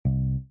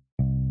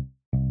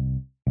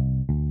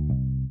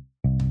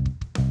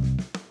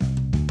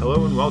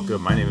Hello and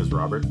welcome. My name is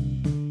Robert.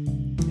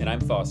 And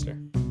I'm Foster.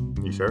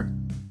 You sure?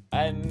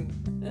 I'm,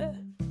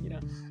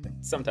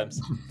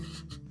 sometimes.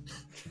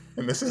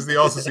 And this is the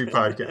Also See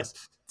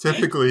podcast.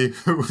 Typically,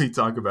 we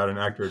talk about an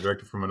actor or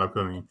director from an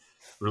upcoming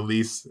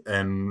release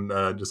and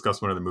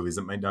discuss one of the movies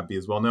that might not be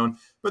as well known.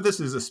 But this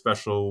is a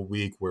special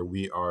week where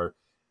we are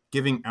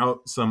giving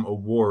out some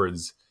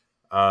awards.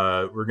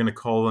 We're going to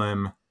call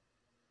them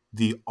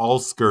the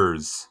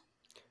Alscars.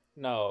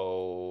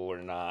 No,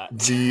 we're not.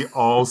 The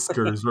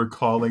Alscars. We're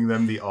calling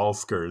them the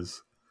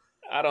Alscars.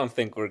 I don't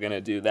think we're going to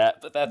do that,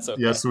 but that's okay.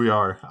 Yes, we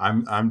are.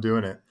 I'm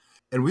doing it.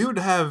 And we would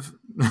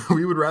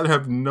rather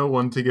have no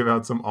one to give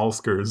out some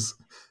Alscars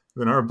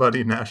than our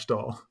buddy Nash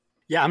Doll.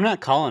 Yeah, I'm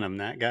not calling him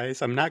that,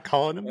 guys. I'm not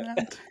calling him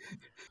that.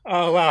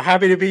 Oh, wow.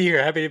 Happy to be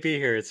here. Happy to be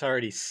here. It's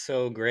already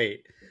so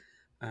great.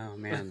 Oh,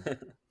 man.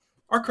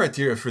 Our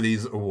criteria for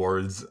these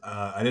awards,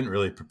 I didn't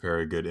really prepare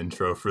a good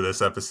intro for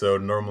this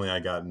episode. Normally I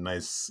got a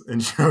nice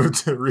intro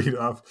to read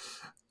off.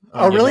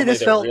 Really?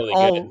 This felt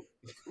really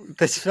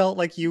This felt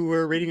like you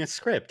were reading a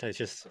script.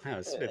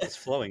 It's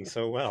flowing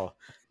so well.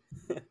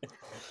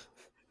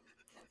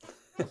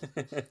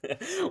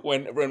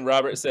 When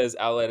Robert says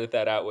I'll edit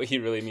that out, what he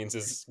really means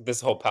is this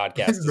whole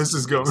podcast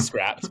is going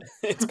scrapped.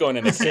 It's going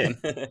in a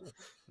bin.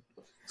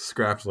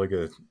 Scrapped like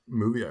a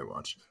movie I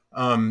watched.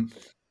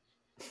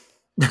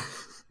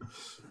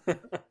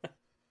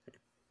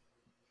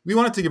 We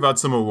wanted to give out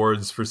some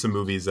awards for some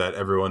movies that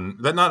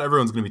not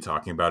everyone's going to be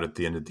talking about at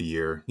the end of the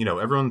year. You know,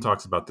 everyone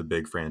talks about the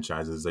big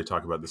franchises. They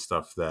talk about the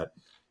stuff that,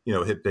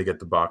 hit big at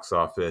the box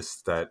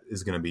office that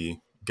is going to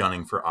be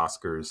gunning for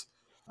Oscars.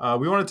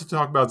 We wanted to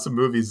talk about some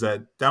movies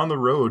that down the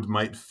road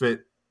might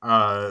fit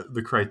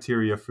the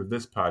criteria for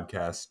this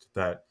podcast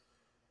that,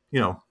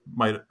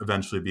 might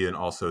eventually be an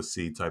also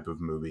see type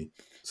of movie.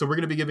 So we're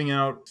going to be giving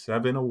out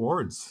 7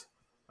 awards.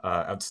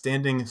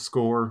 Outstanding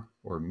score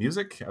or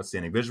music,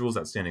 outstanding visuals,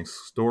 outstanding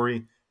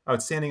story,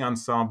 outstanding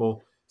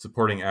ensemble,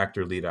 supporting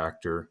actor, lead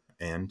actor,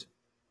 and,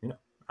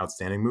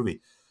 outstanding movie.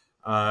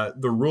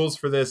 The rules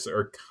for this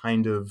are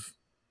kind of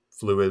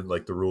fluid,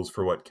 like the rules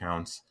for what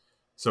counts.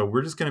 So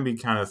we're just going to be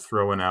kind of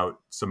throwing out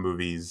some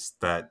movies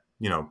that,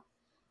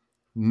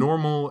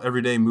 normal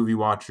everyday movie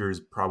watchers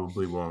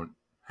probably won't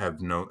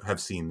have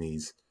seen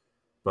these.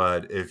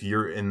 But if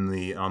you're in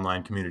the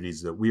online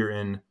communities that we're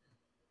in,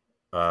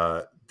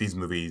 these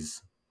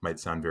movies might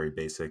sound very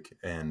basic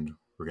and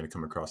we're going to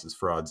come across as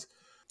frauds.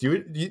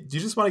 Do you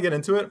just want to get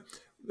into it?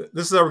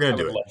 This is how we're going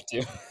to do it. Love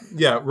to.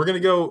 Yeah, we're going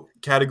to go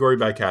category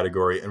by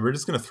category, and we're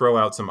just going to throw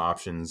out some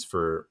options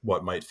for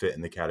what might fit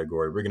in the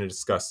category. We're going to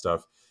discuss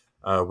stuff.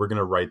 We're going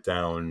to write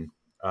down,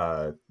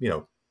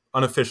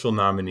 unofficial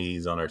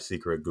nominees on our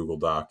secret Google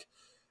Doc.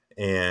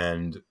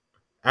 And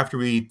after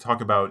we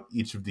talk about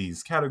each of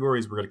these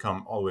categories, we're going to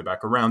come all the way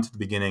back around to the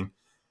beginning.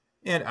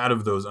 And out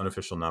of those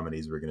unofficial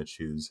nominees, we're going to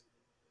choose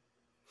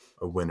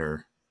a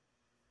winner,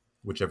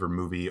 whichever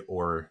movie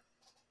or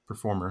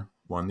performer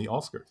won the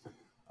Oscar.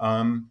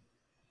 And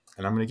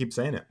I'm going to keep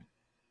saying it.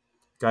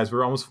 Guys,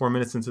 we're almost 4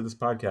 minutes into this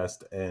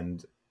podcast,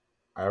 and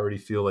I already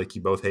feel like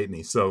you both hate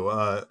me.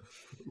 So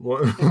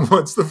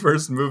what's the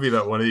first movie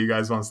that one of you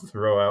guys wants to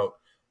throw out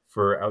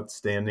for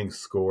outstanding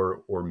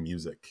score or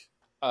music?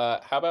 How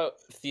about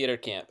Theater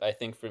Camp? I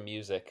think for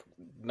music,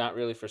 not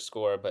really for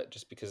score, but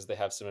just because they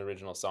have some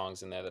original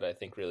songs in there that I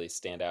think really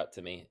stand out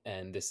to me.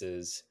 And this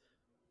is,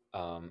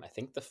 I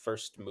think, the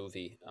first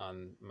movie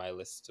on my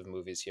list of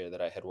movies here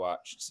that I had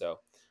watched. So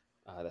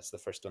that's the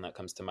first one that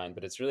comes to mind.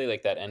 But it's really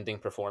like that ending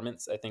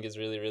performance, I think, is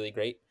really, really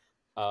great.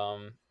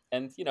 And,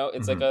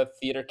 it's like a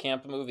theater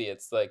camp movie.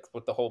 It's like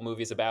what the whole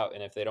movie's about.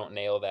 And if they don't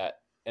nail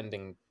that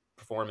ending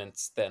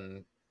performance,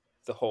 then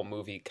the whole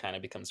movie kind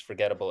of becomes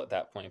forgettable at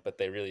that point, but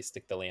they really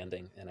stick the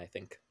landing, and I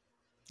think,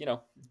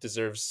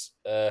 deserves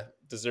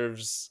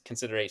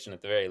consideration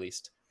at the very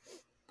least.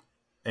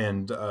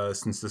 And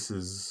since this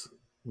is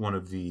one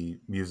of the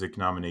music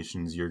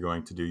nominations, you're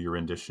going to do your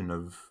rendition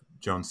of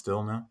Joan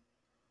Still now?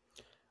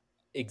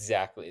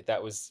 Exactly.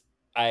 That was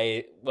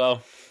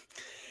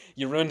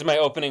you ruined my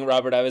opening,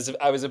 Robert. I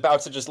was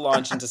about to just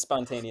launch into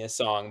spontaneous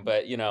song,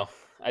 but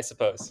I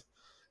suppose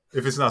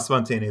if it's not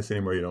spontaneous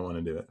anymore, you don't want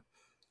to do it.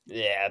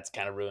 Yeah, it's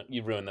kind of ruined.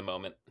 You ruined the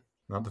moment.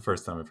 Not the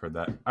first time I've heard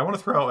that. I want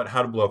to throw out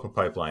How to Blow Up a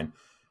Pipeline,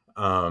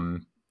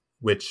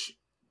 which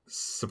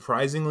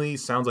surprisingly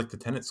sounds like the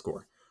Tenet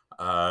score.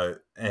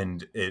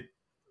 And it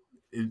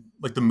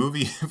like the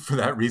movie for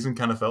that reason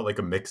kind of felt like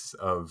a mix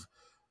of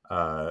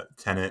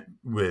Tenet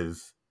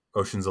with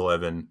Ocean's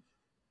 11,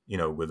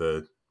 with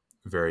a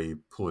very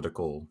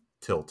political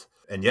tilt.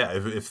 And yeah,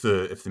 if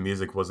the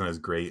music wasn't as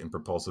great and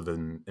propulsive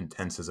and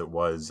intense as it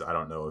was, I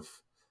don't know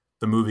if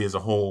the movie as a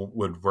whole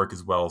would work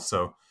as well.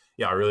 So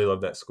yeah, I really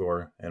love that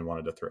score and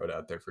wanted to throw it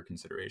out there for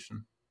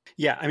consideration.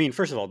 Yeah, I mean,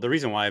 first of all, the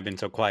reason why I've been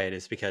so quiet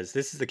is because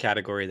this is the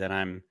category that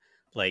I'm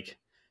like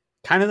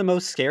kind of the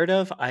most scared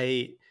of.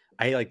 I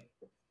like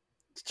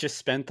just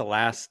spent the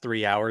last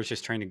 3 hours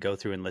just trying to go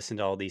through and listen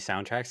to all these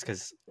soundtracks,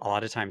 because a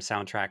lot of times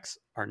soundtracks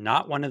are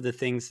not one of the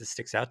things that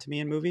sticks out to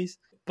me in movies.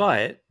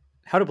 But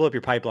How to Blow Up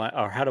Your Pipeline,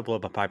 or How to Blow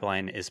Up a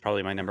Pipeline, is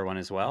probably my number one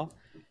as well.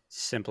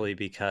 simply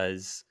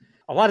because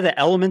a lot of the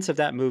elements of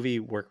that movie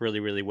work really,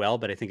 really well.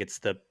 But I think it's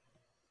the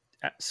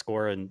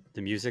score and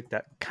the music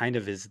that kind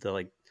of is the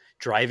like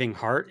driving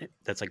heart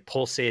that's like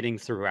pulsating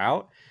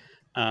throughout.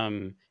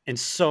 And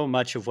so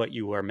much of what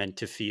you are meant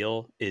to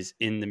feel is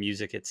in the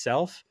music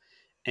itself.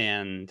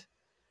 And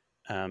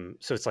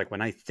so it's like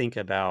when I think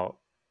about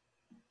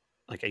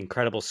like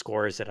incredible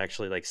scores that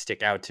actually like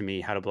stick out to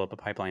me, How to Blow Up a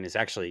Pipeline is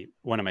actually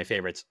one of my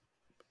favorites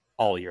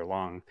all year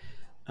long,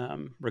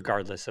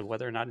 regardless of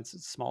whether or not it's a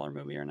smaller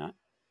movie or not.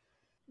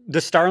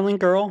 The Starling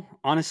Girl,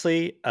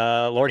 honestly,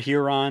 Lord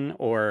Huron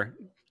or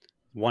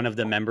one of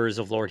the members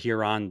of Lord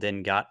Huron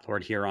then got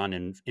Lord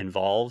Huron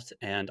involved,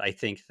 and I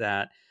think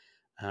that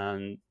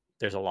um,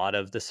 there's a lot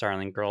of the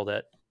Starling Girl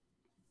that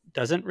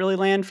doesn't really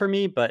land for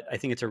me, but I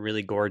think it's a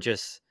really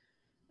gorgeous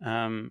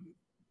um,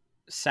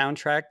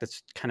 soundtrack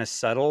that's kind of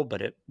subtle,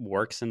 but it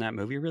works in that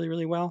movie really,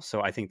 really well.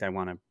 So I think I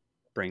want to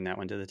bring that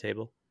one to the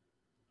table.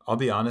 I'll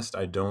be honest,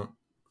 I don't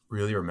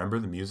really remember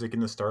the music in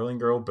the Starling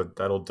Girl, but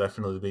that'll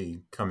definitely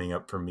be coming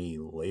up for me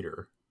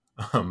later.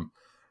 Um,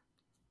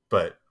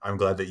 but I'm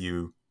glad that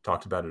you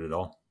talked about it at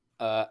all.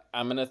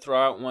 I'm gonna throw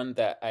out one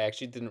that I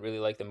actually didn't really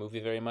like the movie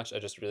very much. I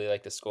just really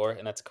like the score,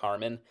 and that's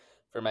Carmen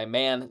for my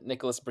man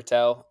Nicholas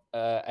Bertel.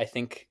 I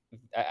think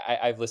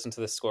I've listened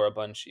to the score a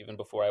bunch even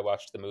before I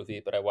watched the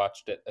movie, but I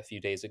watched it a few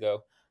days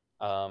ago.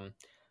 Um,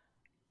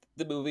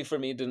 the movie for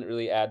me didn't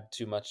really add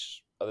too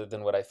much other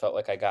than what I felt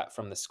like I got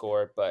from the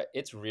score, but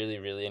it's really,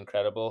 really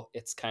incredible.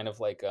 It's kind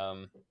of like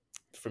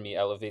for me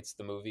elevates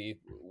the movie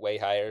way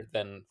higher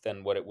than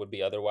what it would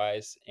be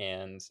otherwise,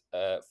 and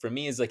for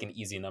me is like an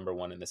easy number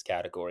one in this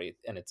category,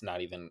 and it's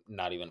not even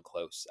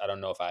close. I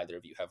don't know if either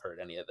of you have heard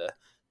any of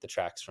the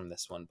tracks from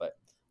this one, but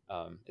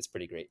it's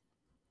pretty great.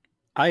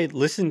 I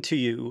listened to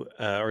you,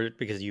 or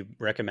because you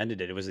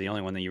recommended it. It was the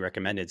only one that you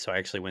recommended, so I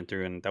actually went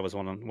through, and that was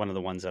one of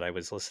the ones that I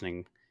was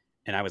listening,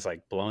 and I was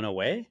like blown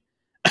away.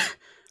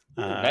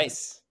 Ooh, uh,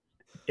 nice.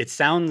 it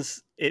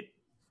sounds it.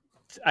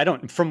 I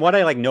don't. From what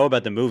I like know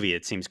about the movie,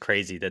 it seems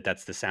crazy that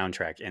that's the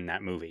soundtrack in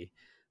that movie.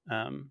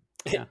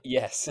 Yeah.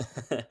 Yes.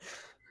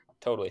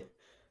 Totally.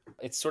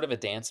 It's sort of a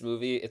dance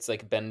movie. It's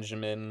like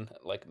Benjamin,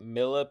 like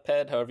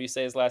Millipede, however you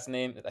say his last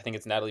name. I think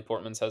it's Natalie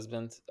Portman's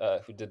husband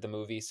who did the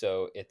movie.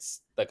 So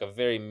it's like a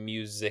very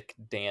music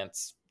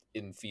dance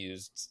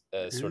infused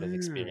sort of Ah.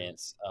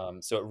 experience.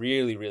 So it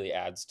really, really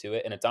adds to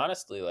it. And it's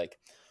honestly like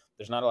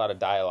there's not a lot of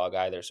dialogue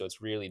either. So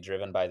it's really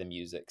driven by the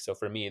music. So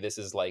for me, this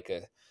is like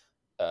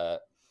uh,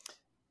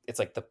 it's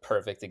like the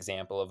perfect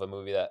example of a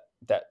movie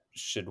that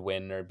should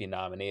win or be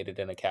nominated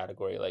in a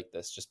category like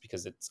this, just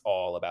because it's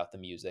all about the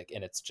music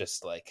and it's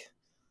just like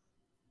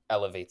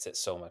elevates it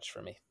so much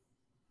for me.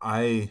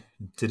 I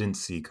didn't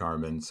see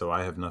Carmen, so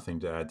I have nothing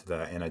to add to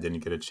that, and I didn't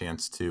get a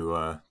chance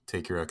to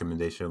take your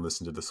recommendation and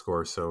listen to the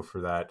score. So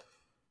for that,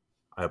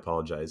 I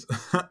apologize.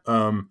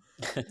 um,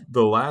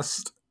 the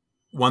last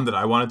one that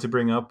I wanted to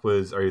bring up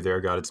was "Are You There,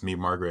 God? It's Me,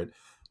 Margaret,"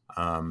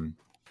 um,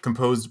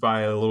 composed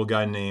by a little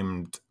guy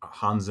named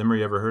Hans Zimmer.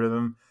 You ever heard of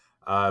him?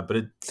 But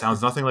it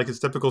sounds nothing like his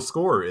typical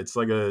score. It's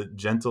like a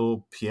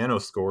gentle piano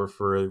score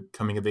for a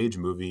coming of age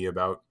movie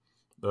about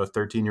a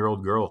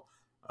 13-year-old girl.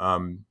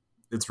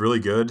 It's really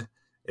good.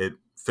 It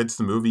fits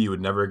the movie. You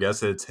would never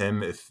guess that it's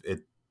him if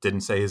it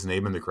didn't say his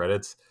name in the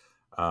credits.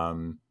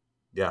 Um,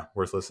 yeah,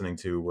 worth listening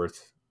to,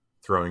 worth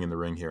throwing in the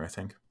ring here, I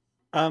think.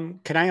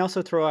 Can I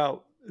also throw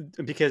out,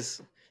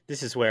 because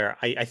this is where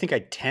I think I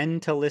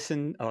tend to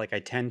listen, like I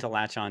tend to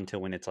latch on to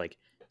when it's like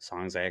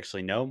songs I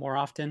actually know more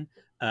often.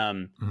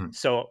 Um, Mhm.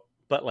 so,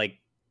 but like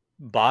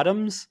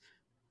Bottoms,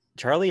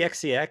 Charlie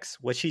XCX,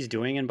 what she's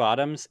doing in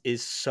Bottoms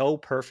is so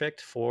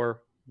perfect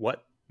for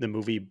what the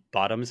movie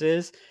Bottoms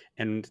is,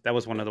 and that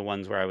was one of the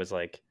ones where I was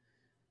like,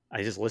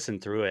 I just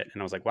listened through it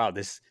and I was like, wow,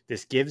 this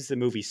gives the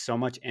movie so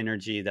much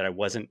energy that I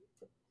wasn't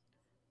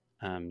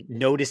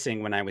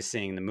noticing when I was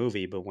seeing the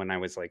movie, but when I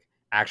was like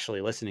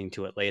actually listening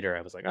to it later,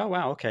 I was like, oh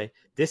wow, okay,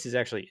 this is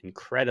actually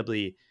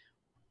incredibly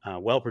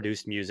well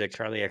produced music.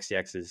 Charlie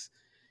XCX is,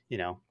 you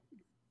know,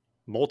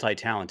 multi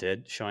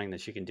talented, showing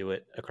that she can do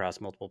it across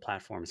multiple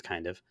platforms,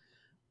 kind of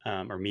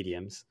or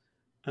mediums.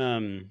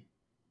 Um,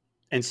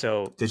 and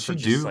so, Did so she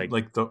just do like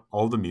like the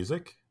all the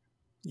music?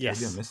 Maybe I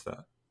yes, missed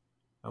that.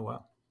 Oh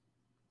wow.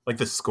 Like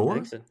the I think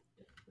score? so.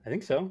 I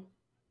think so.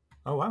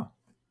 Oh wow.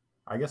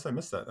 I guess I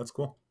missed that. That's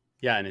cool.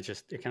 Yeah, and it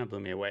kind of blew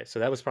me away. So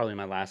that was probably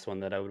my last one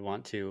that I would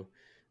want to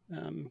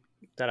um,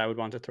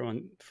 throw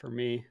in for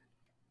me.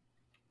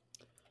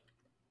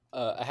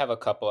 I have a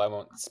couple. I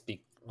won't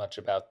speak much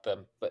about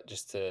them, but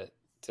just to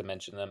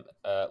mention them.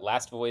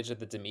 Last Voyage of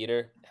the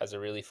Demeter has a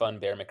really fun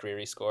Bear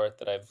McCreary score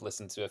that I've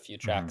listened to a few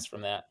Hmm. tracks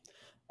from that.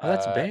 Oh,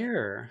 that's Uh,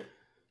 Bear.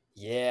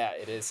 Yeah,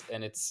 it is,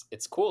 and it's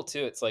cool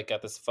too. It's like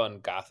got this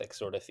fun gothic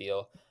sort of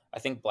feel. I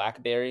think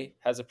Blackberry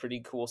has a pretty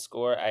cool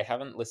score. I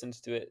haven't listened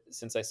to it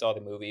since I saw the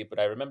movie, but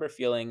I remember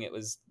feeling it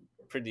was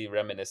pretty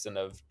reminiscent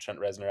of Trent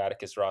Reznor,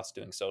 Atticus Ross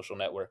doing Social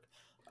Network.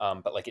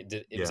 But like it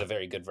was Yeah. a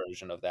very good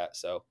version of that.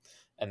 So,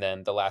 and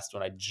then the last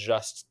one I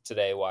just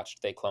today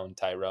watched, They Cloned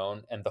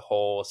Tyrone, and the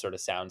whole sort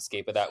of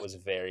soundscape of that was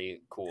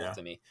very cool Yeah.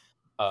 to me.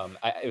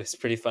 It was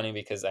pretty funny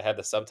because I had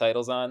the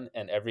subtitles on,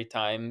 and every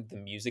time the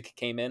music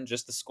came in,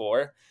 just the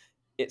score,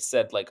 it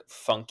said like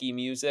funky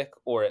music,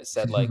 or it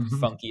said like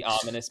funky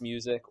ominous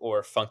music,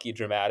 or funky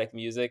dramatic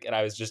music, and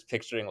I was just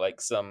picturing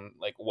like some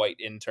like white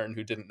intern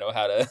who didn't know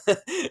how to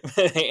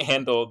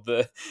handle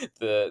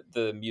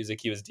the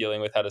music he was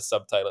dealing with, how to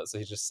subtitle it, so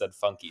he just said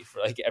funky for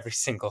like every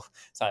single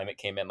time it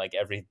came in, like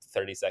every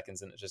 30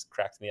 seconds, and it just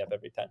cracked me up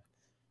every time.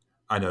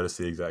 I noticed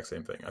the exact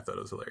same thing. I thought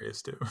it was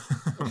hilarious too,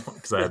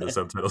 because I had the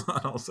subtitles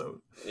on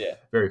also. Yeah.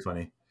 Very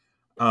funny.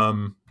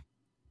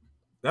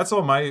 That's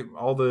all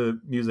the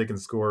music and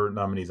score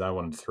nominees I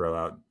wanted to throw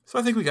out. So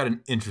I think we got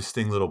an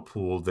interesting little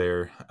pool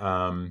there.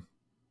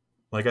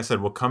 Like I said,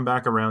 we'll come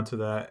back around to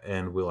that,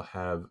 and we'll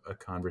have a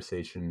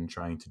conversation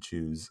trying to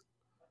choose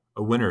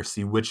a winner.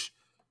 See which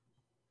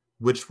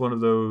one of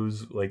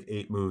those like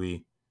 8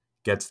 movie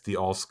gets the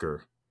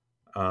Alscar.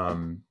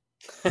 Um,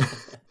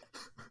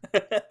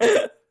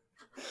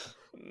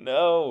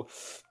 No,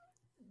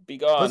 be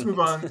let's gone. move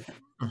on.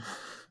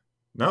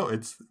 No,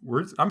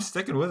 I'm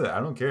sticking with it. I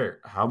don't care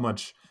how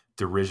much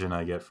derision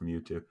I get from you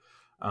two.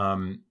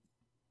 Um,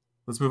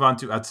 let's move on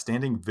to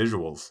outstanding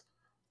visuals.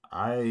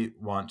 I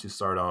want to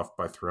start off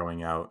by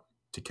throwing out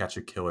To Catch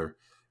a Killer,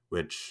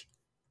 which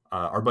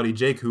our buddy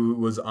Jake, who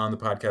was on the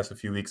podcast a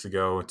few weeks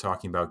ago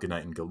talking about Good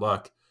Night and Good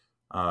Luck,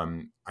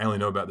 I only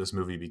know about this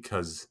movie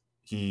because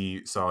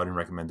he saw it and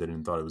recommended it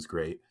and thought it was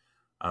great.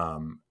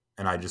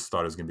 And I just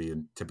thought it was going to be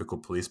a typical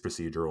police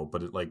procedural,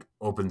 but it like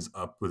opens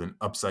up with an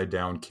upside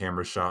down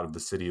camera shot of the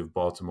city of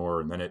Baltimore,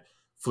 and then it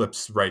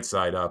flips right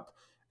side up,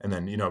 and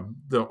then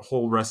the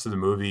whole rest of the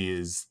movie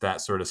is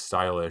that sort of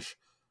stylish.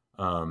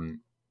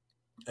 And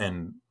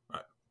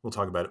we'll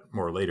talk about it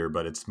more later,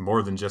 but it's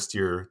more than just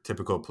your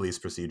typical police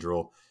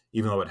procedural.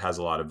 Even though it has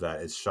a lot of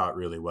that, it's shot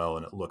really well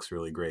and it looks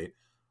really great.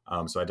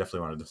 So I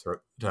definitely wanted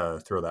to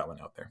throw that one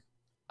out there.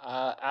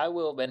 I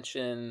will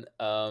mention.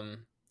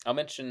 I'll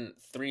mention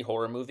 3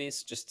 horror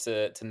movies just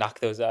to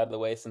knock those out of the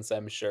way, since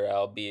I'm sure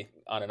I'll be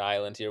on an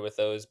island here with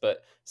those.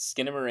 But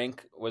Skinamarink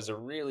was a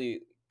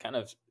really kind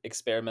of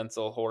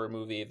experimental horror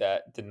movie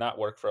that did not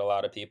work for a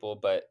lot of people,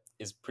 but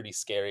is pretty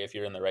scary if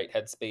you're in the right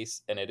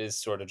headspace. And it is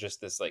sort of just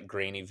this like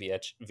grainy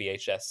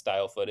VHS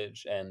style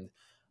footage. And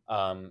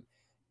um,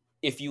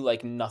 if you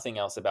like nothing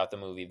else about the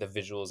movie, the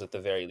visuals at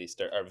the very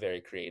least are very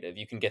creative.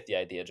 You can get the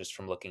idea just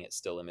from looking at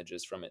still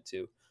images from it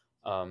too.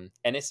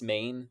 Enys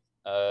Men,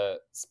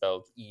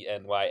 spelled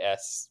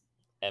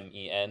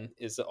Ensmen,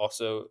 is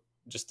also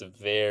just a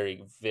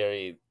very,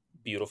 very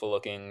beautiful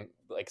looking,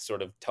 like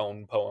sort of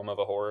tone poem of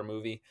a horror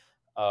movie.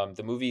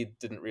 The movie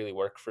didn't really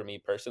work for me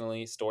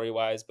personally, story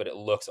wise, but it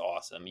looks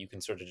awesome. You can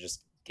sort of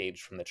just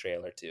gauge from the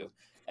trailer too.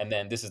 And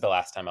then this is the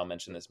last time I'll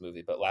mention this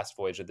movie, but Last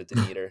Voyage of the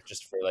Demeter,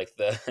 just for like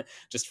the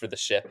just for the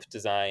ship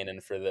design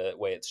and for the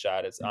way it's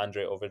shot. It's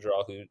Andre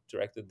Overdraw who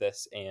directed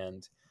this,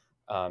 and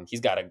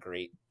he's got a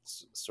great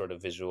sort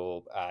of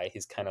visual eye.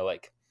 He's kind of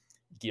like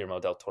Guillermo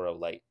del Toro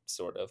light,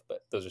 sort of.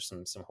 But those are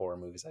some horror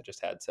movies I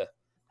just had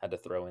to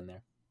throw in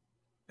there.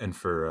 And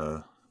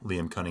for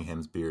Liam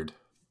Cunningham's beard.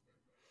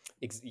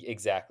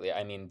 Exactly.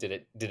 I mean, did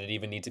it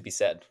even need to be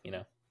said?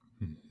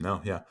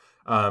 No, yeah.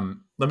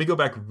 Let me go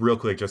back real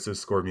quick just to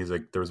score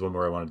music. There was one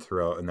more I wanted to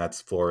throw out, and that's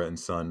Flora and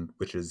Son,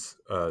 which is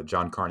a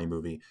John Carney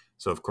movie.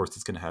 So of course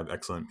it's going to have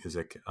excellent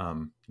music.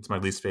 It's my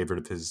least favorite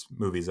of his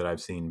movies that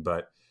I've seen,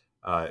 but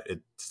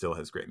it still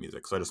has great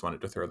music. So I just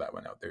wanted to throw that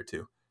one out there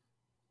too.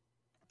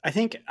 I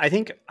think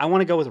I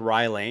want to go with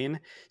Rye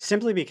Lane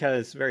simply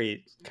because,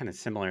 very kind of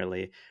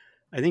similarly,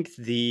 I think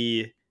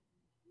the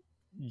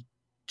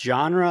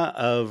genre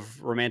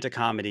of romantic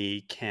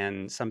comedy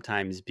can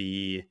sometimes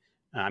be.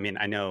 I mean,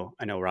 I know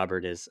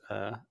Robert is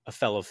a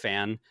fellow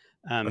fan,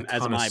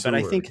 as am I, but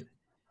I think,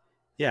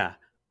 yeah,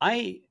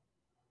 I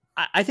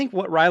think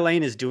what Rye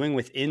Lane is doing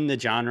within the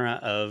genre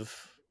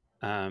of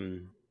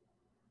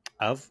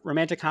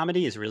romantic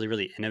comedy is really,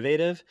 really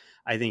innovative.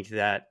 I think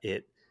that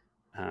it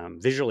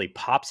visually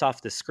pops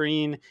off the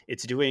screen.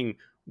 It's doing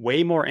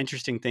way more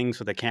interesting things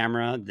with the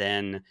camera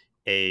than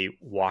a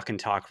walk and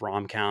talk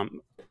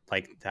rom-com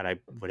like that I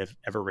would have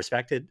ever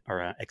respected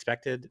or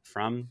expected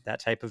from that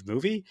type of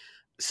movie.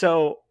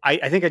 So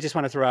I think I just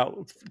want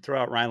to throw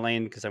out Ryan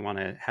Lane because I want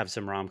to have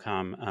some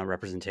rom-com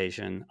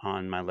representation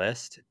on my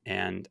list.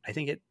 And I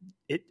think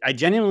I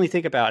genuinely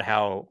think about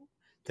how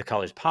the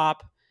colors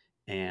pop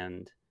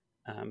and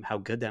how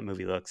good that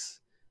movie looks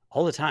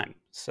all the time.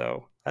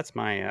 So that's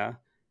my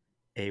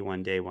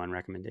A1 Day One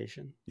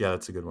recommendation. Yeah,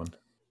 that's a good one.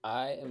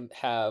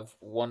 Have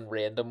one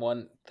random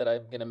one that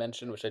I'm going to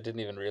mention, which I didn't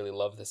even really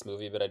love this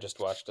movie, but I just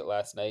watched it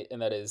last night,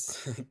 and that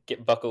is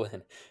get buckle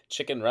in,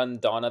 Chicken Run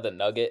Donna the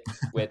Nugget,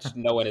 which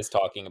no one is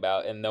talking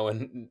about, and no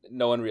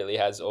one really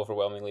has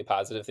overwhelmingly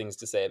positive things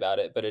to say about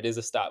it. But it is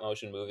a stop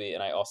motion movie,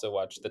 and I also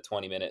watched the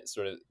 20-minute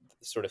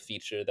sort of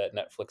feature that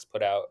Netflix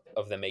put out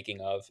of the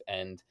making of,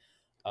 and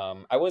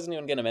I wasn't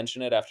even going to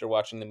mention it after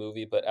watching the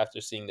movie, but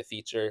after seeing the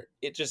feature,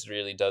 it just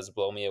really does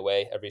blow me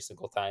away every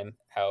single time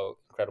how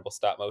incredible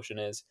stop motion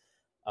is.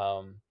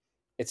 Um,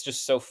 it's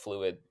just so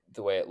fluid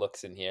the way it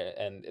looks in here,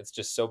 and it's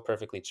just so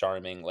perfectly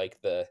charming. Like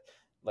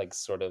like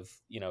sort of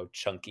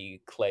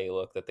chunky clay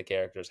look that the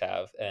characters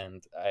have,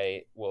 and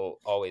I will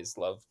always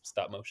love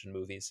stop motion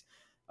movies.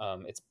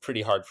 It's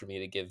pretty hard for me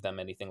to give them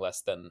anything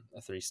less than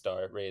a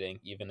 3-star rating,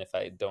 even if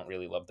I don't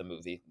really love the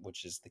movie,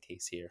 which is the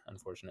case here,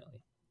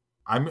 unfortunately.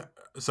 I'm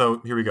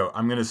so here we go.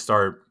 I'm gonna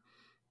start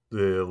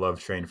the love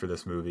train for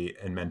this movie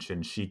and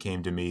mention She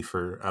Came to Me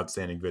for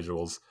outstanding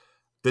visuals.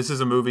 This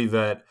is a movie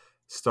that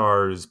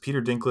stars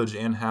Peter Dinklage,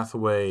 Anne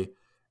Hathaway,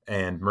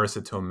 and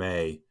Marissa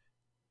Tomei,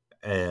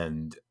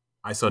 and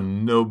I saw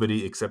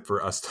nobody except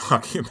for us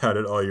talking about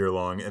it all year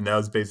long, and that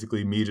was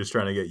basically me just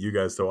trying to get you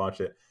guys to watch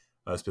it,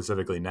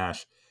 specifically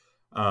Nash.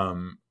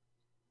 Um,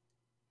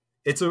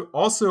 it's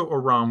also a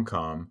rom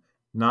com,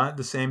 not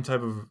the same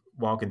type of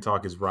walk and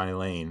talk as Ronnie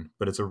Lane,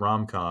 but it's a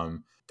rom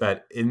com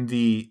that, in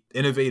the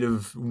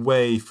innovative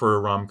way for a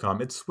rom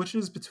com, it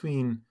switches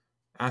between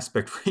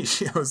aspect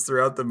ratios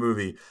throughout the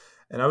movie.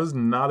 And I was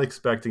not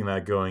expecting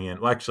that going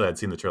in. Well, actually, I'd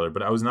seen the trailer,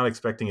 but I was not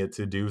expecting it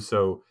to do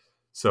so.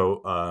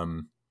 So,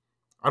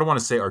 I don't want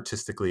to say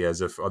artistically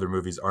as if other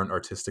movies aren't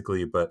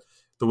artistically, but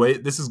the way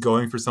this is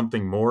going for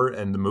something more,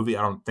 and the movie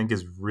I don't think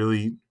is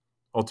really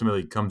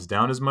ultimately comes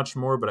down as much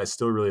more, but I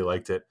still really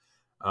liked it.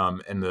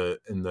 And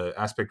the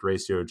aspect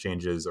ratio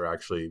changes are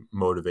actually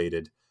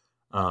motivated.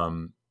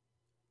 Um,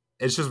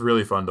 it's just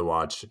really fun to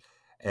watch,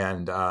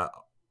 and a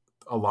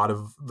lot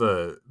of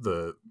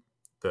the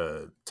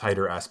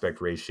tighter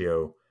aspect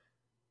ratio.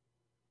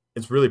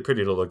 It's really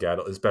pretty to look at,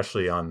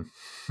 especially on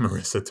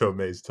Marissa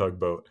Tomei's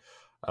tugboat.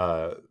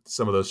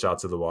 Some of those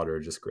shots of the water are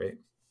just great.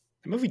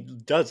 The movie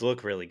does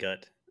look really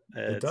good.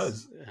 It It's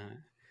does.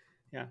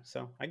 yeah,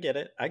 so I get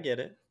it. I get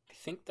it. I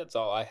think that's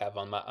all I have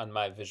on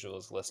my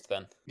visuals list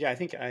then. Yeah, I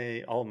think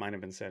I all of mine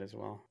have been said as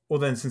well. Well,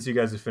 then, since you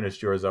guys have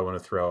finished yours, I want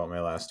to throw out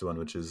my last one,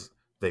 which is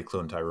They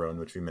Clone Tyrone,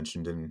 which we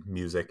mentioned in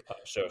music.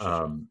 Sure.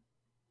 Um,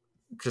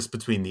 just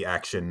between the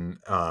action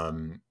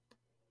and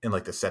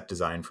like the set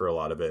design for a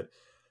lot of it,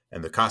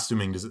 and the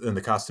costuming and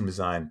the costume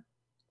design,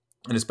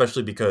 and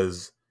especially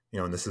because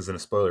and this isn't a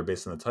spoiler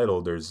based on the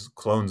title, there's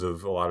clones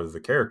of a lot of the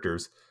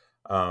characters,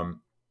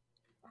 um,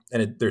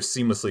 and they're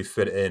seamlessly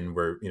fit in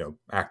where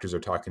actors are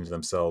talking to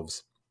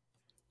themselves.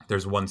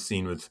 There's one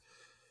scene with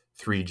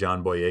 3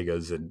 John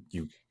Boyegas, and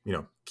you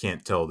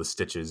can't tell the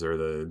stitches or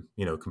the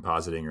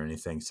compositing or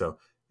anything. So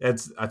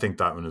I think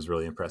that one was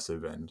really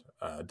impressive and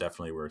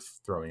definitely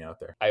worth throwing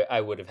out there.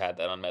 I would have had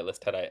that on my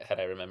list had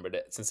I remembered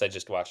it. Since I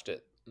just watched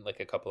it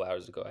like a couple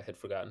hours ago, I had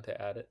forgotten to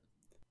add it.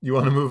 You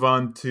want to move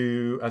on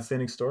to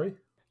outstanding story?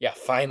 Yeah,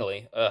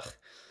 finally. Ugh.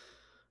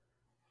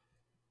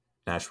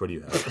 Nash, what do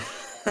you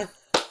have?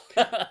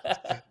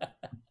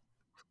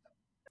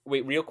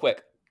 Wait, real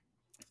quick.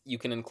 You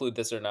can include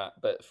this or not,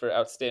 but for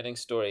outstanding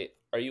story,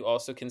 are you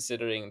also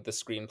considering the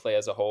screenplay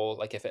as a whole?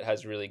 Like if it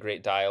has really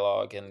great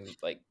dialogue and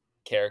like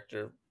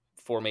character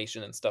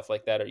formation and stuff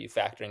like that, are you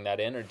factoring that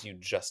in, or do you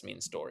just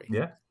mean story?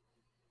 Yeah,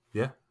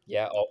 yeah,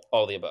 Yeah,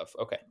 all the above.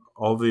 Okay.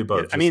 all of the Yeah, above.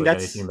 I Just mean like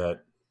anything that's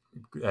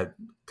that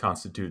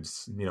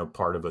constitutes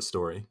part of a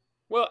story.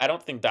 Well, I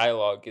don't think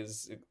dialogue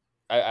is.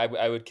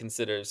 I would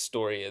consider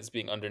story as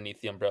being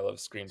underneath the umbrella of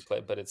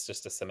screenplay, but it's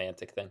just a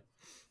semantic thing.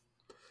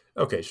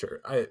 Okay,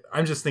 sure.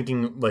 I'm just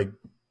thinking like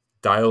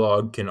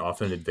dialogue can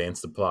often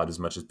advance the plot as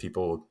much as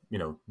people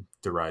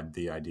deride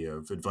the idea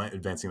of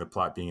advancing the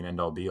plot being an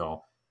end all be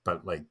all,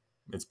 but like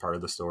it's part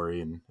of the story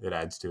and it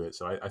adds to it.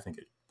 So I think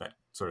that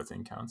sort of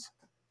thing counts.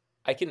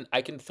 I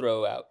can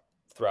throw out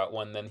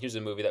one. Then here's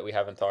a movie that we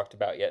haven't talked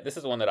about yet. This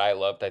is one that I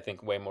loved. I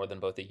think way more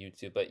than both of you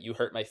two. But You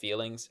Hurt My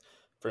Feelings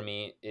for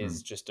me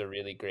is Hmm. just a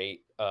really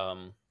great.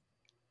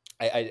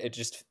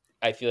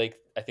 I feel like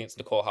I think it's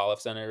Nicole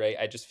Holofcener, right?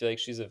 I just feel like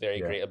she's a very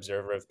Yeah. great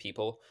observer of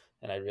people,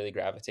 and I really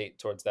gravitate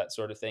towards that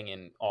sort of thing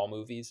in all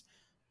movies.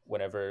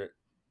 Whenever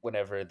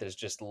whenever there's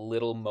just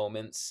little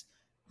moments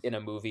in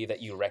a movie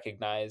that you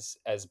recognize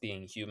as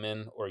being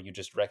human, or you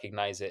just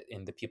recognize it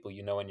in the people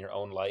you know in your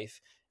own life,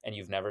 and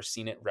you've never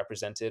seen it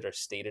represented or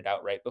stated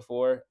outright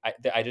before.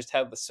 I just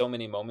have so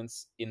many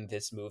moments in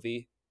this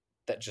movie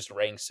that just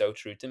rang so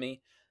true to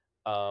me.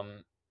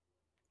 Um,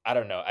 I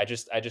don't know. I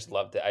just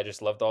loved it. I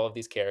just loved all of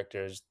these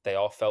characters. They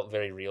all felt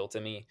very real to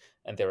me,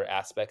 and there were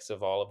aspects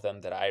of all of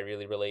them that I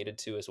really related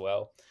to as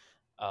well,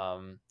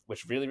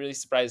 which really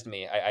surprised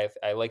me.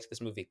 I liked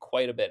this movie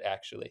quite a bit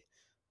actually.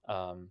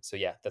 So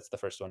yeah, that's the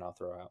first one I'll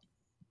throw out.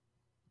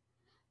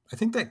 I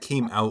think that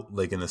came out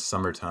like in the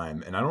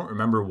summertime, and I don't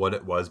remember what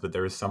it was, but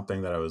there was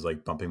something that I was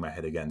like bumping my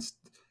head against.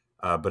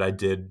 But I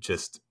did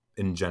just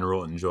in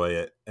general enjoy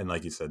it, and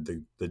like you said,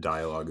 the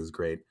dialogue is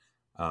great.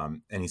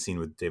 Any scene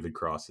with David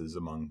Cross is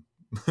among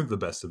the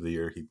best of the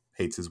year. He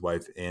hates his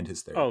wife and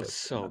his oh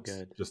therapist, and so that's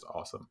good. just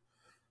awesome.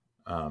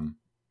 Um,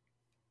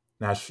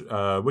 Nash,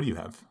 what do you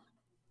have?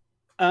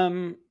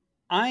 Um,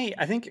 I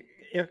think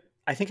if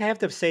I think I have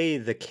to say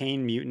the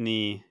Kane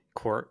Mutiny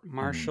court Mm,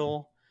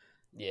 martial.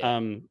 Yeah,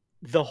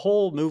 The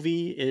whole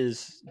movie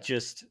is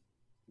just,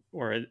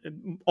 or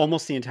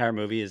almost the entire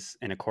movie is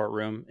in a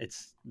courtroom.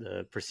 It's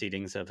the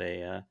proceedings of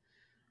a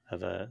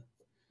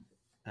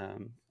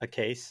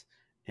case,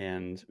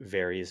 and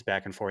varies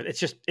back and forth.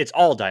 It's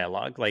all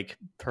dialogue, like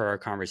per our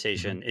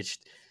conversation. It's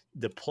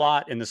the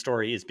plot and the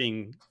story is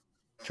being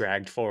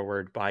dragged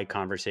forward by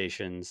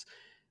conversations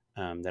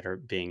that are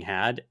being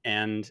had,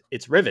 and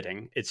it's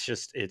riveting.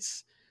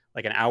 It's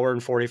like an hour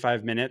and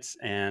 45 minutes,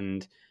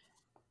 and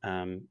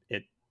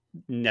it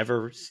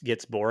never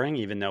gets boring,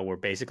 even though we're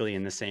basically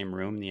in the same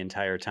room the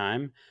entire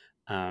time,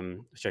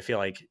 which I feel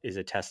like is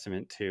a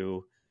testament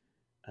to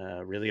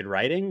really good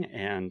writing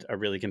and a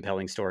really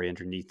compelling story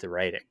underneath the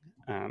writing.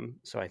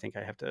 So I think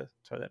I have to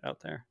throw that out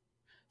there.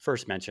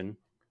 First mention.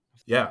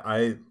 Yeah,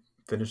 I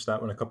finished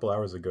that one a couple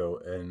hours ago,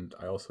 and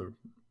I also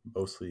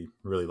mostly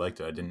really liked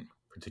it. I didn't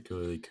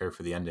particularly care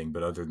for the ending,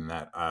 but other than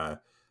that,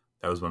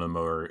 that was one of the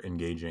more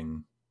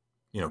engaging,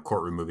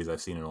 courtroom movies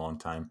I've seen in a long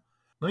time.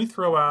 Let me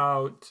throw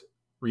out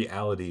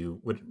Reality,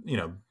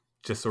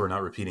 just so we're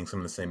not repeating some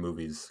of the same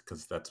movies,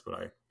 because that's what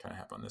I kind of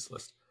have on this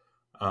list.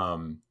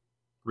 Um,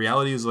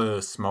 Reality is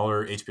a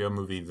smaller HBO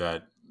movie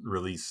that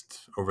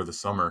released over the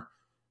summer,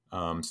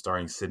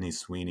 starring Sydney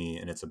Sweeney,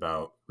 and it's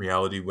about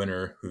reality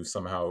winner who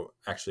somehow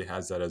actually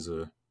has that as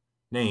a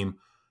name.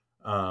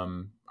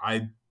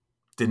 I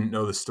didn't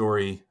know the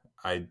story.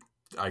 I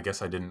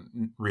guess I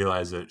didn't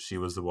realize that she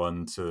was the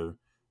one to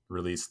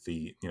release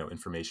the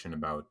information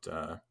about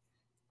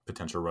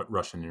potential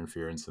Russian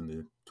interference in the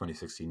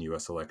 2016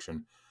 U.S.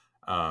 election.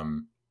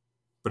 Um,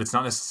 but it's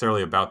not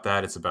necessarily about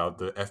that. It's about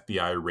the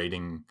FBI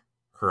raiding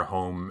her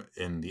home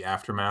in the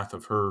aftermath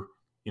of her,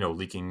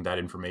 leaking that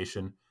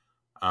information.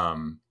 I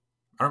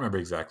don't remember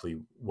exactly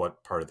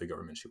what part of the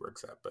government she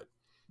works at, but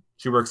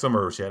she worked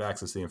somewhere where she had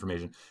access to the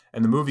information.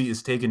 And the movie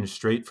is taken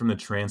straight from the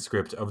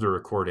transcript of the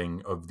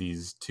recording of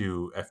these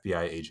two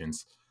FBI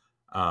agents.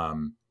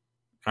 Um,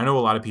 I know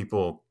a lot of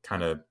people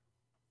kind of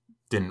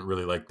didn't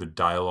really like the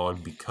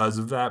dialogue because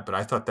of that, but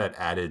I thought that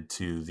added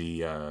to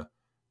the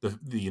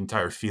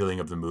entire feeling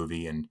of the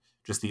movie and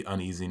just the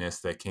uneasiness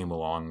that came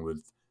along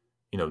with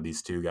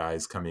these two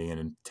guys coming in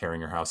and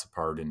tearing her house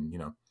apart and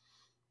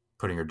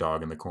putting her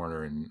dog in the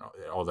corner and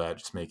all that,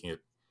 just making it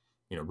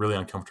really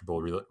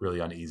uncomfortable, really, really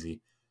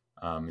uneasy.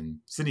 And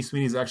Sydney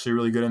Sweeney's actually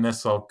really good in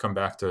this, so I'll come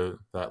back to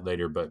that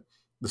later. But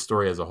the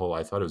story as a whole,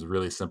 I thought it was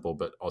really simple,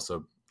 but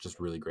also just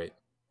really great.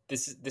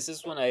 This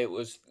is one I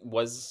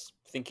was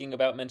thinking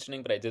about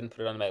mentioning, but I didn't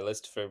put it on my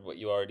list for what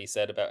you already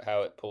said about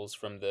how it pulls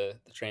from the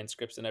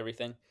transcripts and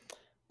everything.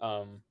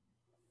 Um,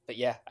 but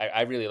yeah,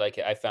 I really like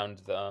it. I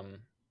found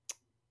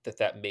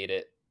that made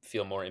it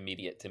feel more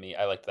immediate to me.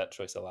 I liked that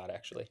choice a lot,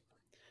 actually.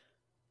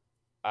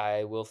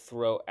 I will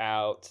throw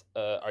out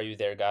Are You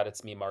There, God?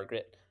 It's Me,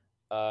 Margaret.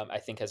 I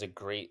think has a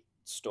great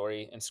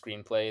story and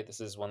screenplay. This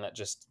is one that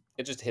just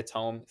hits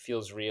home,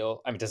 feels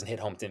real. I mean, it doesn't hit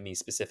home to me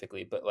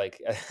specifically, but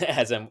like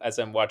as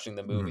I'm watching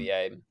the Mm-hmm. movie,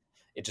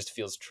 it just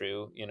feels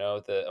true.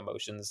 The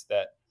emotions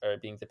that are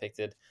being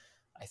depicted.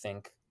 I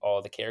think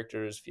all the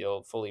characters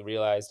feel fully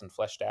realized and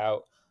fleshed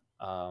out.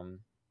 Um,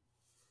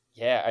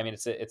 yeah, I mean,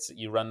 it's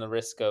you run the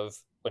risk of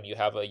when you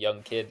have a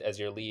young kid as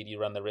your lead, you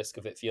run the risk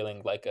of it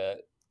feeling like a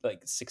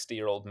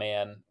 60-year-old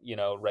man,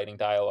 writing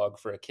dialogue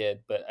for a kid.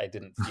 But I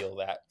didn't feel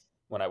that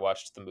when I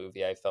watched the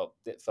movie. It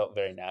felt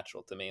very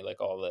natural to me, like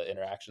all the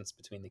interactions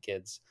between the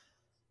kids.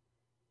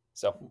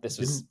 So this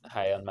was Didn't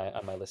high on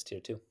my list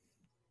here too.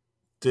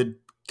 did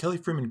Kelly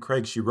Freeman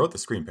Craig? She wrote the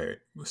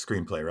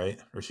screenplay, right?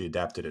 Or she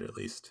adapted it at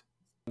least.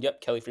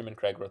 Yep, Kelly Freeman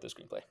Craig wrote the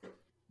screenplay.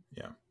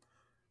 Yeah.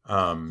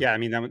 Yeah, I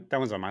mean that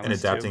one's on my And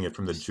list too. adapting it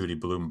from the Judy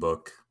Blume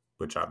book,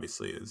 which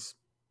obviously is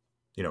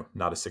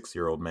not a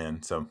 6-year-old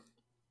man. So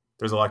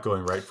there's a lot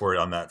going right for it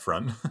on that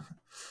front.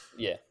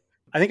 Yeah,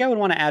 I think I would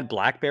want to add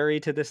Blackberry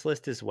to this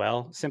list as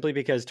well, simply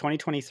because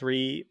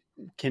 2023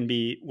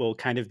 will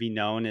kind of be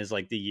known as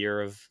like the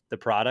year of the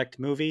product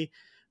movie,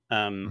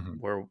 Mm-hmm.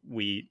 where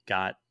we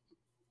got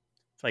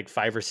like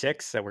 5 or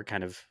 6 that were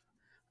kind of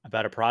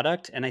about a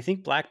product, and I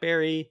think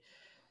Blackberry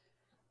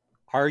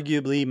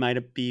arguably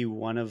might be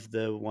one of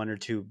the one or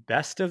two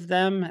best of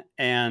them,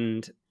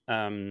 and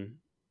um,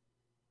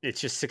 it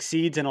just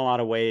succeeds in a lot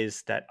of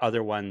ways that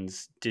other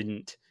ones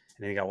didn't.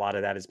 And I think a lot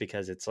of that is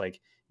because it's like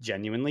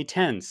genuinely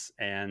tense,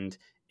 and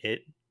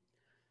it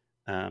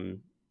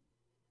um,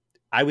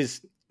 I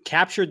was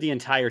captured the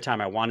entire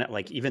time. I wanted,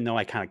 like, even though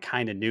I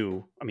kind of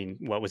knew, I mean,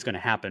 what was going to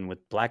happen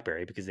with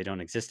BlackBerry because they don't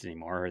exist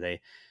anymore, or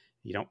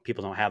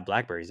people don't have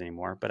Blackberries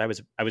anymore. But I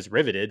was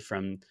riveted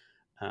from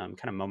kind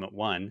of moment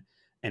one,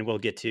 and we'll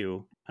get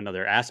to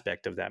another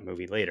aspect of that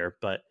movie later.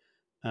 But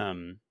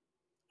um,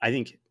 I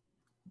think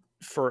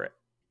for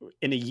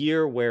in a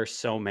year where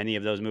so many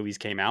of those movies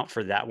came out,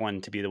 for that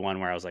one to be the one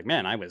where I was like,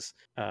 man, I was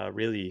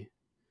really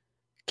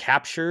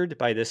captured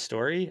by this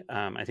story.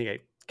 I think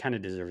it kind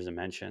of deserves a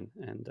mention.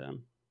 And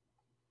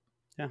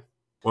yeah,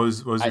 What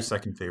was your I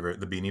second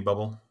favorite? The Beanie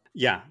Bubble.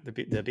 yeah, the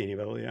Beanie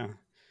Bubble, yeah,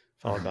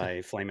 followed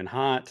by Flamin'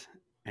 Hot,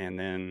 and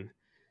then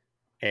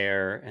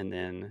Air, and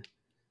then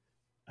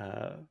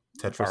uh,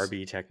 Tetris.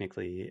 Barbie,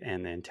 technically,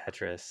 and then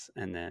Tetris,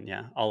 and then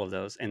yeah, all of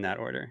those in that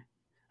order.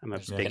 I'm a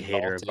There's big Yeah.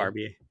 hater Pinball of too.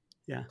 Barbie.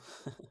 Yeah.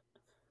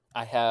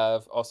 I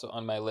have also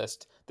on my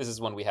list. This is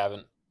one we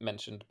haven't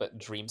mentioned, but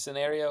Dream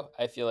Scenario.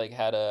 I feel like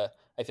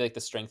I feel like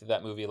the strength of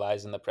that movie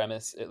lies in the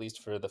premise, at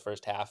least for the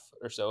first half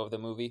or so of the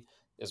movie,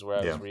 is where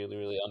I was Yeah, really,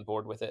 really on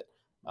board with it.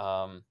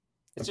 Um,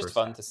 the it's just first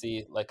fun half. to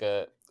see like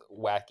a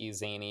wacky,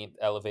 zany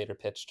elevator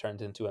pitch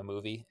turned into a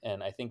movie,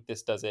 and I think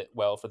this does it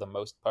well for the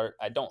most part.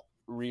 I don't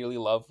really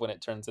love when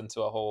it turns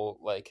into a whole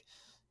like,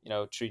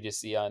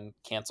 treatise on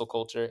cancel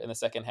culture in the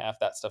second half.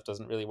 That stuff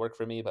doesn't really work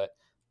for me, but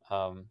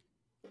um,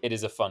 it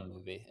is a fun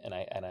movie, and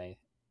I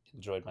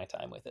enjoyed my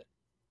time with it.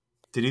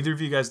 Did either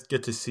of you guys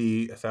get to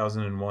see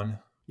 1001?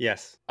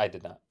 Yes. I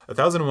did not.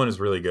 1001 is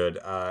really good,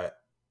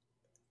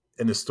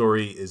 and the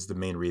story is the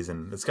main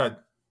reason. It's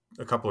got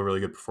a couple of really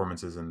good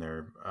performances in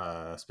there,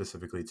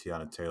 specifically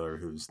Tiana Taylor,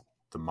 who's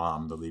the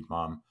mom, the lead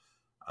mom.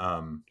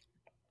 Um,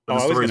 but Oh,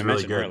 the I was story going is to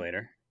really mention her good.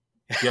 later.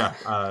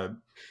 Yeah,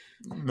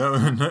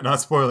 no,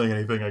 not spoiling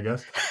anything, I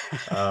guess.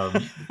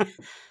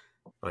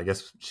 But I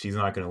guess she's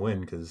not going to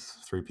win because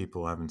 3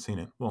 people haven't seen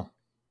it. Well,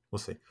 we'll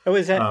see. Oh,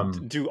 is that?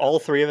 Um, Do all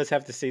 3 of us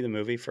have to see the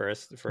movie for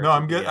us for no, it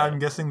to be I'm a?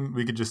 guessing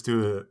we could just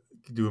do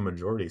a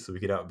majority, so we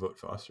could outvote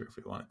Foster if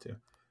we wanted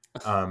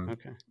to.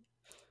 Okay.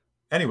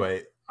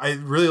 Anyway, I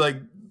really like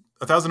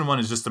 1001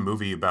 is just a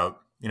movie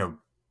about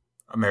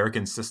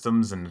American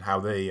systems and how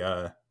they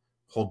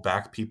hold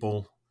back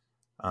people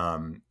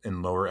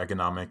in lower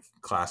economic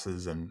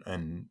classes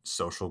and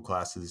social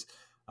classes.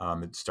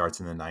 It starts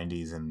in the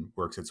 90s and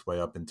works its way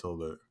up until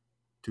the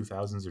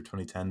 2000s or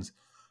 2010s.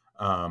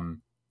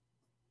 Um,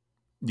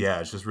 yeah,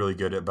 it's just really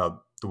good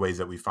about the ways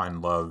that we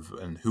find love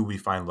and who we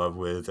find love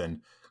with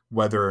and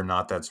whether or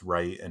not that's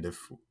right and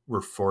if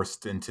we're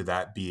forced into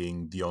that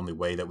being the only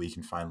way that we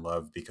can find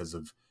love because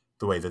of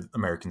the way that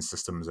American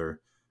systems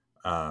are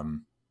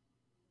um,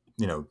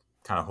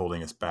 kind of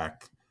holding us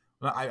back.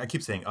 I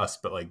keep saying us,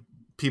 but like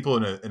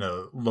people in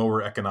a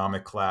lower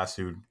economic class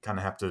who kind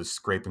of have to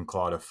scrape and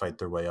claw to fight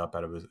their way up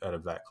out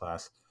of that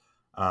class.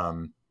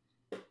 Um,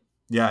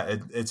 yeah,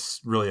 it's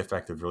really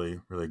effective,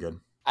 really really good.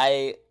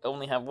 I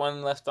only have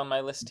one left on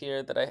my list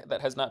here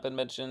that has not been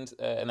mentioned,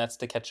 and that's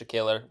To Catch a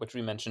Killer, which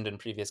we mentioned in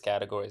previous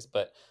categories.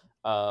 But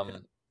Yeah.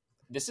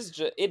 this is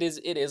it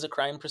is a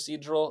crime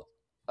procedural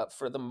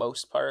for the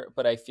most part,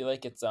 but I feel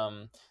like it's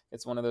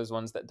one of those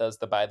ones that does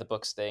the by the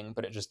books thing,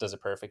 but it just does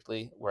it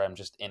perfectly, where I'm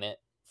just in it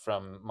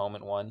from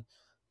moment one.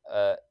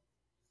 Uh,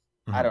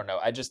 I Mhm. don't know.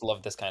 I just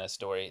love this kind of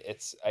story.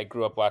 I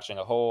grew up watching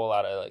a whole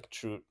lot of like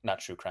not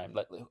true crime,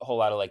 like a whole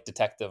lot of like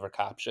detective or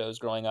cop shows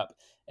growing up,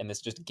 and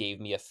this just gave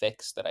me a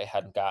fix that I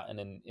hadn't gotten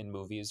in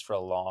movies for a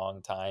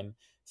long time.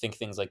 Think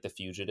things like The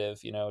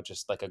Fugitive,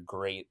 just like a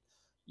great,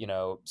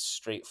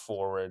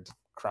 straightforward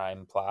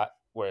crime plot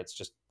where it's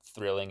just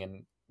thrilling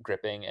and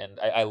gripping, and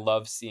I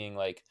love seeing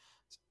like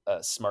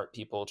smart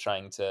people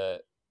trying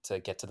to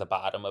get to the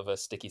bottom of a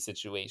sticky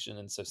situation.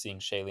 And so seeing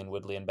Shailene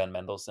Woodley and Ben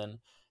Mendelsohn,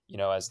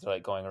 as they're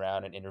like going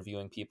around and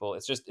interviewing people,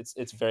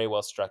 it's very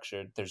well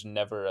structured. There's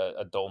never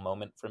a dull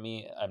moment for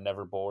me. I'm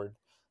never bored.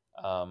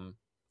 Um,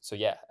 so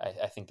yeah,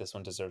 I think this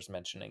one deserves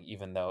mentioning,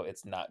 even though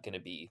it's not going to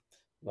be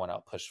one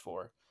I'll push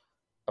for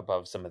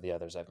above some of the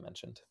others I've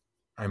mentioned.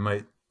 I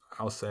might.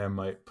 I'll say I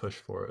might push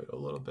for it a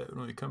little bit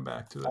when we come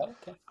back to it. Oh,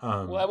 okay.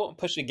 Well, I Um, won't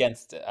push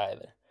against it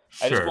either.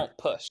 I just sure. won't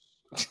push.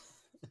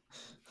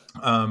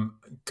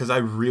 Because I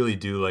really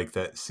do like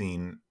that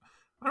scene.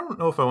 I don't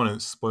know if I want to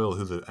spoil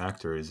who the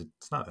actor is.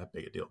 It's not that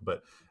big a deal,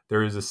 but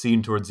there is a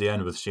scene towards the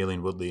end with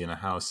Shailene Woodley in a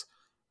house,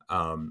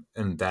 and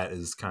that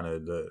is kind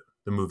of the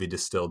movie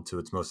distilled to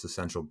its most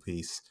essential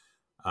piece.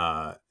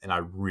 And I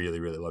really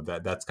really love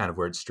that. That's kind of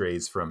where it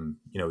strays from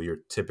your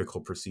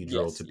typical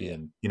procedural Yes, to yeah.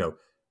 being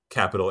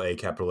capital A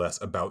capital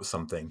S about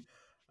something.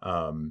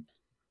 Um,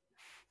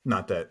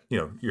 Not that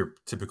your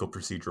typical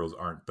procedurals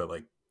aren't, but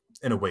like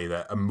in a way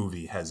that a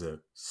movie has a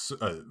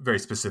very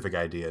specific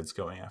idea it's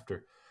going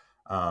after.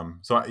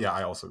 Yeah,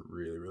 I also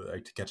really really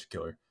like To Catch a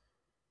Killer.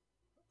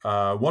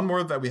 One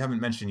more that we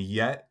haven't mentioned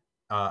yet.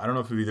 I don't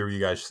know if either of you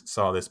guys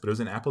saw this, but it was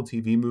an Apple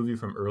TV movie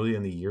from early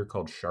in the year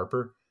called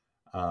Sharper.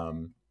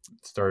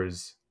 It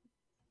stars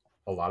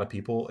a lot of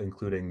people,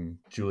 including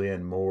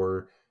Julianne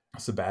Moore,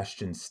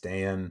 Sebastian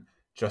Stan,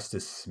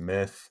 Justice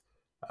Smith,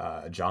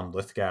 John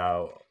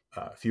Lithgow,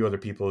 a few other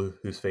people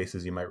whose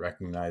faces you might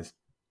recognize.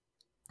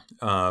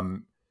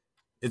 Um,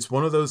 it's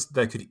one of those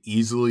that could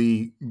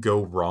easily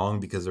go wrong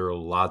because there are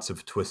lots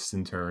of twists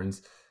and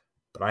turns,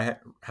 but I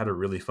had a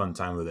really fun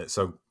time with it.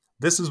 So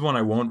this is one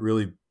I won't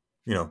really,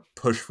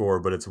 push for,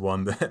 but it's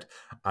one that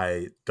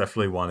I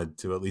definitely wanted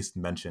to at least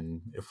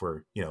mention if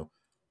we're,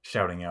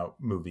 shouting out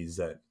movies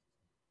that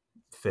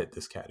fit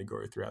this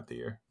category throughout the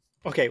year.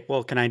 Okay,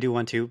 well, can I do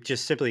one too?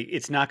 Just simply,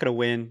 it's not going to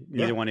win.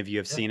 Neither Yeah. one of you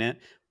have Yeah. seen it,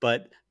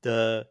 but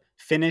the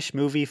Finnish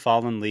movie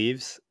Fallen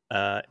Leaves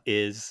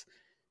is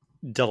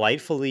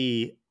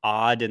delightfully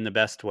odd in the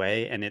best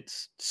way, and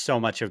it's so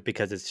much of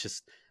because it's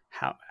just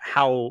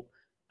how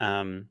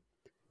um,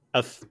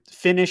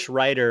 Finnish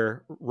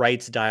writer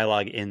writes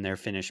dialogue in their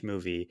Finnish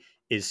movie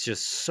is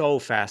just so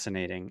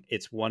fascinating.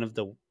 It's one of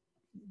the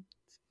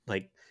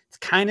like it's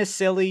kind of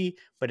silly,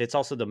 but it's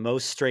also the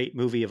most straight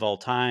movie of all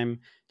time.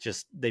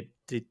 Just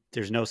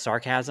there's no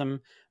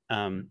sarcasm.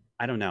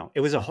 I don't know. It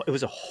was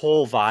a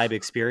whole vibe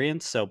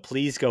experience. So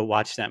please go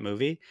watch that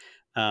movie.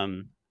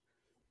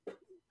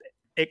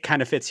 It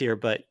kind of fits here,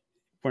 but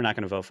we're not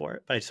going to vote for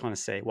it. But I just want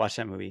to say, watch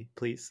that movie,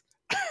 please.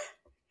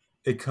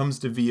 It comes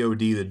to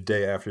VOD the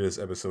day after this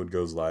episode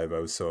goes live. I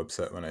was so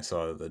upset when I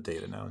saw the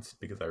date announced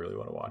because I really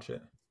want to watch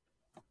it.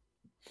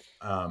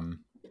 Kind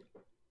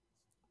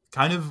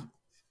of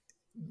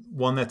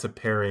one that's a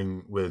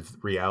pairing with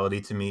reality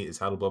to me is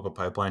How to Blow Up a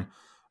Pipeline,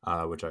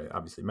 which I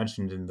obviously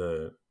mentioned in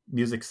the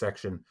music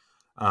section.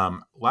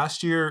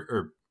 Last year,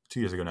 or 2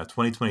 years ago now,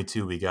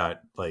 2022, we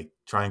got like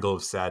Triangle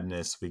of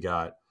Sadness, we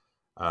got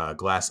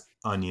Glass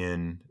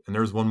Onion, and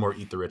there's one more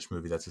Eat the Rich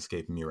movie that's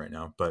escaping me right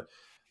now. But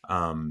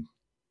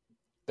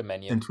The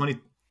Menu. in 20,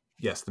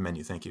 yes, The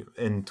Menu, thank you.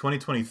 In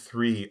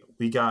 2023,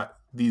 we got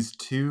these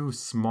two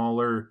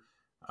smaller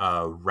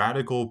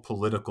radical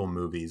political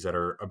movies that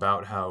are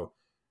about how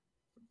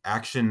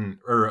action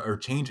or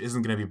change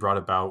isn't going to be brought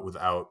about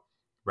without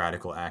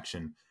radical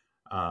action.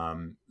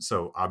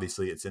 So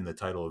obviously it's in the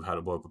title of How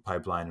to Blow Up a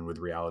Pipeline, and with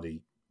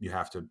reality, you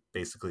have to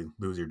basically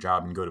lose your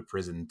job and go to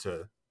prison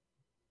to,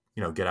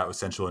 get out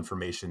essential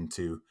information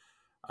to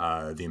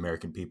the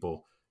American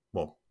people,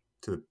 well,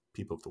 to the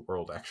people of the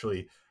world,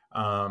 actually.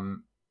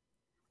 And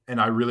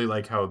I really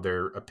like how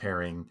they're a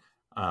pairing,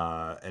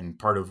 and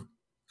part of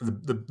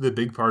the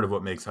big part of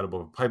what makes How to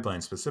Blow Up a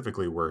Pipeline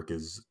specifically work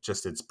is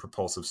just its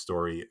propulsive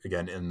story,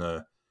 again, in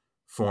the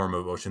form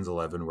of Ocean's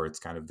 11, where it's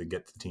kind of the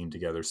get the team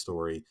together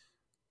story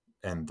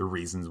and the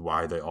reasons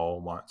why they all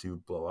want to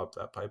blow up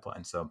that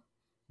pipeline. So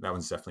that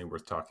one's definitely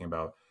worth talking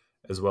about,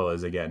 as well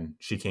as, again,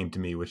 She Came to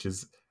Me, which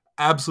is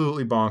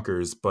absolutely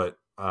bonkers, but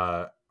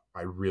I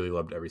really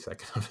loved every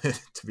second of it,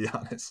 to be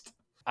honest.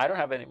 I don't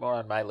have any more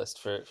on my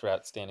list for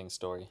outstanding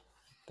story.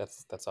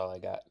 That's all I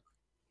got.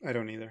 I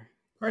don't either.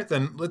 All right,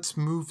 then let's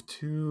move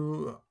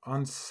to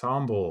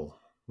Ensemble.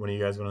 When do you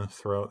guys want to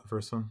throw out the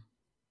first one?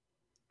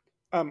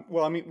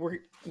 Well, I mean,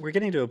 we're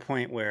getting to a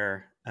point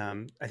where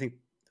I think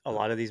a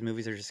lot of these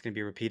movies are just going to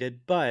be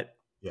repeated, but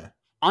Yeah.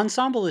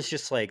 Ensemble is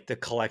just like the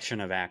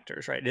collection of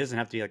actors, right? It doesn't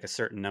have to be like a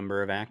certain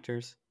number of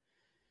actors.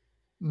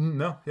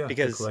 No, yeah, the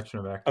Because collection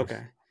of actors.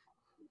 okay,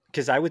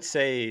 because I would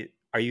say,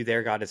 "Are You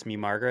There, God? It's Me,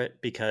 Margaret,"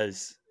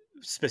 because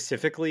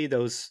specifically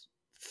those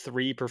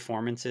three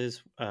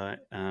performances,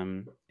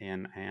 and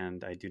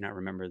I do not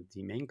remember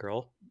the main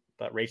girl,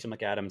 but Rachel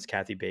McAdams,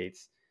 Kathy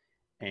Bates,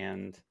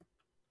 and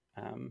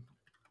the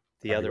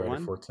Abby other Ryder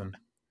one, Fortson.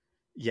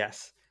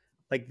 yes,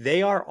 like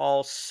they are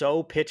all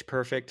so pitch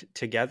perfect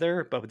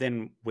together, but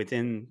then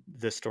within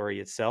the story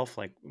itself,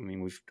 like I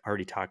mean, we've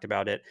already talked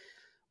about it.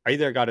 Are You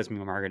There, God? Is Me,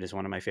 Margaret is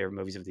one of my favorite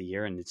movies of the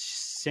year, and it's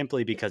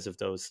simply because of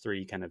those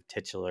three kind of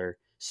titular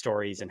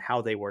stories and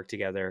how they work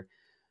together.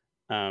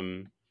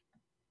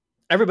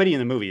 Everybody in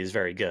the movie is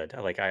very good.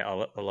 I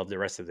love the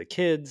rest of the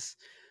kids.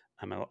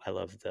 I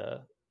love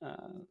the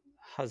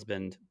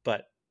husband,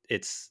 but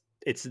it's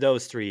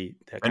those three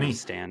that kind of Benny.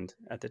 stand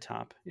at the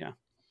top. Yeah.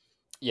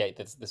 Yeah,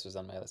 this was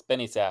on my list.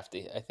 Benny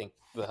Safdie, I think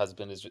the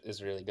husband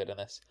is really good in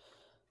this.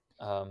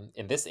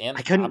 In this I and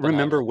couldn't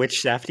remember Oppenheimer.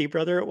 which Safdie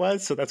brother it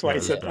was, so that's why Yeah, I it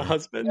was said the Benny.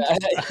 husband.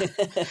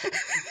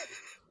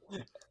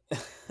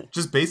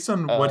 Just based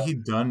on uh, what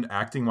he'd done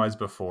acting wise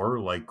before,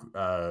 like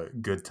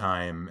Good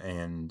Time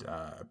and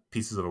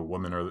Pieces of a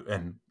Woman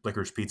and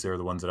Licorice Pizza are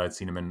the ones that I'd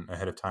seen him in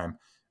ahead of time.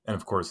 And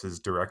of course, his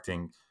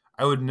directing.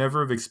 I would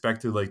never have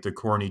expected like the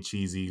corny,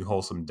 cheesy,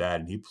 wholesome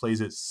dad. And he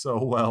plays it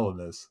so well in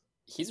this.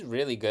 he's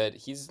really good.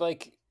 He's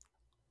like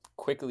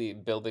quickly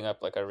building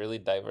up like a really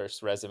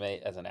diverse resume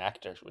as an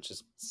actor, which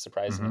is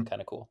surprising Mm-hmm. and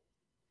kind of cool.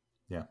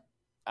 Yeah.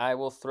 I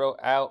will throw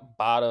out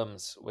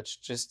Bottoms,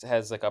 which just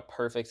has like a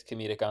perfect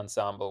comedic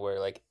ensemble where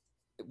like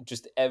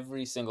just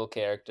every single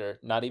character,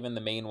 not even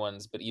the main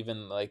ones, but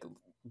even like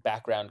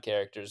background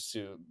characters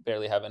who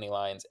barely have any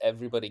lines,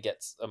 everybody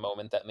gets a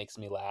moment that makes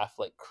me laugh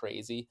like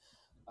crazy.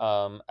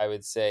 I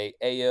would say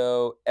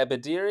Ayo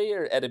Ebadiri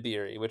or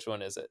Edibiri. Which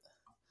one is it?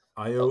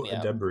 Help Io me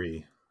out.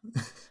 Adebri.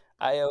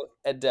 Ayo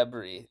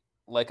Edebiri,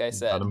 like I You got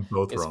said, them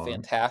both is wrong.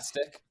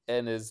 fantastic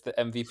and is the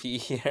MVP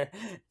here.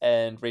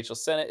 And Rachel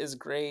Sennett is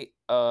great.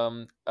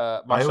 Io Marshawn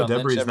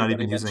Adebri Lynch, is not everybody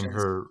even using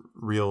mentions. her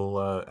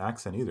real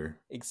accent either.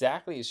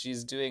 Exactly.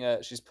 She's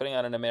putting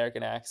on an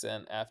American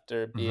accent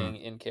after Mm-hmm. being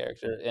in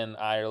character in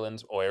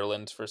Ireland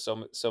for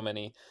so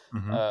many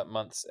Mm-hmm.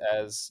 months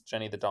as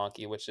Jenny the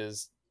Donkey, which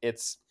is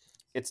it's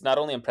not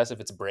only impressive,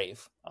 it's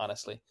brave,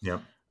 honestly.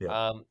 Yep. Yep.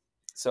 Um,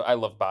 so I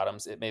love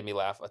Bottoms. It made me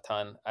laugh a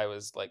ton. I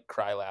was like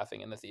cry laughing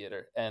in the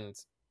theater, and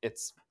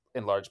it's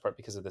in large part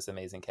because of this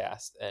amazing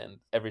cast. And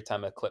every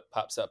time a clip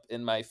pops up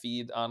in my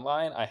feed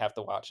online, I have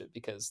to watch it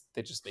because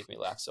they just make me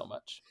laugh so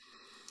much.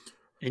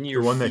 In The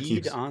your one that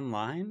feed keeps.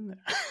 online?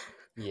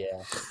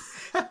 Yeah,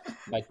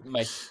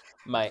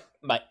 my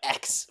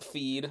ex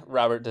feed.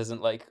 Robert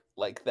doesn't like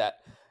that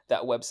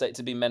website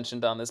to be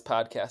mentioned on this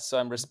podcast, so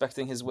I'm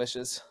respecting his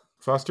wishes.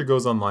 Foster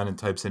goes online and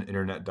types in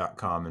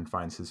internet.com and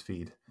finds his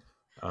feed.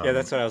 Yeah,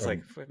 that's what I was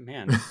like. And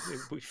Man,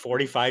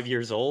 45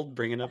 years old,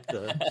 bringing up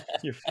the.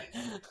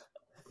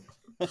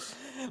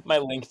 My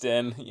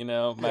LinkedIn,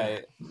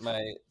 Yeah.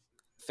 my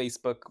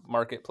Facebook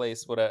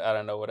Marketplace. What I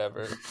don't know,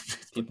 whatever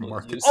Facebook people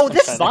Market. use. Oh, I'm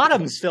this trying to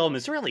Bottoms film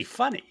is really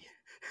funny.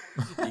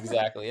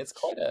 exactly. It's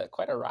quite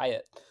a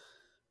riot.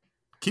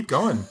 Keep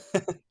going.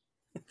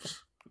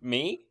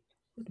 Me?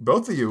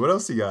 Both of you. What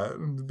else you got?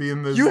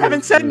 Being You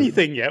haven't said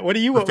anything yet. What do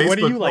you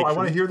Facebook. No, like I from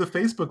want to it? hear the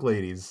Facebook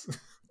ladies.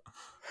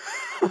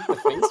 The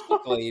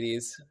Facebook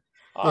ladies.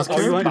 Those Awesome.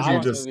 Oh, you want characters you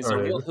Bottoms just movie is a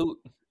real started.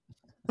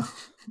 hoot.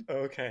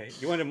 Okay,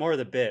 you wanted more of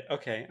the bit.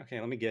 Okay,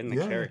 let me get in the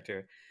Yeah.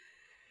 character.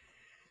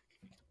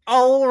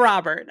 Oh,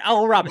 Robert.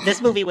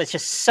 This movie was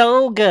just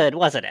so good,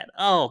 wasn't it?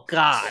 Oh,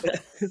 God.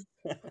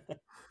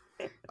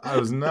 I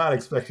was not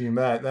expecting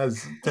that.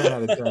 That's 10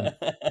 out of 10.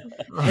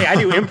 Hey, I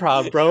do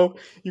improv, bro.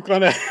 You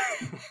gonna?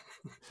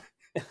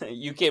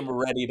 You came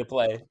ready to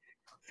play.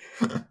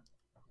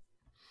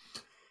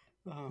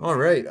 All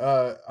right.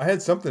 I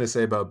had something to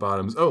say about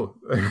Bottoms. Oh,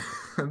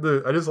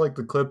 I just like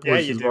the clip Yeah,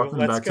 where you she's do. walking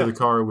Let's back to go. the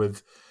car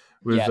with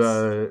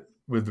Yes.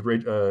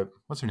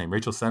 what's her name?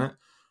 Rachel Sennett.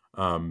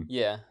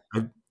 Yeah,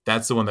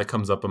 That's the one that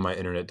comes up on my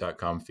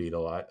internet.com feed a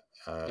lot,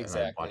 and I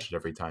exactly. watch it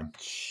every time.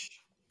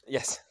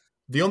 Yes.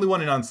 The only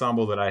one in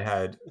Ensemble that I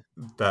had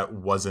that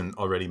wasn't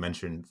already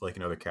mentioned, like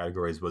in other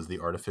categories, was the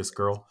Artifice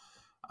Girl.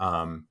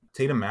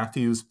 Tatum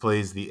Matthews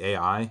plays the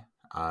AI.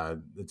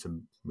 It's a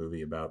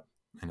movie about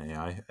an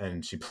AI,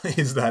 and she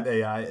plays that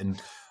AI.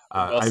 And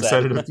Well I've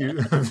said said.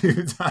 it a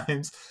few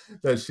times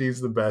that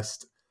she's the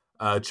best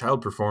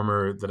child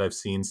performer that I've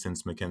seen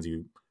since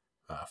Mackenzie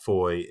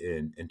Foy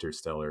in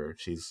Interstellar.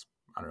 She's,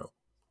 I don't know,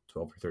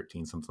 12 or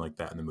 13, something like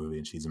that in the movie,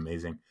 and she's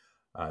amazing.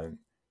 Uh,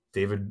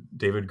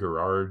 David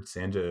Garrard,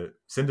 Cinda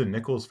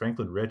Nichols,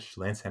 Franklin Rich,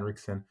 Lance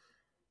Henriksen,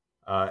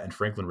 and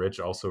Franklin Rich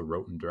also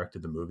wrote and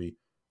directed the movie.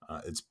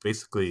 It's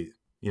basically,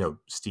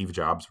 Steve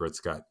Jobs, where it's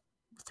got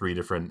three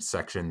different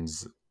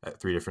sections at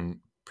three different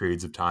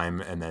periods of time,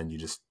 and then you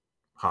just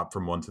hop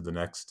from one to the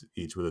next,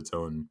 each with its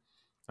own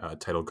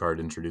title card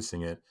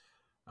introducing it.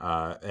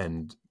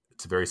 And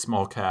it's a very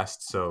small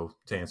cast, so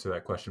to answer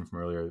that question from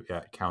earlier,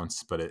 yeah, it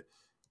counts, but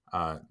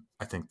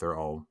I think they're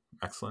all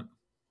excellent.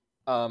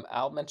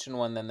 I'll mention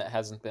one then that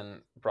hasn't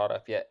been brought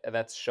up yet, and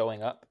that's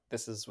Showing Up.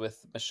 This is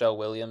with Michelle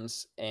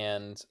Williams,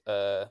 and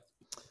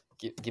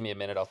give me a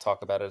minute. I'll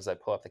talk about it as I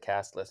pull up the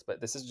cast list. But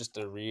this is just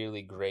a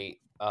really great,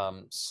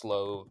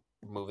 slow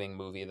moving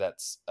movie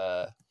that's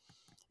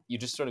you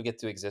just sort of get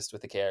to exist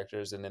with the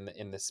characters and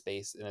in the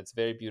space, and it's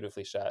very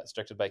beautifully shot. It's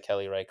directed by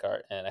Kelly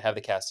Reichardt, and I have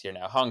the cast here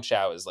now. Hong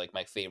Chow is like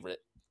my favorite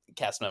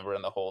cast member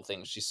in the whole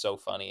thing. She's so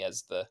funny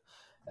as the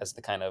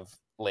kind of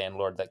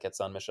landlord that gets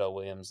on Michelle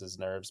Williams's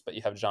nerves. But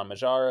you have John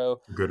Majaro,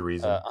 Good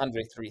reason.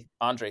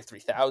 Andre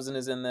 3000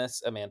 is in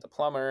this. Amanda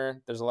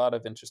Plummer. There's a lot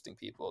of interesting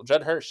people.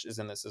 Judd Hirsch is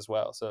in this as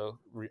well. So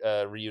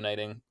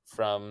reuniting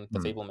from The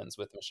Fablemans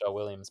with Michelle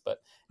Williams. But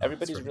That's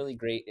everybody's right. really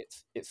great.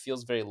 It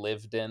feels very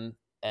lived in,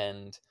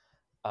 and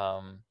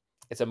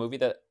it's a movie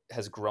that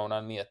has grown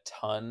on me a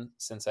ton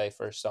since I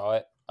first saw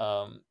it.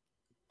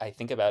 I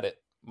think about it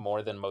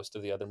more than most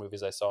of the other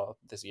movies I saw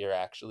this year,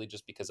 actually,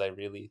 just because I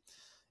really,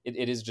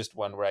 it is just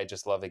one where I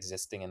just love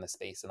existing in the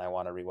space and I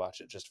want to rewatch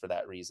it just for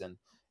that reason.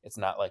 It's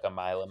not like a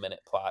mile a minute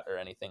plot or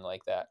anything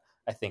like that.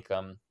 I think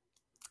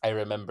I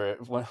remember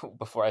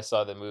before I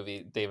saw the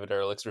movie, David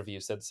Ehrlich's review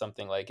said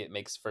something like it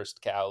makes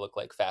First Cow look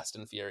like Fast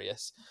and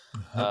Furious,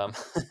 um,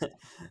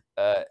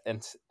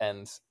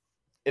 and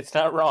it's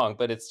not wrong,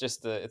 but it's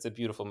a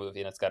beautiful movie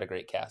and it's got a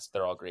great cast.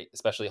 They're all great,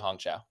 especially Hong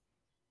Chow.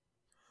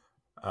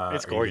 It's Are you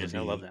going gorgeous. to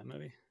I love be that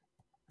movie.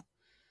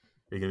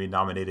 Are you going to be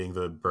nominating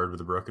the Bird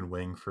with a Broken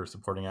Wing for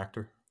supporting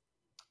actor?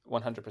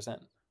 100%.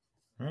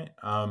 All right.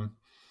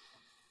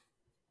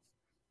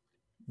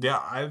 Yeah,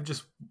 I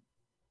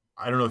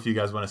don't know if you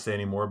guys want to say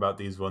any more about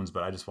these ones,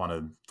 but I just want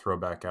to throw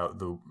back out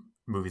the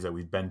movies that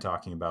we've been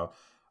talking about.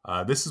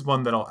 This is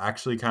one that I'll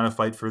actually kind of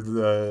fight for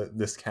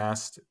this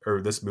cast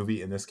or this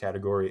movie in this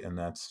category, and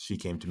that's She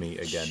Came to Me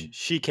again.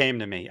 She Came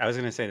to Me. I was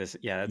going to say this.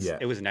 Yeah, Yeah.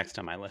 it was next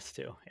on my list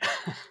too.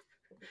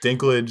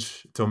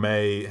 Dinklage,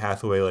 Tomei,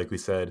 Hathaway, like we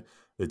said,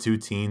 the two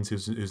teens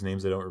whose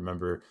names I don't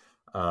remember.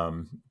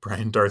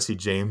 Brian Darcy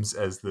James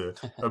as the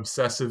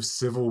obsessive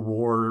Civil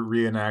War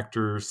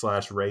reenactor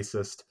 /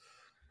 racist.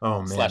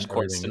 Oh man, /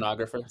 court everything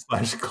stenographer.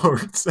 /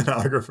 court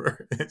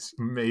stenographer. It's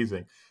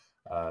amazing.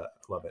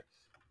 Love it.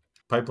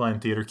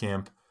 Pipeline Theater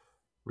Camp,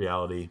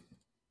 Reality.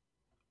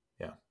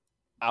 Yeah.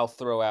 I'll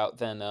throw out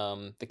then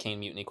the Kane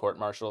Mutiny Court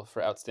Martial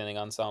for Outstanding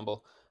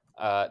Ensemble.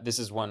 This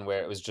is one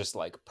where it was just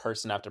like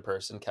person after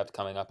person kept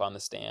coming up on the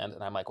stand,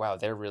 and I'm like, wow,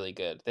 they're really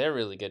good. They're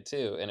really good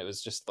too. And it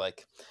was just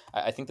like,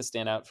 I think the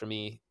standout for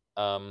me,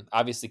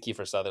 obviously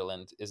Kiefer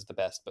Sutherland is the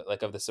best, but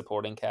like of the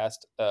supporting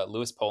cast,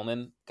 Lewis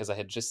Pullman, because I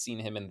had just seen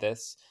him in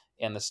this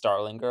and the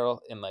Starling Girl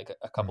in like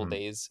a couple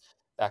days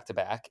back to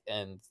back,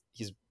 and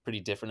he's pretty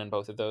different in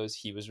both of those.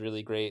 He was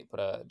really great,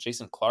 but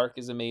Jason Clarke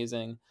is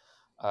amazing.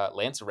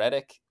 Lance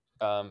Reddick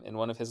in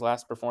one of his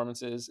last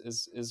performances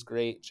is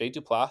great. Jay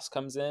Duplass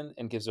comes in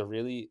and gives a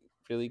really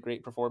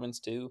great performance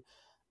too,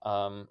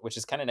 which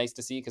is kind of nice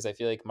to see because I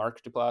feel like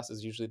Mark Duplass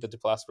is usually the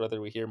Duplass brother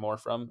we hear more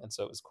from, and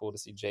so it was cool to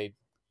see Jay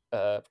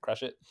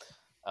crush it.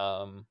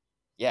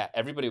 yeah,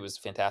 everybody was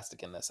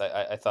fantastic in this.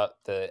 I thought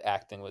the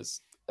acting was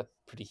a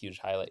pretty huge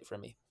highlight for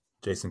me.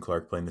 Jason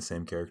Clarke playing the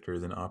same character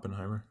as in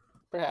Oppenheimer.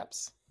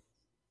 Perhaps.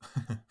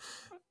 A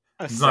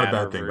It's not a sadder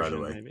bad thing, by the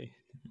version, way. maybe.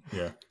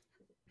 Yeah.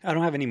 I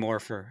don't have any more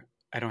for.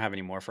 I don't have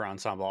any more for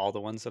Ensemble. All the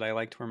ones that I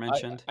liked were I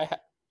mentioned.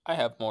 I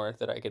have more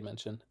that I could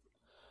mention.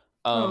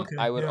 Oh, okay.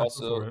 I would Yeah, go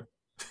for also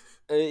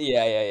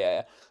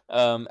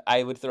it.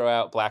 I would throw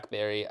out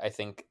Blackberry. I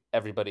think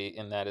everybody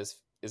in that is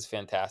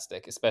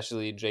fantastic,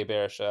 especially Jay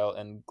Baruchel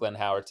and Glenn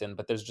Howerton.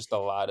 But there's just a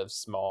lot of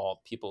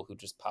small people who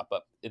just pop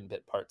up in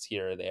bit parts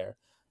here or there.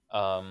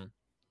 Um,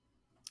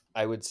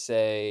 I would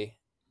say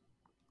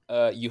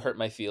 "You Hurt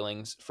My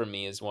Feelings" for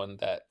me is one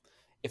that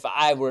if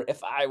I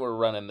were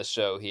running the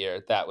show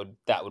here, that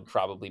would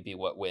probably be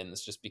what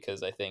wins, just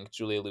because I think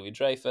Julia Louis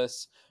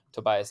Dreyfus,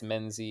 Tobias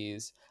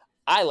Menzies.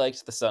 I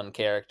liked the son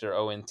character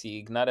Owen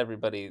Teague. Not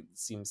everybody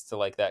seems to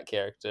like that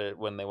character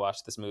when they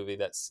watch this movie.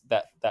 That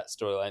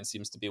storyline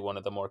seems to be one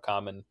of the more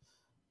common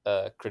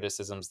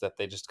criticisms, that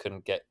they just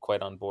couldn't get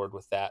quite on board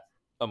with that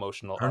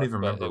emotional I don't arc,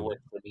 even but it remember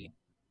worked for me.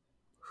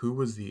 who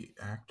was the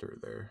actor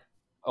there.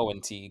 Owen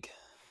Teague.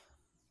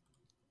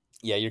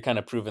 Yeah, you're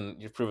proving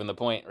the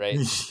point, right?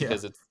 Just Yeah.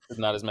 because it's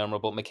not as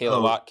memorable. Michaela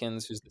Oh,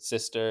 Watkins, who's the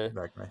sister,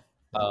 that guy.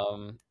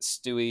 Yeah.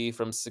 Stewie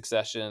from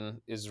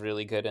Succession is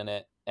really good in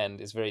it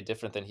and is very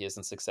different than he is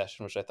in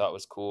Succession, which I thought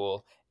was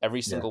cool. Every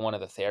Yeah. single one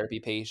of the therapy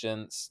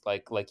patients,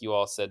 like you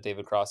all said,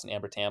 David Cross and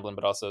Amber Tamblyn,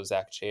 but also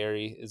Zach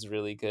Cherry is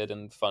really good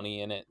and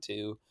funny in it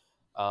too.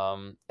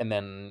 And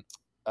then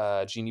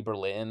Jeannie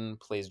Berlin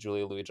plays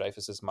Julia Louis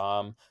Dreyfus's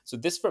mom. So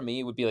this for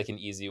me would be like an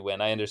easy win.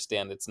 I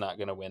understand it's not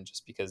going to win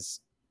just because,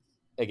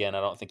 again,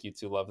 I don't think you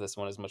two love this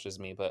one as much as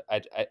me, but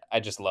I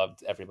just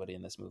loved everybody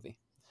in this movie.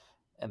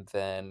 And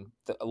then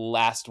the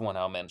last one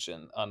I'll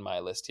mention on my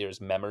list here is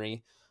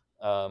Memory,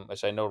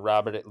 which I know,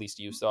 Robert, at least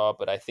you saw,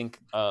 but I think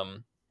the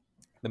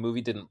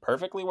movie didn't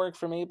perfectly work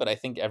for me, but I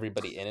think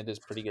everybody in it is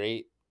pretty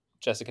great.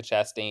 Jessica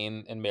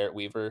Chastain and Merritt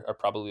Weaver are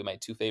probably my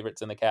two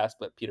favorites in the cast,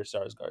 but Peter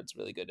Sarsgaard's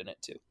really good in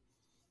it too.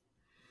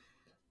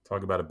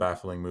 Talk about a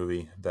baffling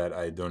movie that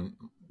I don't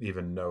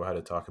even know how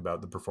to talk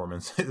about the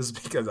performances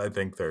because I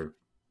think they're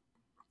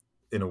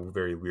in a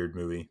very weird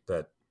movie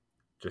that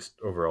just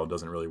overall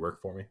doesn't really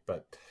work for me.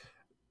 But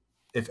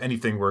if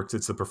anything works,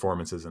 it's the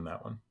performances in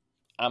that one.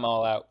 I'm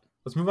all out.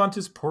 Let's move on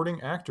to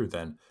supporting actor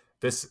then.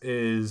 This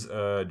is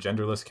a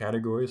genderless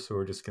category, so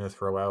we're just going to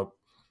throw out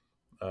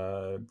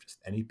just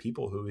any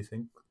people who we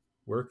think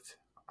worked.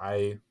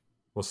 I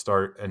will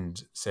start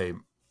and say,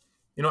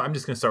 I'm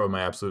just going to start with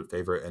my absolute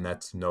favorite, and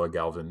that's Noah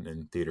Galvin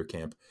in Theater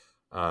Camp.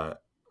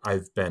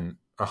 I've been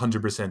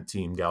 100%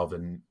 Team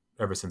Galvin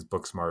ever since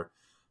Booksmart.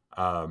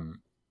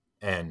 Um,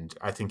 and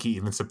I think he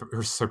even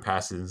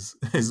surpasses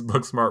his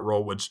Booksmart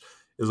role, which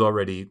is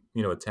already,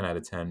 a 10 out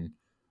of 10.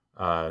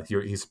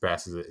 He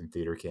surpasses it in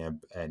Theater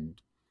Camp,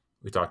 and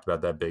we talked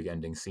about that big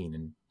ending scene,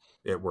 and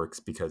it works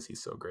because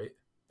he's so great.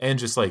 And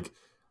just like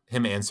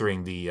him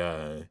answering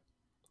the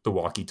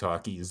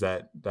walkie-talkies,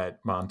 that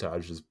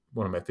montage is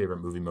one of my favorite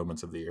movie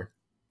moments of the year.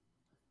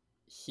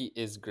 He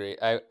is great.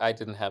 I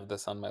didn't have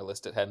this on my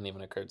list. It hadn't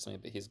even occurred to me,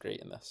 but he's great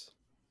in this.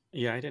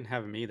 Yeah, I didn't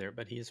have him either,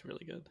 but he's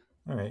really good.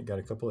 All right, got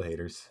a couple of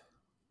haters.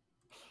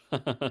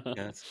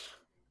 Yeah,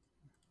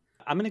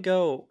 I'm gonna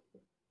go.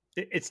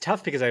 It's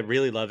tough because I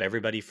really love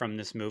everybody from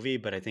this movie,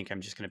 but I think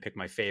I'm just gonna pick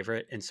my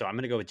favorite, and so I'm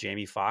gonna go with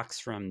Jamie Foxx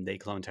from They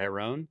Clone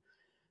Tyrone.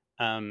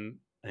 I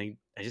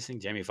just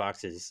think Jamie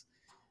Foxx is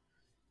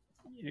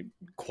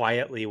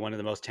quietly one of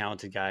the most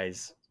talented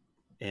guys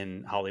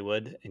in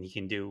Hollywood, and he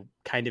can do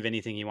kind of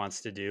anything he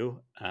wants to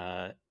do.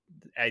 I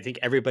think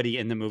everybody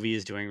in the movie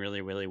is doing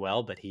really, really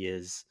well, but he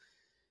is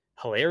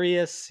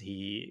hilarious.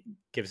 He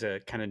gives a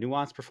kind of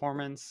nuanced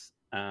performance.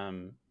 I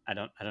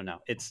don't know.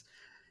 It's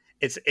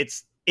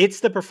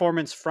the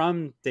performance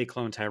from They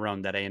Clone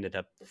Tyrone that I ended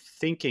up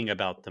thinking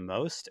about the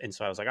most, and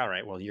so I was like, all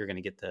right, well, you're going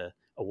to get the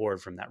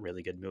award from that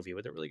really good movie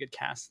with a really good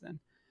cast then.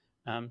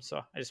 So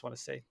I just want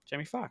to say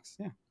Jamie Foxx.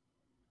 Yeah.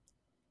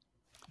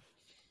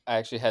 I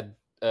actually had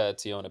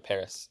Tiona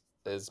Paris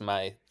as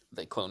my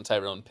clone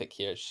Tyrone pick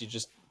here. She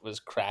just was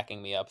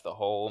cracking me up the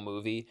whole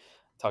movie,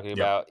 talking Yep.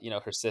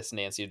 about her sis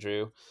Nancy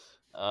Drew.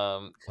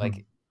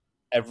 Like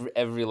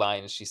every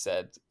line she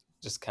said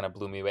just kind of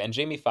blew me away. And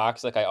Jamie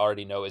Foxx, like I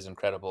already know, is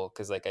incredible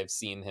because like I've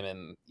seen him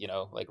in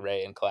like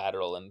Ray and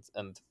Collateral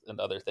and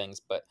other things.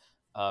 But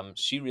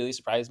she really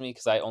surprised me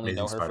because I only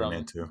Amazing know her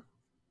Spider-Man from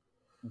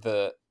 2.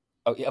 the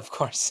oh yeah, of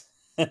course.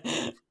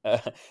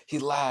 He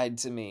lied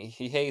to me.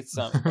 He hates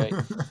some right.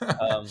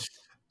 Um,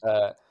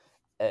 uh,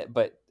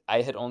 but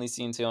I had only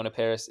seen Tiona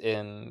Paris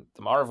in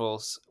the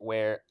Marvels,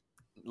 where,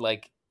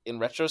 like, in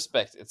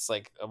retrospect, it's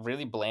like a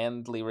really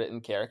blandly written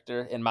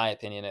character, in my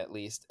opinion, at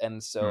least.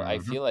 And so I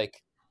Mhm. feel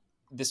like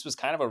this was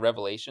kind of a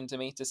revelation to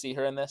me to see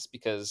her in this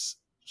because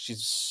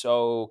she's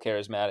so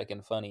charismatic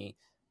and funny,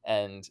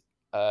 and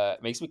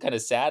it makes me kind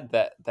of sad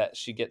that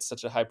she gets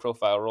such a high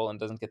profile role and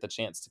doesn't get the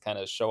chance to kind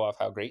of show off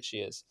how great she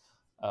is.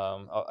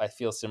 I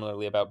feel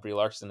similarly about Brie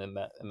Larson in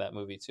that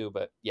movie too,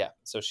 but yeah,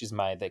 so she's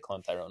my They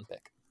Clone Tyrone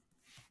pick.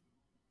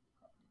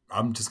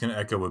 I'm just going to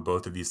echo what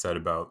both of you said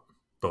about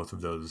both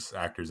of those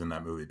actors in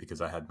that movie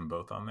because I had them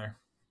both on there.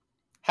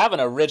 Have an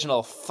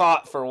original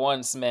thought for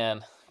once,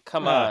 man.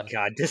 Come Oh on.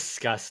 God,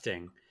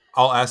 disgusting.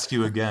 I'll ask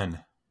you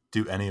again.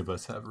 Do any of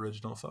us have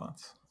original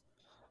thoughts?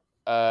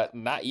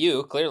 Not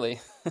you, clearly.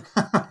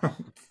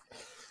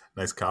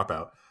 Nice cop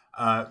out.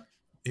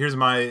 Here's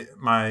my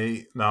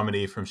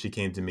nominee from She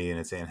Came to Me, and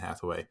it's Anne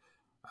Hathaway.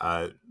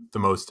 The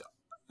most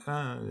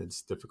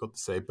it's difficult to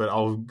say, but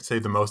I'll say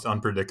the most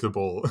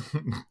unpredictable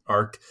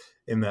arc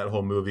in that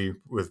whole movie,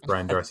 with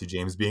Brian Darcy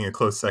James being a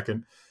close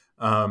second.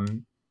 I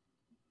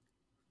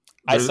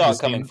saw The it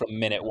coming scene, from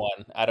minute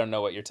one. I don't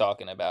know what you're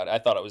talking about. I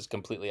thought it was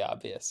completely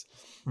obvious.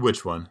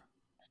 which one?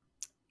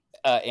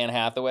 Anne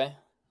Hathaway.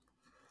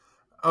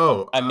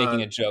 Oh, I'm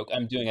making a joke.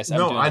 I'm no, doing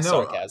I a know.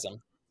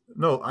 sarcasm.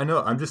 No, I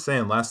know. I'm just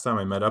saying, last time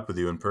I met up with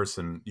you in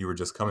person, you were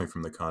just coming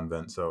from the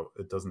convent, so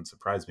it doesn't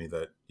surprise me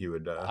that you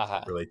would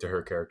Haha. relate to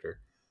her character.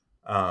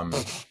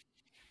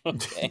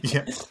 Okay.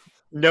 Yeah.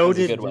 That was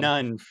a good Noted one.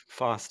 nun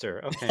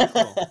Foster. Okay,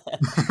 cool.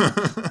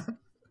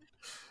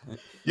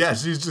 Yeah,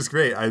 she's just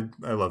great. I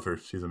love her.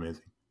 She's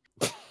amazing.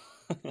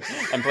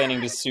 I'm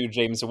planning to sue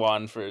James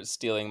Wan for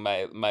stealing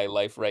my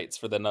life rights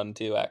for the Nun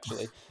too,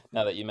 actually,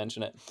 now that you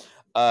mention it.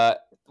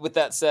 With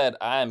that said,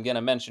 I'm going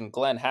to mention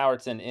Glenn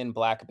Howerton in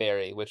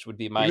Blackberry, which would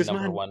be He my was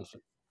number mine. one.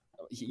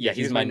 Yeah,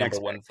 he He's was my my number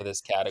next one pick. for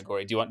this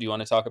category. Do you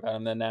want to talk about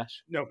him then,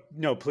 Nash?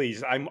 No,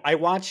 please.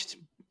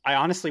 I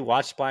honestly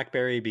watched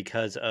Blackberry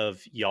because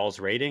of y'all's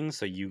ratings,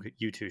 so you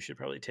two should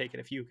probably take it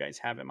if you guys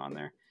have him on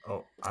there.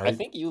 Oh, I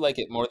think you like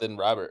it more than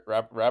Robert.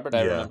 Robert,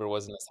 I yeah, remember,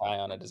 wasn't as high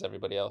on it as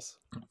everybody else.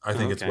 I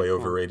think it's Okay, way well,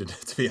 overrated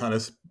to be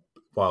honest.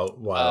 While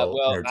Well,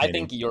 I think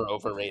entertaining. you're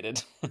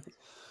overrated.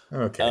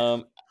 Okay.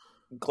 um,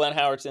 Glenn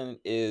Howerton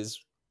is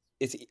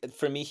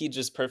for me. He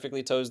just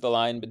perfectly toes the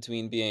line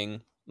between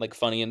being like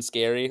funny and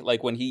scary.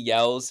 Like when he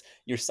yells,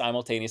 you're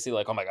simultaneously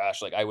like, "Oh my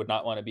gosh!" Like I would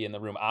not want to be in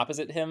the room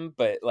opposite him,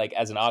 but like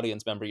as an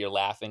audience member, you're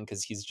laughing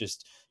because he's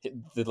just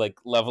the like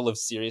level of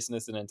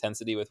seriousness and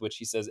intensity with which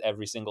he says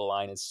every single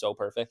line is so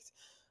perfect.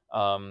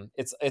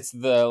 It's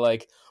the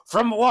like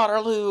from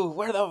Waterloo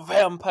where the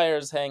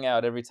vampires hang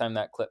out. Every time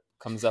that clip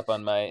comes up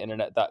on my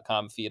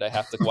internet.com feed, I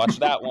have to watch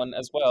that one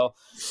as well.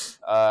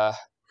 Uh,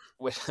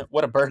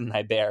 what a burden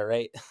I bear,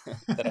 right?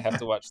 That I have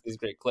to watch these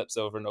great clips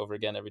over and over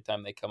again every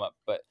time they come up.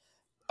 But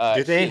do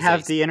he they is a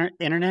have the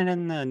internet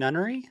in the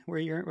nunnery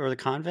or the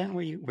convent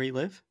where you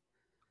live?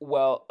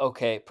 well,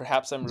 okay.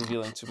 Perhaps I'm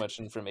revealing too much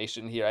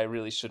information here. I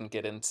really shouldn't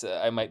get into.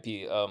 I might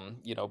be,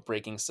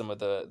 breaking some of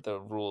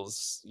the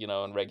rules,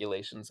 and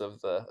regulations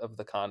of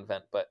the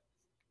convent. But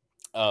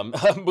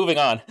moving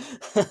on.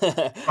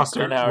 Glenn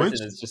Foster, Howerton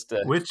is just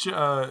a which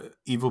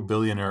evil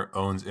billionaire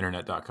owns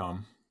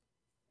internet.com?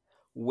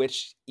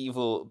 which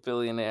evil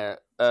billionaire?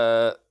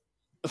 I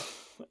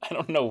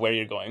don't know where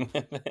you're going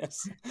with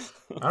this.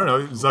 I don't know.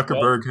 Well,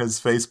 Zuckerberg has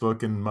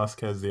Facebook and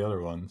Musk has the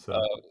other one. So,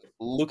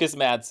 Lucas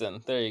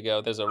Madsen. There you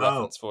go. There's a oh,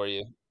 reference for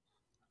you.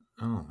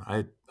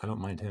 I don't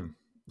mind him.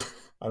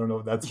 I don't know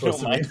what that's You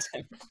supposed don't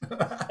to mean.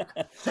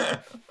 mind him.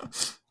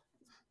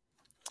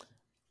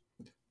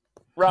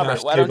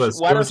 Robert, Nash, give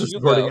us why don't a you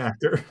supporting go?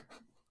 actor.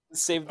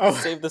 Oh,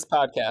 Save this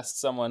podcast,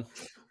 someone.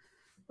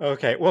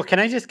 okay. Well, can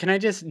I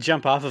just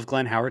jump off of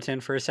Glenn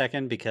Howerton for a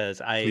second because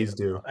Please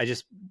do.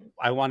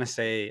 I want to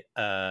say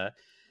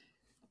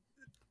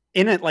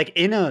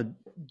in a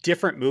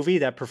different movie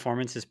that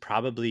performance is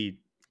probably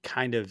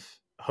kind of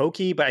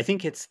hokey, but I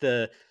think it's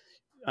the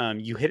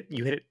you hit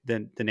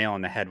the nail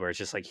on the head where it's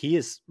just like he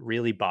is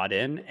really bought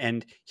in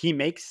and he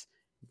makes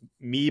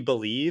me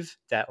believe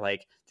that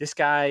like this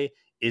guy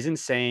is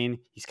insane.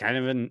 He's kind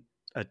of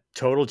a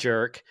total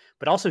jerk,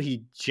 but also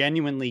he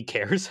genuinely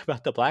cares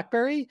about the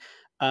BlackBerry.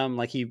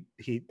 Like he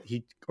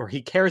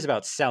cares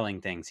about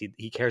selling things.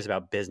 He cares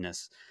about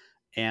business,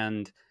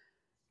 and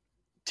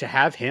to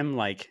have him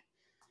like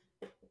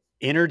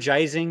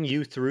energizing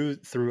you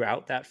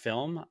throughout that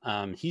film,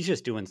 he's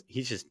just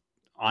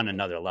on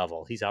another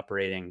level. He's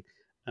operating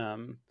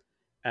um,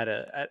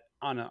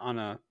 on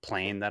a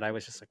plane that I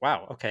was just like,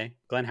 wow, okay,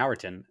 Glenn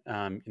Howerton.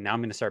 Now I'm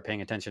going to start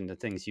paying attention to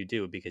things you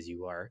do because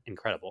you are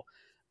incredible.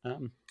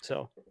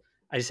 So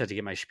I just had to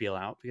get my spiel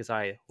out because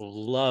I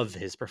love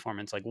his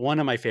performance. Like one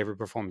of my favorite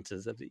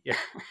performances of the year.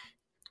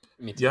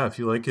 Me too. Yeah, if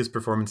you like his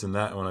performance in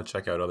that and want to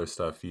check out other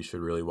stuff, you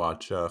should really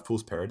watch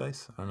Fool's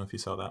Paradise. I don't know if you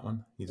saw that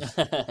one.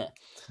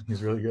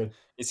 He's really good.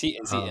 Is he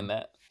in Um,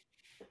 that?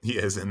 he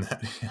is in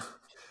that. Yeah.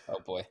 Oh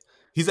boy.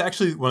 He's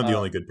actually one of the Uh,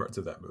 only good parts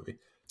of that movie.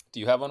 do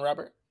you have one,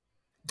 Robert?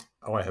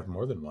 Oh, I have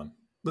more than one.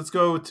 Let's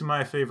go to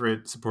my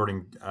favorite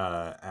supporting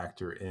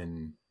actor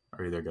in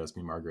Are You There, Goes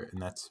Me, Margaret,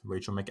 and that's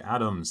Rachel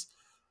McAdams.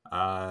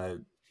 Uh,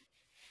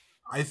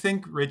 I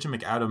think Rachel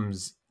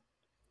McAdams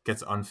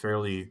gets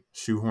unfairly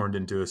shoehorned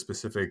into a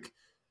specific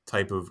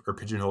type of, or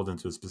pigeonholed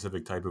into a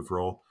specific type of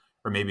role,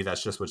 or maybe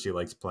that's just what she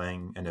likes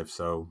playing, and if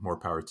so, more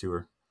power to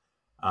her.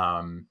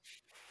 Um,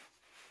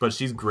 but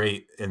she's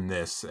great in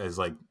this as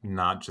like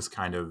not just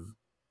kind of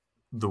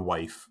the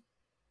wife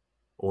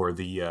or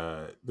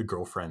the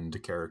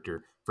girlfriend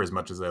character. For as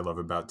much as I love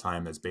About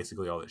Time, that's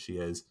basically all that she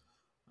is.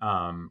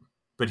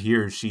 But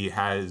here she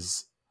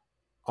has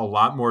a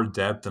lot more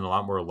depth and a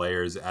lot more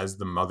layers as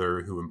the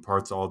mother who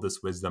imparts all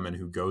this wisdom and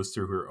who goes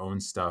through her own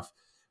stuff.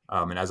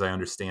 And as I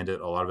understand it,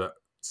 a lot of the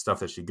stuff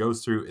that she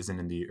goes through isn't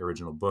in the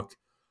original book.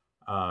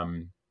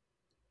 Um,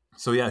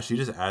 so yeah, she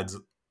just adds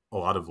a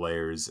lot of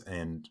layers,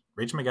 and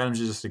Rachel McAdams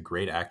is just a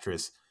great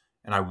actress,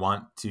 and I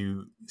want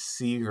to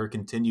see her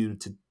continue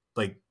to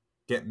like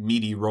get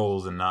meaty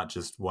roles and not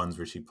just ones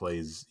where she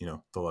plays, the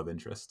love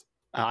interest.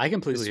 I This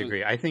completely was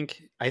agree. I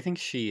think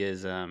she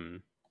is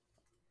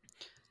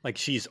like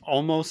she's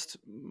almost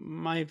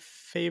my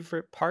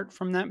favorite part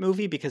from that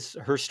movie because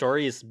her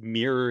story is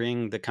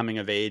mirroring the coming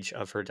of age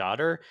of her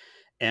daughter,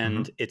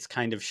 and Mm-hmm. it's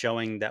kind of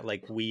showing that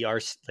like we are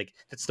like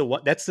that's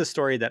the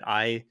story that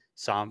I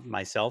saw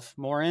myself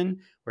more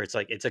in, where it's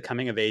like it's a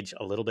coming of age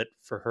a little bit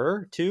for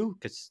her too,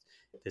 because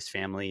this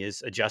family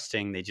is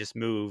adjusting, they just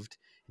moved,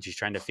 and she's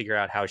trying to figure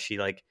out how she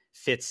like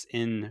fits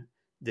in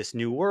this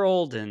new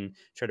world and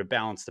try to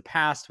balance the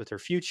past with her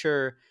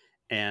future,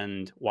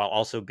 and while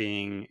also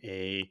being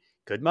a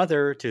good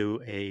mother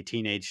to a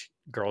teenage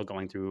girl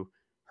going through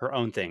her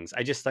own things.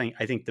 I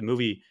think the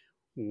movie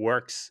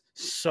works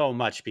so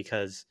much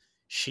because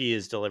she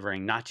is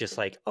delivering not just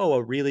like, oh,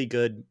 a really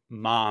good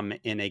mom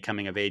in a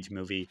coming of age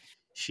movie.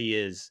 She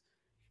is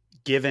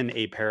given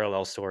a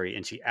parallel story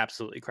and she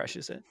absolutely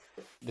crushes it.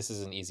 this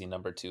is an easy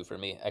number two for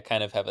me. I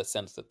kind of have a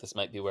sense that this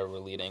might be where we're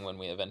leading when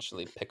we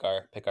eventually pick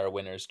our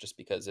winners, just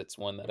because it's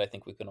one that I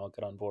think we can all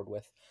get on board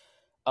with.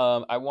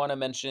 I want to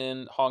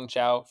mention Hong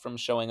Chow from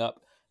Showing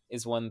Up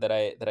is one that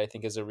I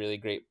think is a really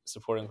great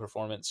supporting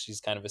performance.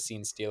 She's kind of a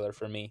scene stealer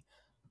for me.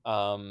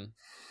 Um,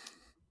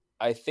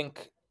 I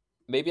think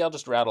maybe I'll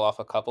just rattle off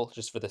a couple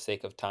just for the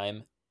sake of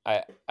time.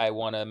 I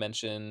want to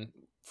mention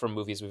from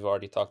movies we've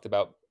already talked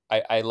about.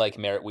 I like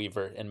Merritt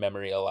Weaver in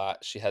Memory a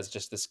lot. She has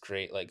just this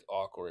great like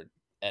awkward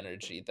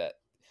energy that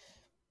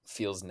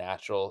feels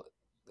natural.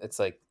 It's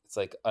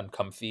like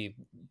uncomfy,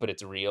 but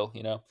it's real.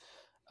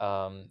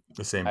 Um,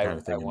 The same I kind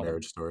of I thing in want to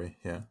Marriage Story.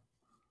 Yeah.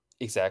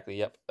 exactly.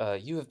 Yep.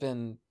 You have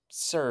been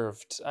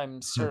served.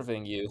 I'm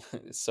serving you.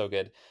 It's so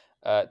good.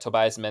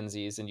 Tobias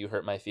Menzies and You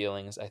Hurt My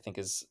Feelings, I think,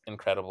 is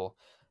incredible.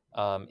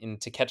 In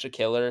To Catch a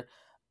Killer,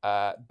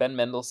 Ben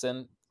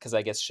Mendelsohn, because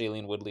I guess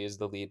Shailene Woodley is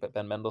the lead, but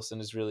Ben Mendelsohn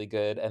is really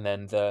good. And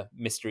then the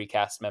mystery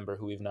cast member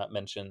who we've not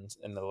mentioned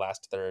in the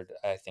last third,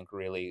 I think,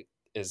 really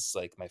is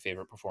like my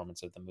favorite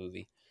performance of the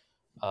movie.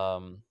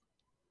 Um,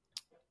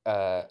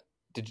 uh,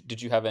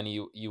 did you have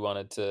you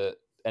wanted to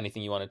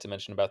anything you wanted to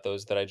mention about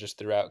those that I just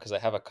threw out? Because I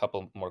have a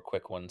couple more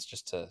quick ones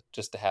just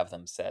to have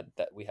them said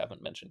that we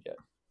haven't mentioned yet.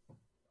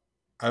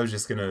 I was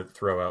just gonna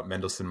throw out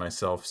Mendelsohn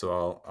myself,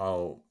 so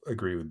I'll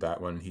agree with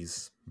that one.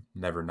 He's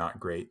never not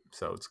great,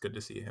 so it's good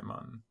to see him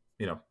on,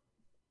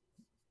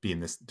 being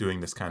this doing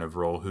this kind of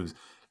role, who's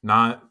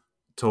not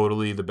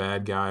totally the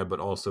bad guy, but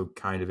also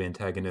kind of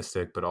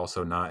antagonistic, but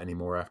also not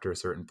anymore after a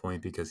certain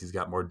point because he's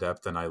got more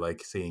depth, and I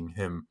like seeing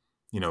him,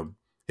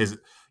 his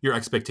your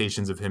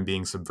expectations of him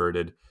being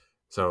subverted.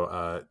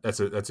 So that's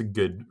a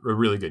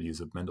really good use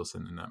of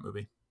Mendelsohn in that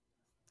movie.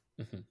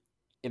 Mhm.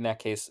 In that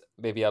case,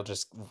 maybe I'll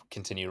just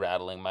continue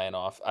rattling mine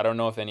off. I don't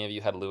know if any of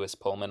you had Lewis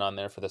Pullman on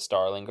there for the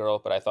Starling Girl,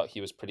 but I thought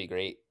he was pretty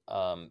great.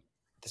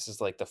 This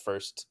is like the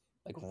first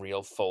like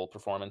real full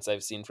performance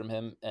I've seen from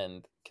him,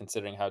 and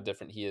considering how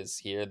different he is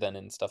here than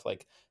in stuff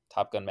like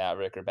Top Gun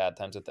Maverick or Bad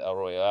Times at the El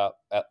Royale,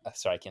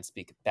 sorry, I can't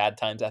speak. Bad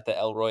Times at the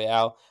El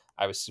Royale.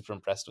 I was super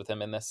impressed with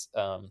him in this.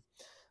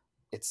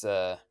 It's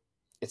a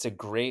it's a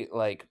great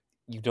like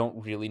you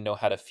don't really know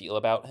how to feel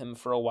about him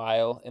for a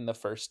while in the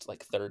first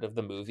like third of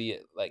the movie.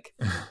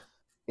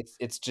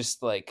 It's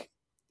just like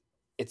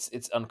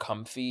it's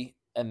uncomfy,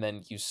 and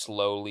then you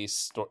slowly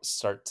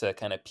start to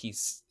kind of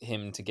piece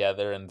him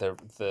together, and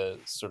the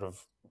sort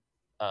of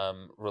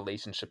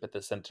relationship at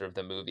the center of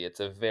the movie. It's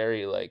a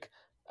very like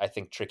I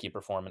think tricky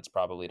performance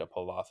probably to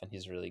pull off, and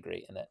he's really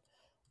great in it.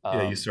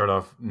 Yeah, you Um, start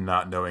off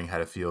not knowing how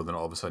to feel, then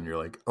all of a sudden you're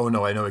like, oh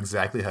no, I know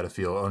exactly how to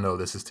feel. Oh no,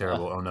 this is uh,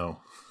 terrible. Oh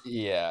no.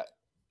 yeah.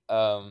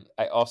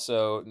 I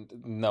also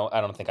no, I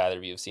don't think either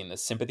of you have seen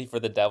this. Sympathy for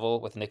the Devil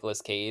with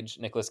Nicolas Cage.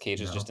 Nicolas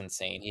Cage is just No.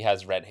 insane. He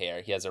has red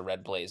hair. He has a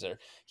red blazer.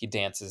 He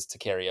dances to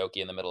karaoke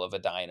in the middle of a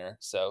diner.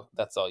 So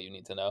that's all you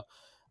need to know.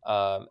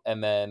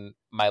 And then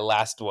my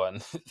last one,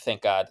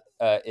 thank God,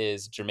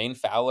 is Jermaine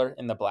Fowler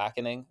in The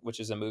Blackening, which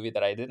is a movie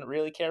that I didn't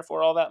really care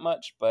for all that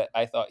much, but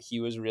I thought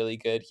he was really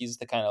good. He's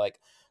the kind of like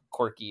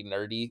quirky,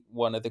 nerdy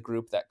one of the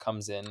group that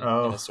comes in as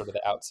Oh, sort of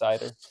the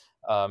outsider.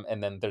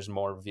 And then there's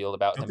more revealed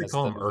about don't him they as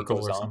call the him movie Urkel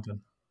goes or on.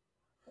 something?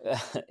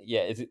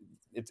 Yeah,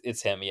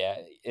 it's him.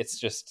 Yeah, it's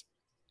just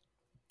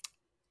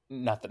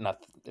not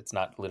it's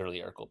not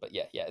literally Urkel, but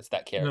yeah, it's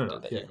that No, character no,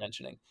 that yeah. you're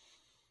mentioning.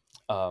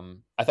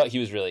 I thought he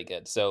was really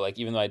good. So like,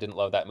 even though I didn't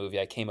love that movie,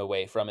 I came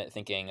away from it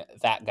thinking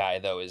that guy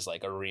though is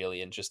like a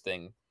really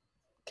interesting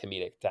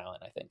comedic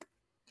talent. I think,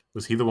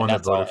 Was he the and one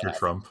that that's all voted for I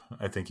Trump?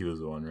 I think he was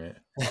the one, right?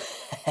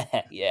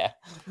 have. Yeah,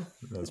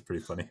 That was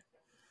pretty funny.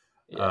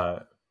 yeah.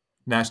 Uh,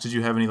 Nash, did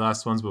you have any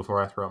last ones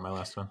before I throw out my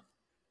last one?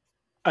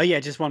 Oh yeah,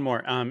 just one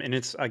more. And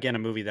it's again a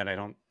movie that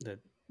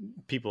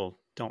people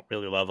don't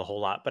really love a whole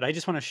lot. But I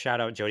just want to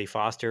shout out Jodie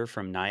Foster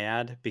from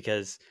Naiad,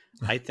 because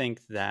I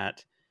think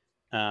that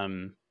I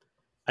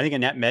think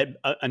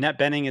Annette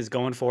Bening is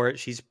going for it.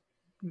 She's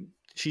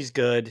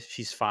good.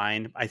 She's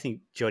fine. I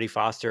think Jodie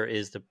Foster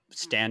is the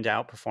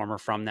standout performer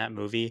from that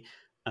movie,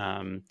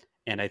 and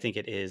I think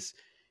it's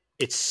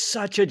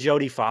such a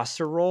Jodie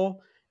Foster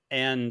role,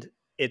 and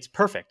it's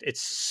perfect.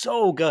 It's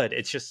so good.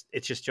 It's just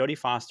Jodie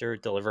Foster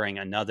delivering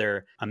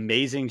another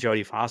amazing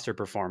Jodie Foster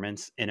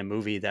performance in a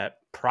movie that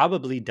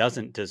probably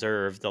doesn't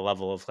deserve the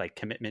level of like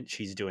commitment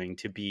she's doing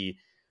to be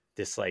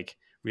this like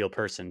real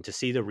person. To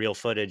see the real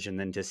footage and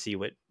then to see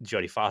what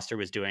Jodie Foster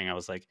was doing, I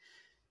was like,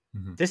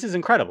 Mm-hmm. this is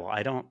incredible.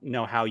 I don't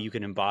know how you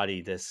can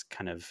embody this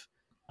kind of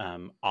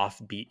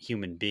offbeat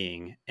human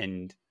being,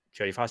 and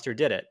Jodie Foster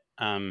did it.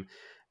 And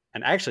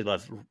I actually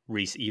love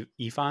Reese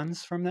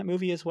Ifans from that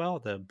movie as well,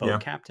 the boat Yeah.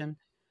 captain,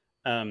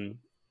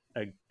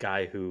 a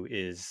guy who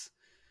is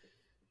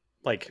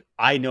like,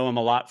 I know him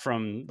a lot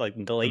from like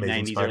the late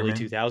Amazing 90s, early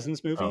Spider-Man.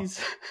 2000s Oh, movies.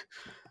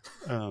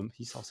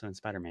 He's also in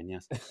Spider-Man,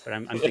 yes. But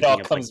I'm It all thinking of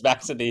like, comes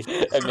back to the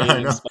I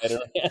Amazing know.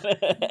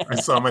 Spider-Man. I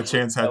saw my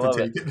chance, I had to love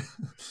it. take it.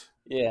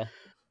 Yeah.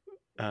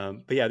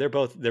 but yeah, they're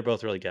both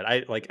really good.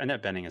 I like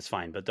Annette Bening is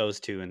fine, but those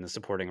two in the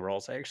supporting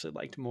roles I actually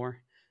liked more.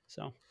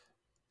 So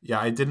Yeah,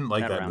 I didn't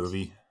like that that rounds.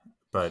 movie,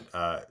 but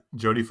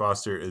Jodie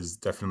Foster is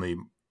definitely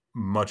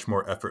much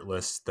more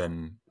effortless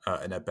than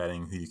Annette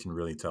Bening, who you can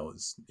really tell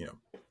is,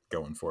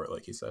 going for it,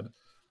 like you said.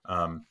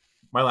 Um,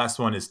 my last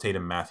one is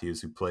Tatum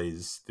Matthews, who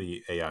plays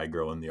the AI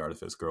girl and the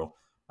Artifice girl.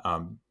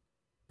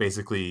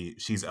 Basically,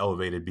 she's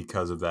elevated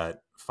because of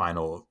that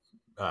final,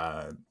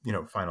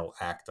 final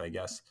act, I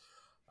guess,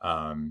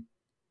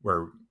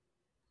 where,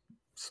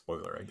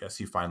 spoiler, I guess,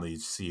 you finally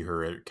see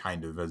her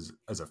kind of as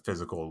a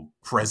physical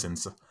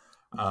presence.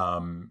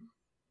 Um,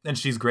 and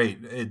she's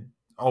great. It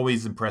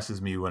always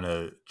impresses me when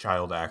a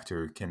child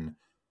actor can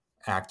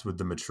act with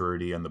the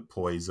maturity and the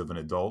poise of an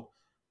adult,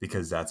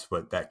 because that's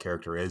what that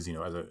character is,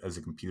 as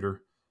a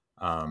computer.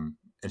 And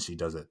she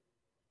does it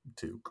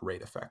to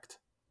great effect.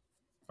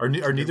 Are It's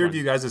a good neither of one.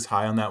 you guys as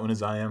high on that one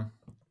as I am?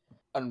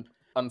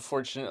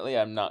 Unfortunately,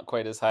 I'm not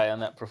quite as high on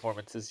that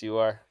performance as you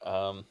are.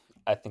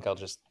 I think I'll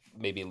just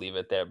maybe leave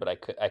it there, but I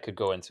could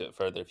go into it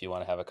further if you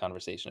want to have a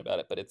conversation about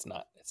it, but it's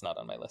not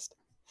on my list.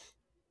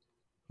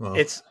 Well,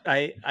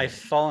 I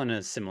fall in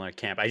a similar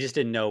camp. I just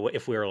didn't know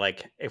if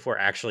we're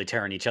actually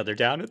tearing each other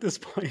down at this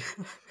point.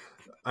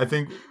 I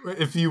think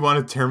if you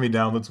want to tear me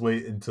down, let's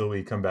wait until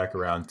we come back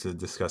around to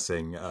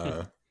discussing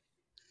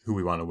who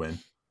we want to win.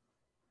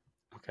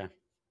 Okay.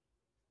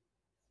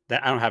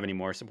 That I don't have any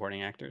more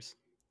supporting actors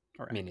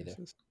or Me neither.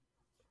 actresses.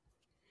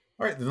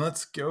 All right, then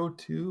let's go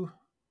to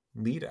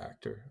lead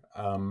actor.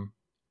 I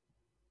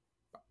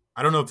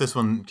don't know if this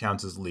one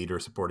counts as lead or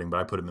supporting, but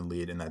I put him in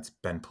lead, and that's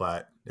Ben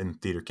Platt in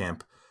Theater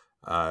Camp.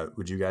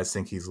 Would you guys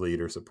think he's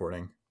lead or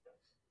supporting?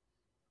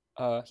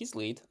 He's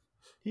lead.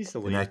 He's the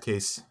In lead. that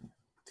case,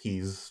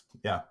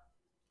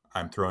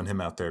 I'm throwing him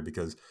out there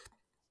because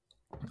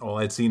all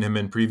I'd seen him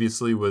in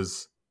previously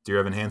was Dear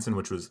Evan Hansen,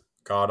 which was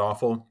god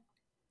awful,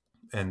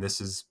 and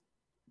this is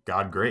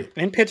god great.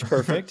 And Pitch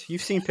Perfect.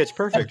 You've seen Pitch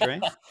Perfect,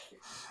 right?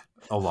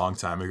 A long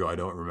time ago, I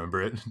don't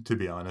remember it, to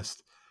be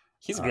honest.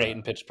 He's great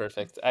in Pitch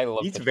Perfect. I love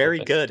He's Pitch very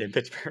Perfect. good in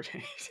Pitch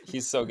Perfect.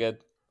 He's so good.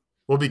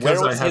 Well,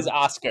 Where was his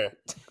Oscar?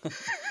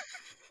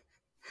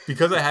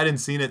 because I hadn't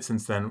seen it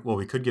since then. Well,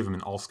 we could give him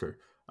an Alscar.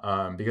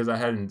 Because I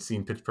hadn't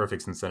seen Pitch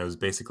Perfect since then. It was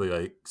basically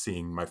like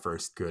seeing my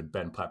first good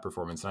Ben Platt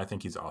performance, and I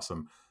think he's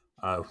awesome.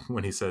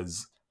 When he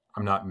says,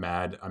 "I'm not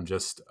mad, I'm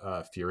just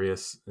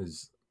furious,"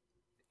 is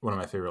one of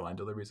my favorite line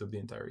deliveries of the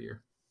entire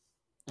year.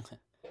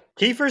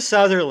 Kiefer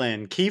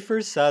Sutherland,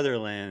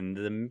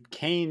 the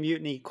Kane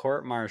Mutiny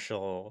court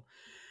marshal.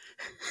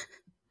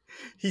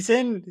 He's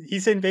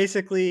in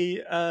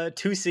basically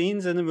 2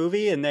 scenes in the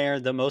movie, and they are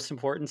the most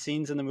important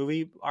scenes in the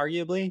movie,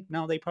 arguably.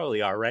 No, they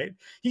probably are, right?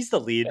 He's the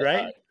lead,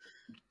 right?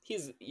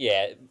 He's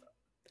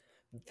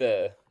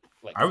the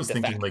I was de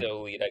thinking like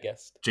facto lead, I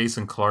guess.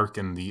 Jason Clarke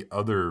and the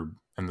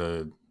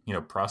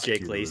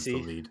prosecutor was the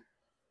Lacey. lead.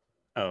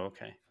 Oh,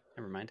 okay.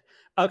 Never mind.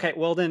 Okay,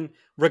 well then,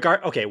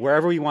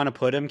 wherever we want to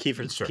put him,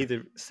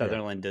 Kiefer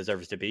Sutherland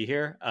deserves to be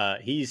here.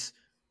 He's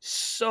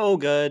so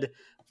good.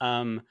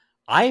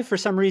 I, for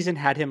some reason,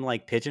 had him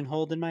like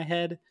pigeonholed in my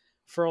head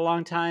for a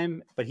long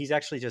time, but he's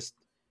actually just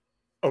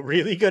a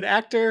really good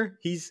actor.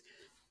 He's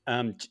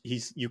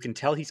you can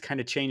tell he's kind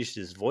of changed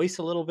his voice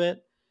a little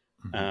bit,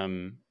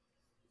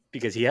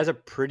 because he has a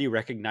pretty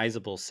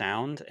recognizable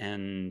sound,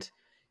 and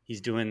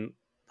he's doing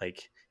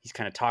he's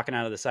kind of talking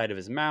out of the side of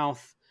his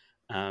mouth.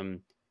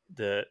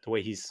 The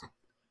way he's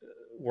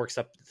works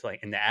up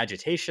like in the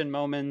agitation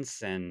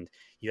moments, and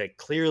he like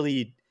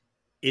clearly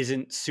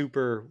isn't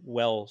super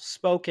well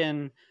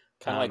spoken.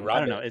 Kind of like I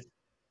Robert. don't know.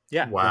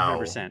 Yeah, Wow,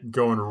 100%.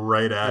 going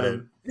right at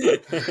it.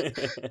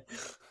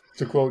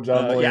 To quote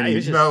John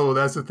Mulaney, no,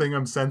 that's the thing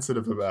I'm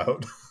sensitive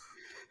about.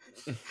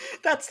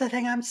 That's the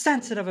thing I'm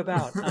sensitive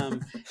about.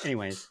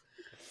 Anyways,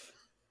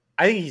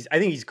 I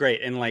think he's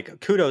great, and like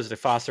kudos to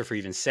Foster for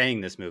even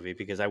saying this movie,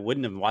 because I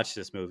wouldn't have watched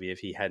this movie if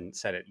he hadn't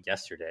said it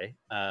yesterday.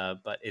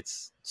 But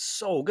it's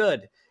so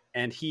good,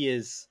 and he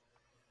is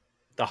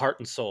the heart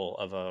and soul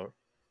of a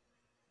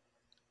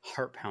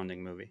heart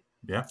pounding movie.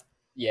 Yeah,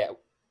 Yeah,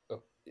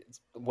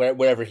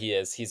 wherever he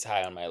is, he's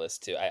high on my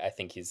list too. I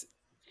think he's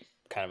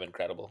kind of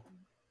incredible.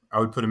 I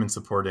would put him in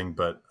supporting,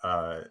 but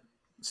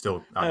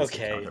still obviously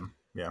count Okay, him.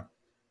 Yeah.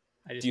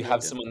 I Do just you have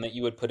moved him. someone that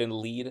you would put in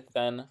lead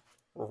then,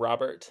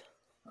 Robert?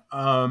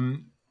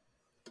 Um,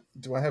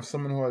 do I have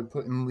someone who I'd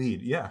put in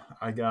lead? Yeah,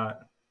 I got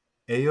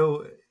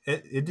Ao.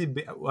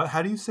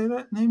 How do you say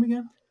that name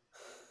again?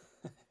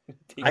 I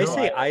Pico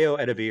say Io. Io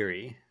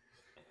Edebiri.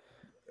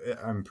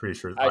 I'm pretty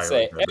sure it's I Io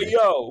say, hey Debbie.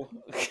 yo.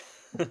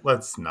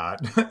 Let's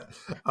not.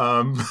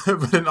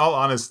 But in all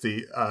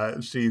honesty,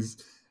 she's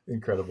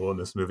incredible in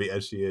this movie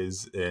as she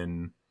is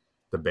in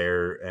The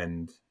Bear,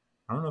 and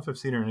I don't know if I've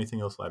seen her in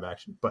anything else live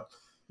action, but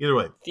either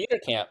way, Theater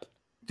camp,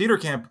 theater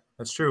camp.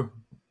 That's true.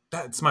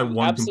 That's my you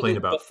one complaint absolute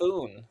about.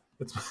 buffoon.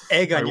 It's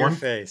Egg my on your one.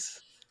 face.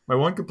 My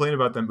one complaint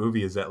about that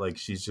movie is that like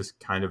she's just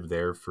kind of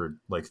there for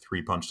like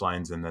 3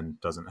 punchlines and then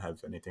doesn't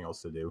have anything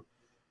else to do.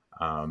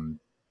 Um,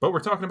 but we're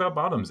talking about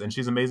Bottoms, and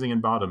she's amazing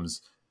in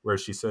Bottoms, where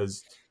she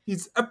says,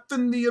 "He's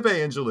effing the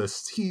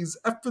evangelist. He's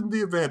effing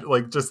the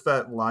Like just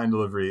that line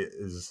delivery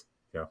is,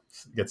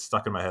 gets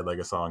stuck in my head like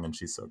a song, and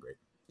she's so great.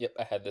 Yep,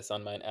 I had this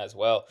on mine as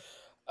well.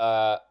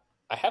 Uh,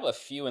 I have a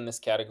few in this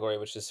category,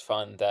 which is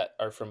fun, that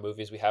are from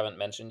movies we haven't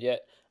mentioned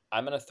yet.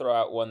 I'm going to throw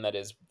out one that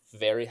is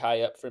very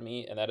high up for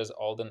me, and that is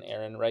Alden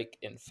Ehrenreich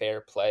in Fair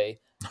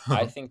Play.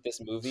 I think this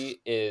movie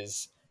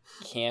is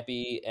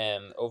campy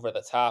and over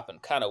the top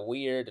and kind of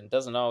weird and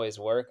doesn't always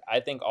work. I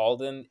think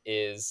Alden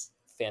is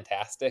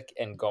fantastic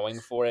and going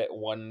for it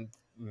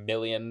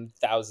 1,000,000,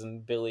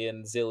 thousand,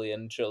 billion,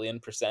 zillion,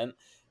 trillion%.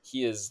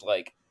 He is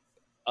like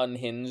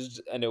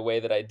unhinged in a way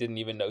that I didn't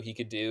even know he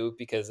could do,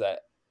 because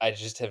I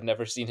just have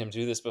never seen him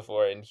do this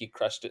before, and he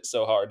crushed it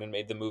so hard and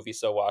made the movie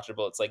so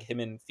watchable. It's like him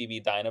and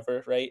Phoebe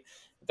Dynevor, right?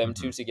 Them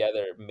two Mhm.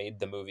 together made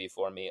the movie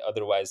for me.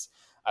 Otherwise,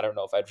 I don't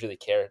know if I'd really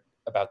care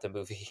about the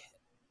movie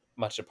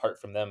much apart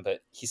from them,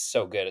 but he's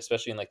so good,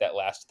 especially in like that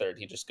last third.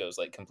 He just goes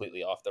like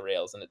completely off the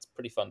rails, and it's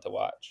pretty fun to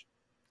watch.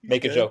 He's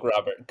Make a good. joke,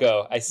 Robert.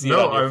 Go. I see it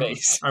No, on your I'm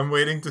face. I'm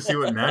waiting to see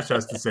what Nash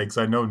has to say because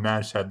I know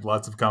Nash had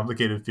lots of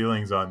complicated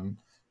feelings on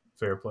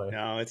Fair Play.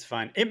 No, it's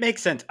fine. It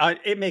makes sense.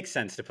 It makes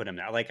sense to put him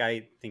there. Like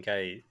I think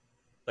I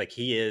like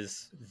he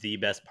is the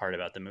best part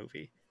about the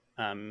movie.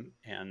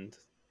 And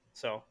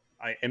so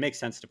it makes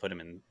sense to put him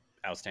in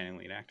outstanding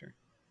lead actor.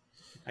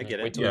 I get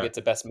Wait it. till we Yeah. get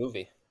to best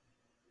movie.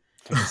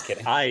 I'm just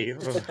kidding. I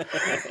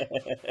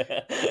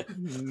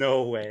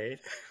no way.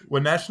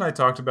 When Nash and I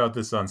talked about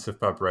this on Sif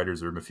Pop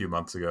Writers Room a few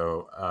months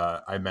ago,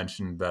 I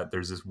mentioned that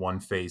there's this one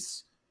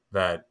face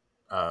that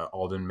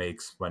Alden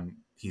makes when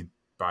he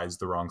buys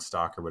the wrong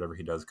stock or whatever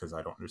he does, because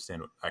I don't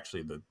understand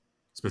actually the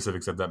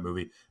specifics of that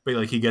movie. But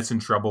like he gets in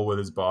trouble with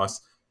his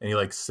boss and he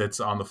like sits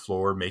on the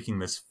floor making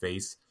this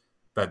face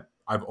that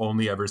I've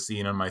only ever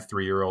seen on my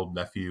 3-year-old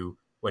nephew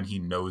when he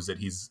knows that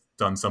he's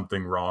done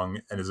something wrong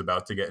and is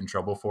about to get in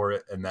trouble for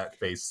it. And that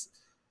face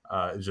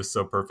is just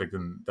so perfect,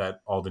 and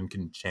that Alden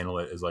can channel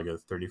it as like a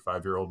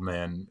 35-year-old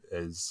man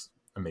is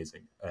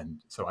amazing,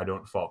 and so I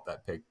don't fault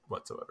that pick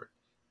whatsoever.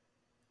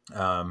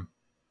 Um,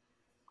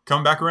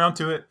 Coming back around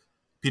to it,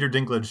 Peter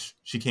Dinklage,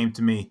 She Came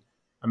to Me,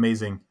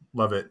 amazing,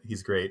 love it,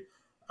 he's great.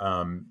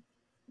 Um,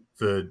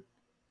 the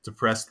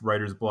depressed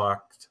writer's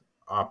block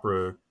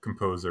opera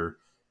composer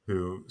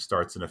who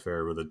starts an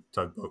affair with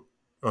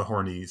a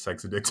horny,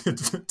 sex addicted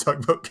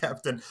tugboat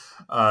captain.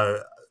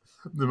 The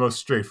most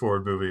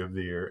straightforward movie of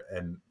the year,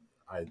 and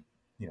I,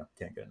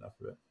 can't get enough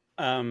of it.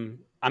 I'm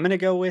gonna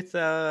go with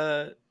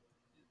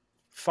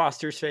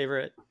Foster's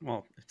favorite.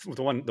 Well,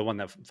 the one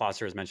that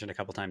Foster has mentioned a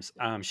couple times.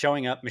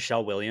 Showing Up,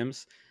 Michelle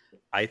Williams.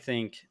 I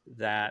think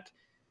that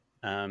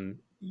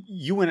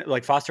you went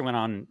like Foster went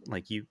on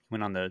like you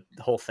went on the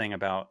whole thing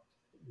about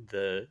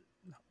the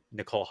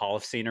Nicole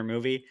Holofcener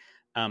movie.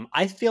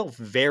 I feel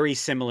very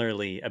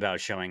similarly about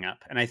Showing Up,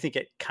 and I think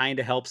it kind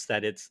of helps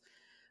that it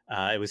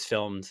was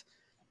filmed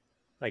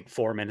like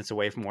 4 minutes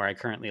away from where I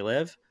currently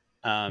live.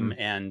 Hmm.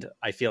 And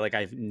I feel like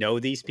I know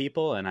these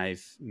people and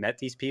I've met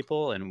these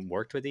people and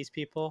worked with these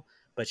people,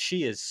 but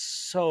she is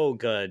so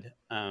good.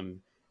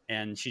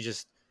 And she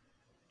just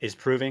is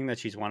proving that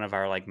she's one of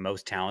our like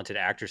most talented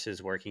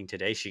actresses working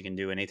today. She can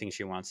do anything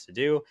she wants to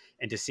do.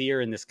 And to see her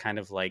in this kind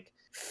of like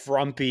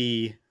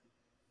frumpy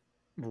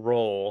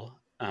role,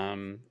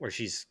 where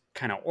she's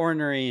kind of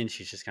ornery and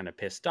she's just kind of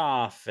pissed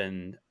off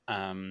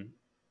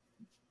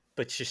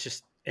but she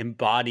just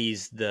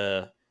embodies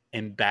the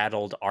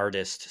embattled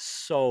artist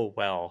so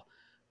well.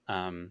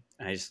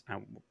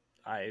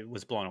 I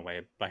was blown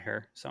away by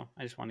her, so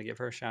I just want to give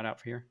her a shout out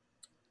for here.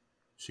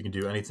 She can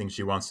do anything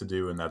she wants to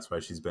do, and that's why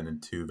she's been in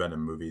 2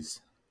 Venom movies.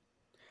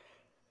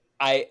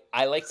 I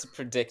like to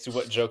predict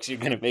what jokes you're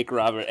gonna make,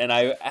 Robert, and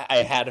I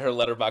had her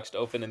Letterboxd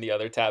open in the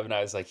other tab, and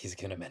I was like, he's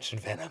gonna mention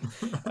Venom.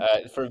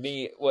 For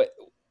me, what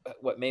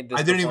made this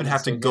I didn't even performance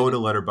have to so go good? to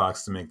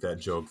Letterboxd to make that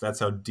joke. That's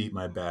how deep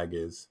my bag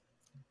is.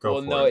 Go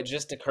Well, for no, it. it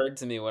just occurred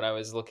to me when I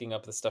was looking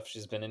up the stuff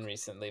she's been in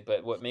recently.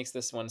 But what makes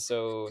this one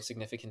so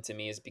significant to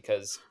me is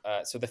because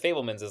so The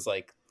Fablemans is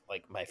like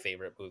my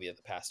favorite movie of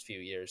the past few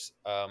years.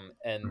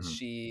 And Hmm.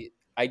 she,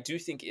 I do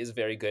think, is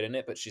very good in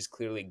it, but she's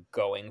clearly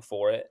going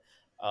for it.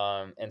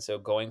 And so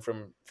going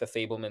from The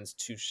Fablemans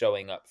to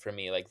showing up for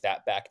me like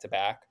that back to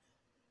back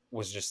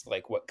was just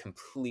like what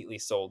completely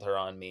sold her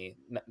on me.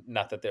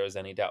 Not that there was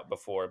any doubt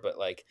before, but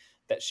like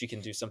that she can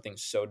do something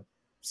so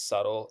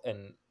subtle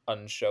and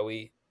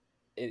unshowy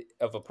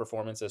of a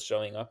performance as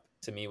showing up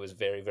to me was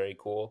very, very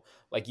cool.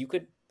 Like you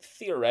could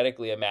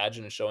theoretically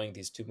imagine showing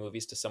these two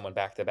movies to someone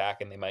back to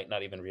back and they might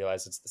not even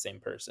realize it's the same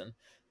person.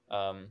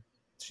 um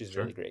she's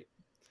Sure. really great.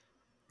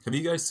 Have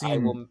you guys I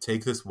seen will.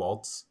 Take This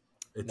Waltz?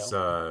 It's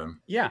No.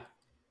 Yeah,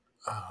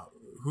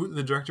 who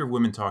the director of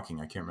Women Talking?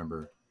 I can't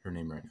remember her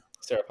name right now.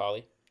 Sarah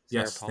Polly.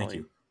 Sarah Yes, thank Polley.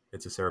 you.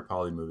 It's a Sarah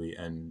Polley movie,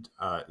 and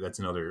that's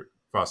another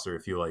Foster.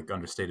 If you like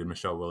understated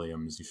Michelle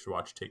Williams, you should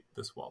watch Take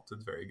This Waltz.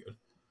 It's very good.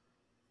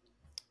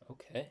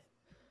 Okay,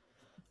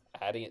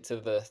 adding it to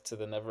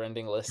the never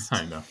ending list.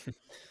 I know.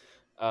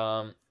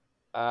 um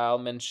I'll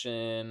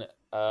mention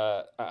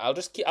I'll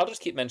just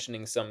keep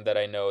mentioning some that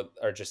I know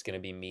are just going to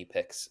be me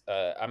picks.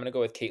 I'm going to go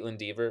with Caitlin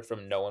Dever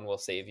from No One Will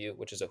Save You,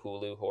 which is a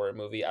Hulu horror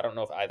movie. I don't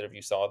know if either of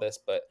you saw this,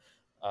 but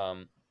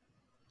um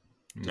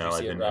did you No, I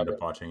see it, didn't end Robert?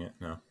 up watching it.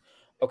 No.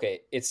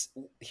 Okay, it's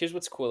here's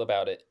what's cool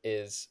about it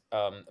is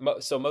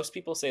so most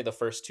people say the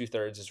first two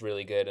thirds is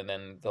really good and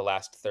then the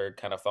last third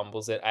kind of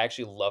fumbles it. I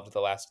actually loved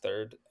the last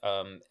third,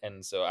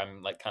 and so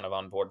I'm like kind of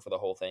on board for the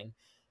whole thing.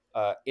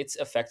 It's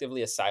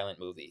effectively a silent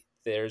movie.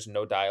 There's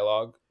no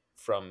dialogue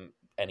from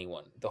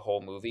anyone the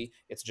whole movie.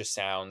 It's just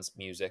sounds,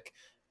 music,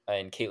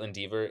 and Caitlin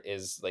Dever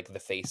is like the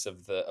face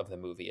of the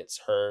movie. It's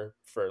her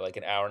for like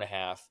an hour and a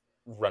half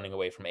running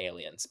away from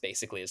aliens.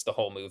 Basically, it's the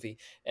whole movie,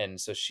 and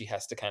so she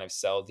has to kind of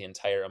sell the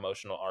entire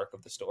emotional arc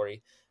of the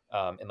story,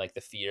 and like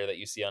the fear that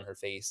you see on her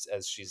face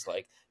as she's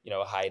like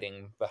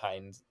hiding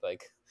behind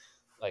like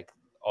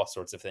all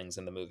sorts of things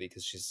in the movie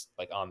because she's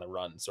like on the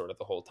run sort of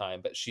the whole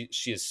time. But she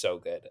is so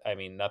good. I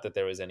mean, not that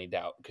there was any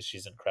doubt because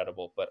she's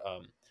incredible, but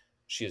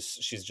she's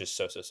just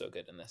so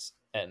good in this,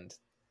 and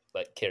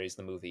like carries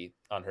the movie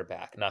on her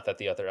back. Not that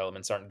the other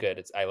elements aren't good.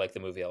 It's I like the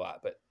movie a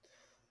lot, but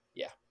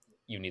yeah,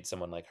 you need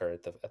someone like her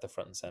at the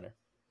front and center.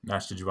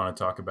 Nash, did you want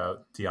to talk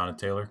about Tiana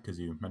Taylor because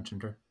you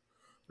mentioned her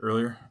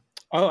earlier?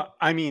 Oh,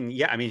 I mean,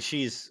 yeah, I mean,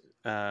 she's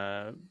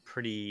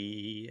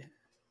pretty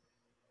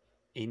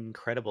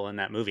incredible in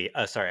that movie.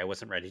 Sorry, I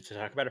wasn't ready to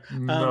talk about her.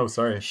 No,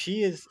 sorry.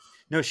 She is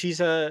no, she's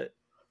a.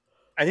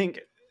 I think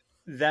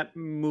that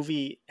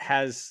movie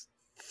has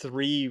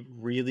three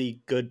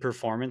really good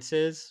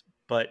performances,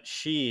 but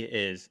she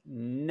is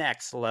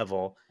next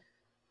level,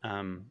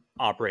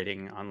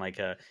 operating on like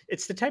a.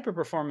 It's the type of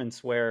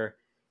performance where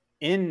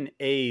in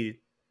a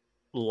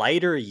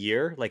lighter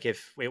year, like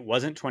if it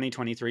wasn't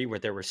 2023 where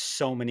there were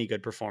so many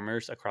good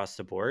performers across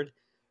the board,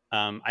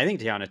 I think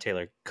Tiana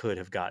Taylor could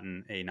have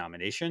gotten a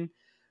nomination,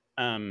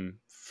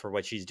 for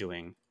what she's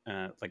doing.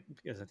 Like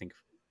as I think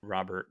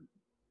Robert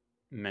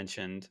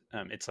mentioned,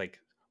 it's like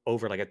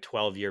over like a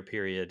 12-year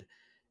period,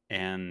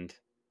 and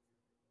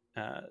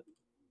uh,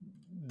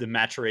 the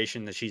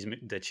maturation that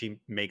she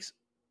makes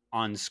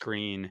on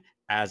screen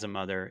as a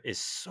mother is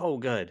so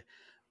good.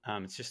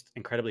 It's just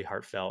incredibly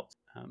heartfelt.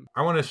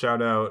 I want to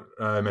shout out.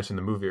 I mentioned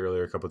the movie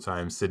earlier a couple of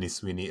times. Sydney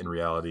Sweeney in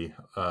Reality.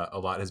 A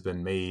lot has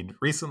been made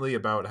recently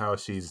about how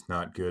she's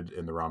not good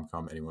in the rom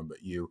com Anyone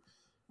But You,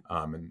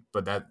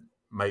 but that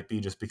might be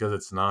just because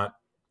it's not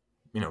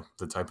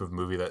the type of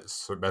movie that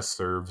best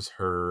serves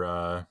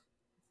her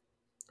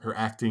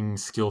acting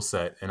skill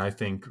set. And I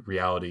think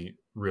Reality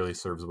really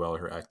serves well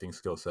her acting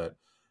skill set.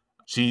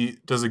 She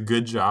does a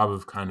good job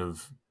of kind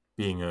of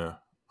being a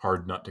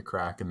hard nut to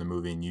crack in the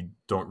movie, and you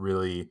don't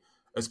really,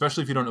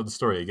 especially if you don't know the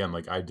story. Again,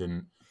 like I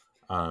didn't,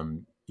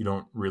 you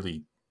don't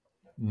really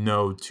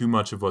know too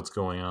much of what's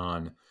going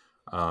on,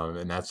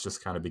 and that's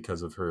just kind of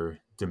because of her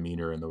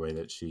demeanor and the way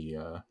that she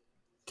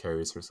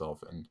carries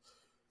herself. And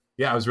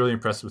yeah, I was really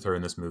impressed with her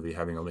in this movie,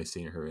 having only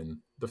seen her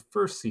in the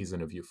first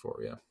season of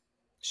Euphoria.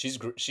 She's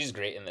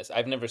great in this.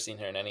 I've never seen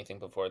her in anything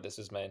before. This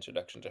is my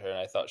introduction to her, and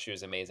I thought she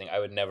was amazing. I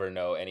would never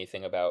know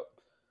anything about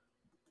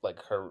like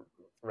her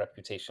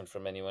reputation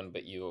from Anyone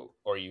But You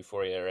or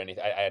Euphoria or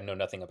anything. I know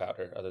nothing about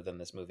her other than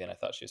this movie, and I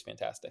thought she was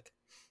fantastic.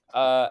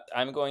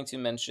 I'm going to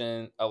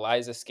mention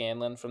Eliza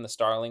Scanlon from The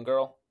Starling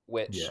Girl,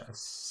 which,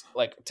 Yes.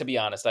 like, to be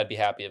honest, I'd be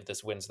happy if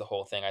this wins the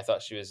whole thing. I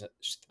thought she was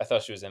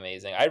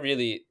amazing.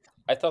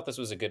 I thought this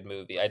was a good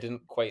movie. I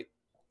didn't quite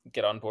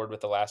get on board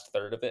with the last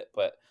third of it,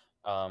 but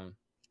um,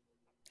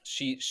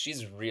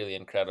 she's really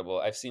incredible.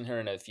 I've seen her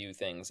in a few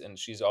things, and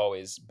she's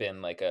always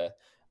been like a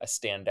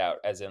standout,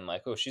 as in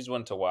like, oh, she's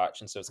one to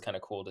watch, and so it's kind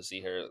of cool to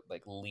see her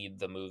like lead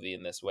the movie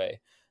in this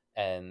way.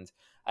 And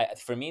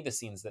for me, the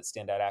scenes that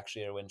stand out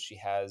actually are when she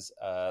has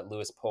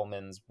Lewis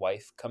Pullman's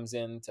wife comes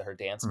in to her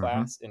dance Mm-hmm.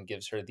 class and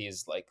gives her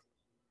these like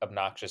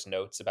obnoxious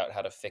notes about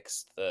how to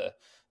fix the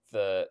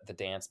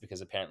dance because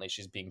apparently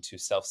she's being too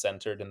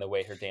self-centered in the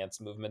way her dance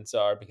movements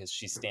are because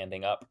she's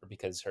standing up or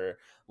because her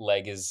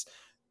leg is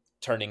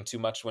turning too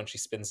much when she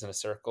spins in a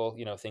circle,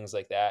 things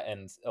like that.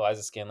 And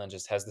Eliza Scanlen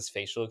just has this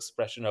facial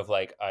expression of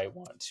like, I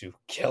want to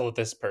kill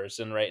this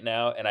person right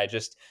now. And I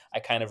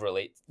kind of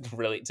relate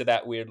to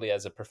that weirdly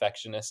as a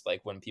perfectionist.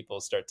 Like when people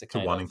start to To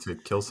kind wanting of to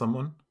kill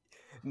someone.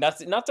 not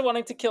to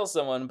wanting to kill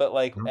someone, but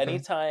like Okay.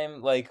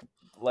 anytime like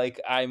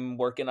I'm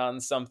working on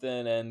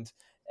something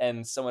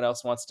and someone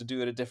else wants to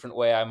do it a different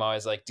way, I'm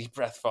always like, deep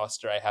breath,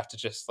 Foster. I have to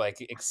just like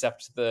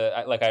accept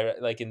I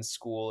like in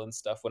school and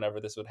stuff. Whenever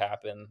this would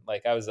happen,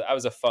 like I was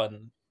a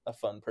fun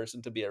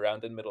person to be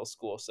around in middle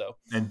school. So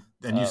And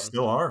you um,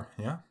 still are,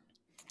 yeah.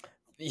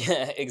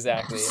 yeah,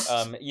 exactly.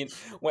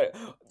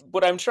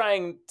 What I'm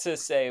trying to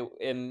say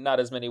in not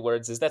as many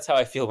words is that's how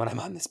I feel when I'm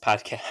on this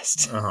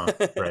podcast.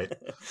 Uh-huh. Right.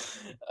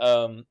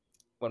 um,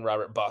 when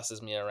Robert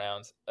bosses me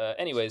around.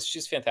 Anyways,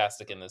 she's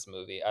fantastic in this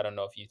movie. I don't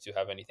know if you two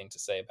have anything to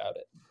say about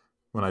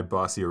When I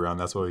boss you around,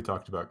 that's why we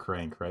talked about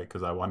Crank, right?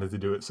 Because I wanted to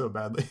do it so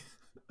badly.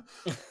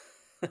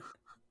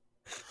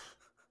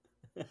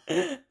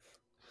 it.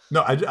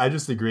 No, I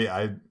just agree.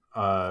 I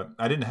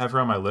didn't have her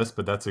on my list,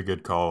 but that's a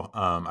good call.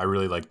 I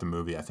really liked the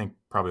movie. I think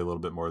probably a little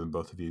bit more than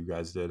both of you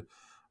guys did.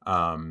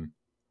 Um,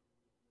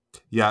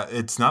 yeah,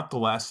 it's not the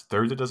last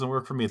third that doesn't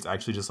work for me. It's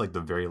actually just like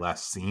the very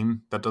last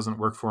scene that doesn't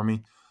work for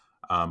me.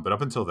 But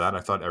up until that, I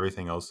thought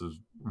everything else was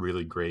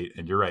really great.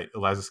 And you're right,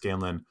 Eliza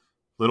Scanlen,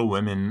 Little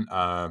Women.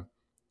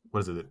 What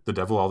is it? The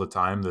Devil All the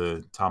Time,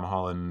 the Tom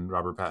Holland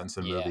Robert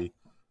Pattinson Yeah. movie,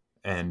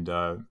 and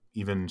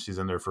even she's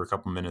in there for a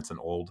couple minutes and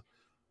Old.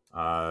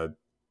 Uh,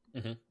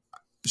 Hmm.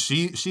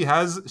 she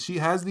has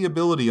the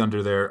ability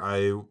under there.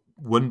 I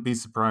wouldn't be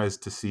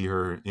surprised to see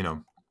her,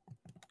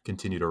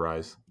 continue to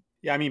rise.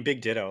 Yeah, I mean,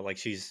 big ditto. Like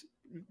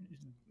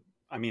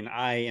I mean,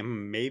 I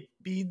am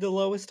maybe the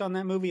lowest on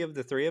that movie of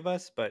the three of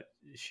us, but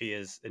she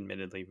is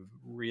admittedly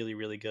really,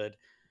 really good.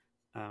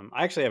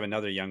 I actually have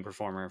another young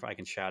performer if I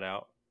can shout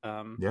out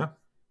Yeah,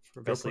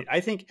 for go best for lead.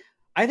 it.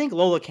 I think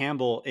Lola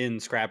Campbell in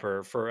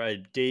Scrapper for a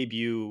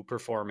debut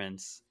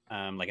performance,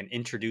 like an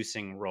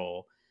introducing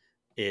role,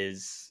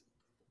 is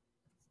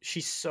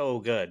she's so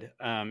good.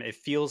 It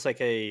feels like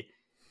a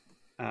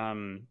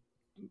um,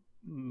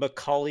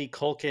 Macaulay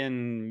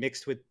Culkin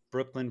mixed with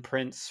Brooklyn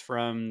Prince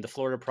from the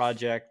Florida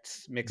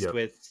Project, mixed Yep.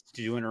 with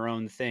doing her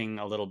own thing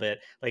a little bit.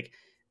 Like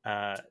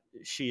uh,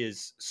 she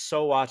is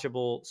so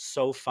watchable,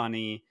 so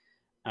funny.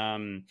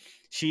 Um,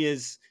 she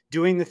is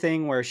doing the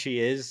thing where she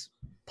is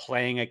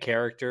playing a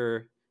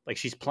character, like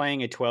she's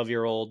playing a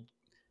 12-year-old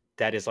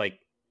that is like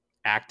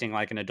acting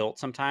like an adult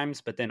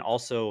sometimes, but then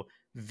also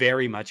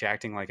very much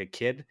acting like a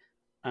kid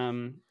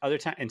other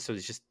time. And so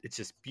it's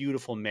just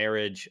beautiful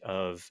marriage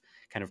of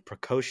kind of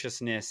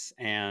precociousness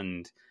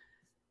and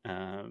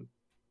um,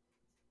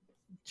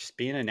 just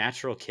being a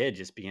natural kid,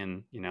 just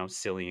being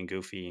silly and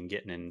goofy and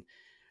getting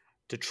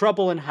into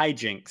trouble and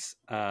hijinks.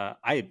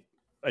 I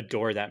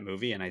adore that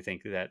movie, and I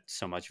think that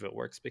so much of it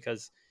works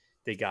because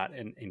they got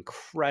an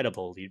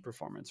incredible lead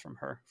performance from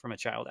her, from a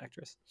child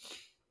actress.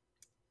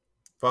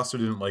 Foster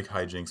didn't like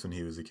hijinks when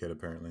he was a kid,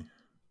 apparently.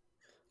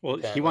 Well, he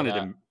Apparently wanted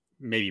not. to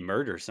maybe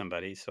murder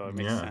somebody, so it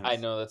makes Yeah. I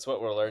sense. know that's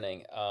what we're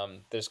learning.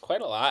 There's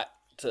quite a lot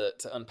to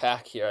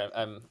unpack here.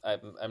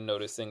 I'm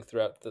noticing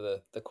throughout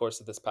the course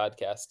of this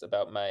podcast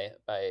about my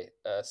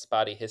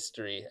spotty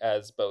history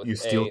as both You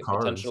steal a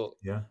cars. potential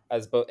Yeah.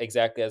 as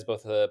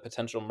both a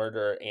potential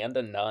murderer and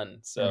a nun. And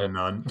a So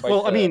nun. quite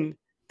Well, I the mean,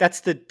 that's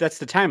the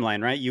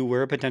timeline, right? You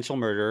were a potential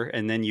murderer,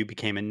 and then you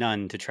became a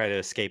nun to try to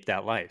escape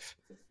that life.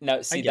 Now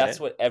I see get it.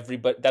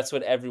 that's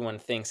what everyone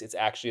thinks. It's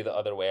actually the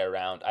other way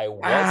around.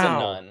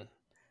 Wow.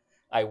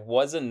 I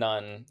was a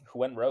nun who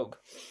went rogue.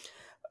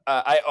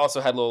 I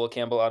also had Lola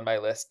Campbell on my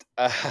list.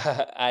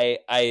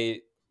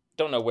 I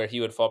don't know where he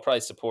would fall. Probably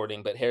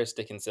supporting, but Harris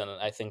Dickinson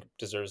I think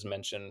deserves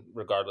mention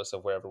regardless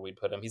of wherever we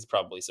put him. He's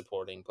probably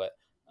supporting, but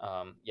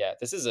yeah,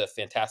 this is a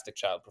fantastic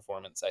child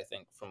performance. I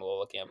think from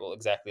Lola Campbell.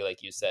 Exactly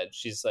like you said,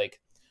 she's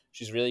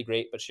really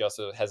great, but she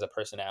also has a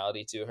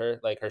personality to her.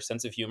 Like her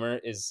sense of humor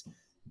is.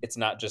 It's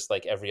not just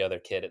like every other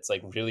kid. It's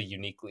like really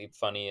uniquely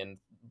funny and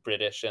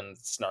British and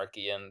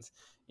snarky and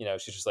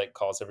she just like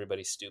calls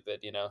everybody stupid.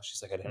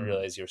 She's like, I didn't Mm.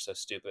 realize you were so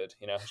stupid.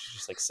 She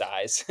just like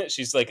sighs.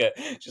 she's like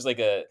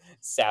a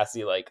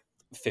sassy like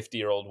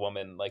 50-year-old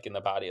woman like in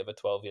the body of a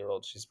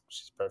 12-year-old. She's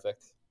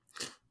perfect.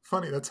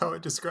 Funny, that's how I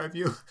describe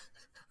you.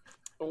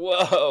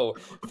 Whoa,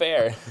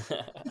 fair.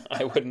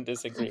 I wouldn't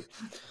disagree.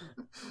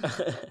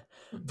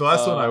 The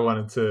last one I um,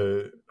 wanted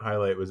to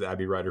highlight was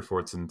Abby Ryder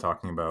Fortson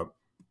talking about,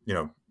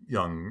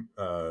 young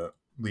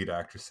lead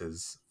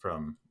actresses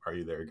from Are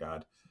You There,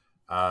 God?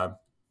 Uh,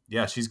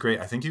 yeah, she's great.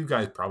 I think you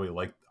guys probably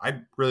liked.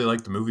 I really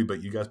liked the movie,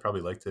 but you guys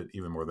probably liked it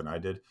even more than I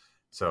did.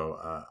 So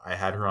I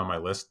had her on my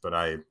list, but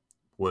I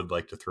would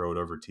like to throw it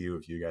over to you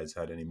if you guys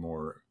had any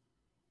more,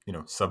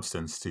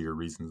 substance to your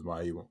reasons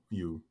why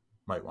you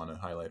might want to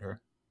highlight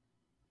her.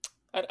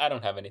 I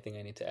don't have anything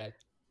I need to add.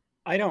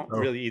 I don't Oh,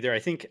 really either. I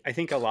think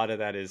a lot of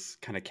that is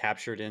kind of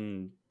captured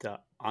in the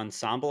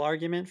ensemble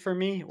argument for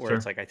me, where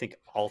it's sure. like I think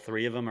all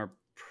three of them are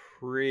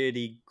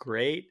pretty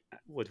great,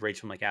 with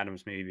Rachel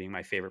McAdams maybe being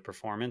my favorite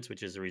performance,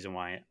 which is the reason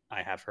why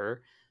I have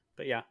her.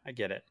 But yeah, I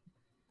get it.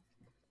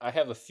 I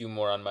have a few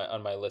more on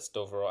my list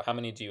overall. How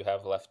many do you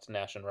have left,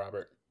 Nash and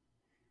Robert?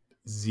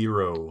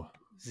 0.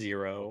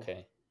 0.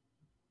 Okay.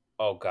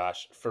 Oh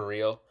gosh, for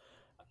real?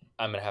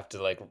 I'm gonna have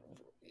to like.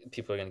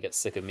 People are gonna get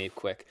sick of me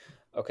quick.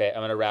 Okay,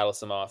 I'm gonna rattle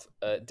some off.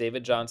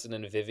 David Johnson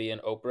and Vivian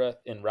Oprah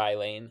in Rye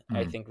Lane,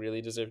 I Mm. think,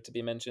 really deserve to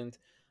be mentioned.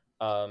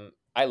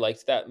 I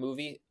liked that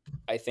movie.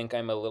 I think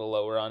I'm a little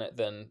lower on it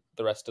than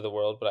the rest of the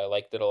world, but I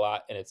liked it a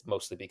lot, and it's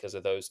mostly because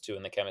of those two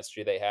and the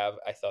chemistry they have.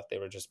 I thought they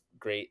were just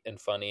great and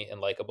funny and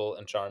likable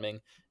and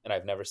charming, and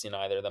I've never seen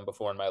either of them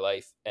before in my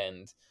life.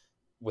 And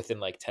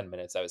within like 10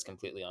 minutes, I was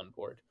completely on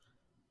board.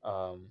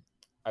 Um,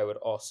 I would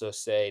also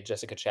say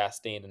Jessica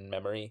Chastain in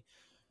Memory.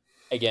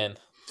 Again,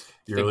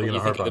 You're think really what going you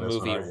to think harp of on the this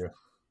one, movie. aren't you?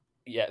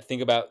 Yeah,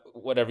 think about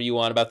whatever you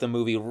want about the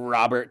movie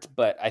Robert,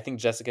 but I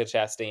think Jessica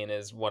Chastain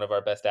is one of our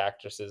best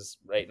actresses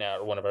right now,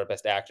 or one of our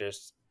best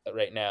actors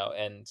right now,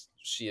 and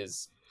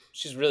she's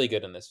really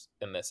good in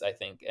this, I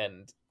think.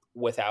 And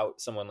without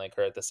someone like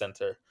her at the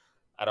center,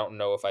 I don't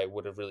know if I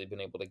would have really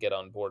been able to get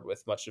on board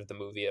with much of the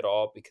movie at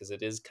all, because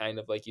it is kind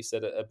of like you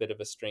said, a bit of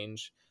a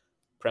strange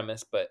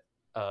premise, but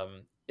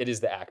it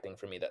is the acting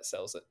for me that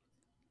sells it.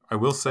 I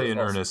will I say would in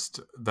also earnest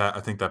that I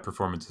think that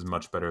performance is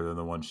much better than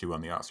the one she won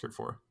the Oscar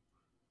for.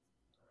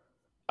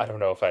 I don't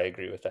know if I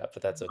agree with that,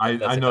 but that's okay.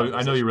 That's I a know you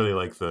conversation. really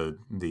like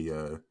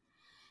the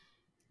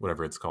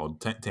whatever it's called,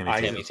 Tammy Faye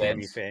Tammy Faye, Tammy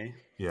performance. Faye.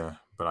 Yeah,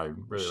 but I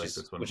really like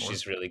this one which more.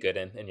 she's really good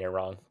in, and you're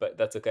wrong, but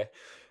that's okay.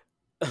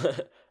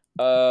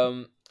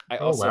 um, I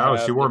Oh also wow,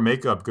 she have wore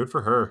makeup. Good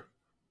for her.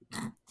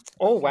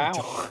 Oh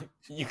wow.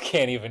 you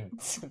can't even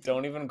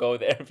don't even go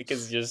there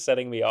because you're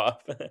setting me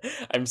off.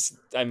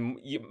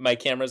 My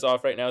camera's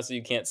off right now, so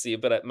you can't see,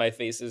 but my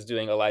face is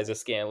doing Eliza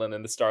Scanlon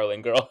and the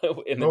Starling Girl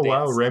in the Oh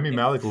wow, dance Rami scene.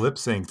 Malek lip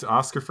synced.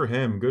 Oscar for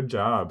him. Good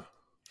job.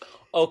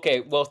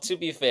 Okay, well, to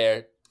be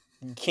fair,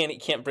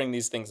 can't bring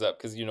these things up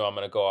because I'm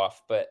gonna go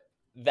off, but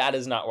that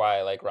is not why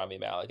I like Rami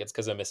Malek. It's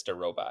because of Mr.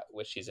 Robot,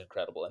 which he's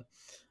incredible in.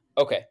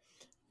 Okay.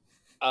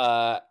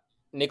 Uh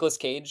Nicolas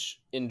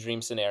Cage in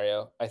Dream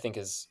Scenario, I think,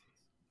 is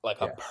like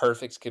a Yeah.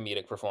 perfect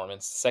comedic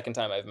performance. Second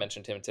time I've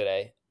mentioned him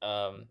today.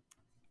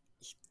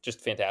 Just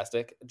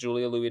fantastic.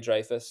 Julia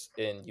Louis-Dreyfus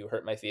in You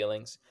Hurt My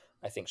Feelings.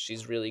 I think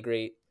she's really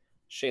great.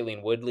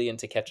 Shailene Woodley in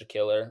To Catch a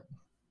Killer,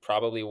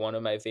 probably one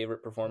of my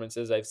favorite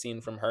performances I've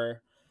seen from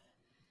her.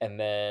 And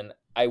then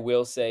I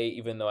will say,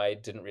 even though I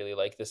didn't really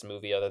like this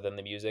movie other than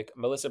the music,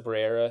 Melissa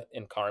Barrera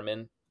in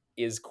Carmen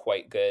is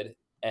quite good.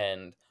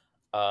 And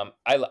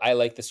I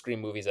like the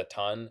Scream movies a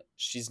ton.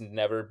 She's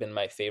never been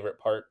my favorite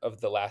part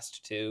of the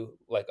last two,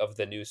 like of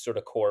the new sort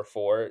of core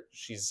four.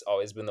 She's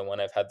always been the one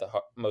I've had the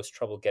most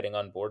trouble getting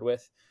on board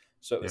with.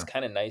 So it was Yeah.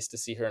 kind of nice to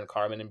see her in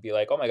Carmen and be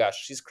like, oh my gosh,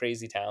 she's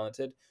crazy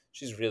talented.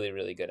 She's really,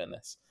 really good in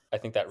this. I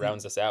think that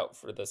rounds us out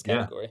for this Yeah.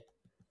 category.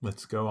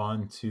 Let's go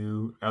on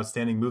to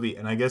outstanding movie.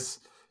 And I guess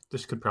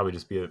this could probably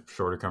just be a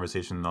shorter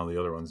conversation than all the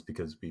other ones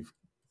because we've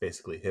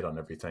basically hit on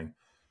everything.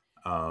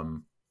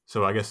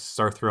 So I guess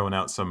start throwing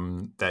out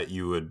some that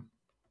you would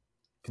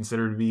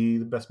consider to be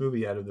the best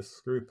movie out of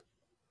this group.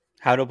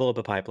 How to Blow Up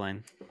a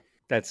Pipeline.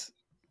 That's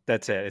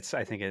it.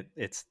 I think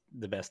it's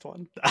the best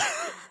one.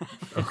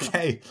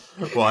 Okay.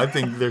 Well, I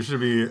think there should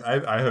be.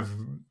 I have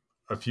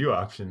a few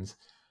options.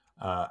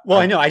 Well,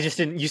 I know. I just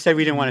didn't. You said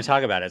we didn't want to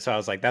talk about it, so I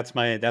was like, "That's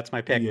my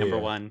pick, number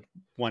Yeah.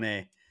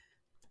 1A."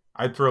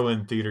 I'd throw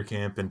in Theater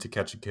Camp and To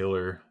Catch a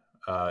Killer,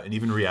 and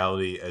even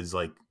Reality as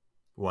like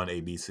one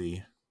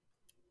ABC.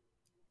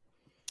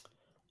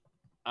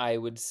 I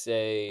would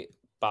say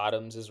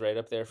Bottoms is right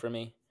up there for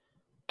me.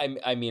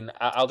 I mean,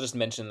 I'll just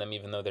mention them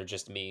even though they're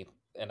just me,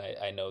 and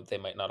I know they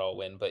might not all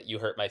win. But You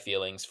Hurt My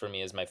Feelings for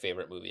me is my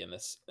favorite movie in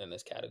this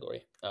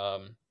category.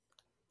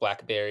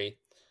 Blackberry,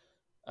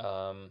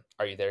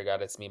 Are You There,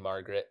 God? It's Me,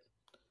 Margaret,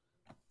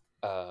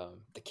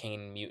 The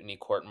Kane Mutiny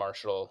Court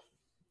Martial.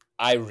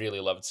 I really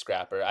loved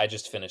Scrapper. I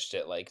just finished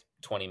it like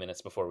 20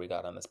 minutes before we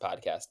got on this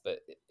podcast, but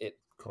it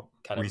Cool.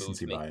 kind of moved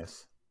Recency me.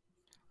 bias.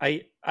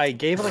 I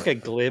gave like a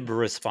glib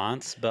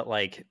response, but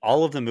like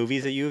all of the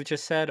movies that you've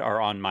just said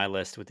are on my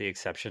list, with the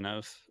exception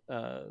of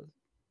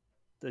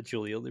the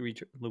Julia Louis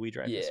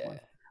Dreyfus Yeah.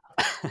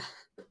 one.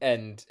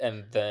 and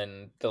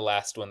then the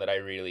last one that I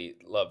really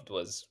loved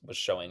was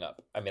Showing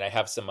Up. I mean, I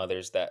have some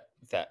others that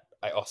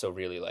I also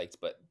really liked,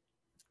 but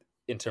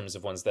in terms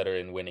of ones that are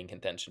in winning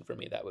contention for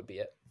me, that would be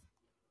it.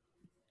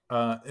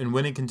 And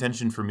winning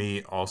contention for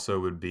me also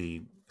would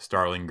be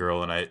Starling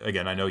Girl. And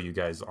I know you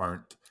guys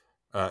aren't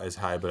as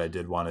high, but I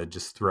did want to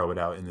just throw it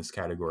out in this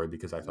category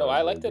because I thought No, it was I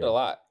really liked it a good.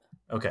 lot.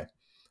 Okay.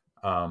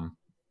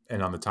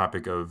 And on the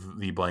topic of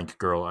the blank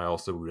girl, I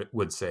also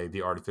would say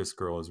the Artifice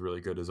Girl is really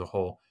good as a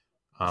whole.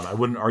 I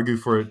wouldn't argue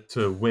for it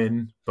to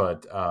win,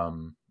 but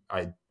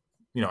I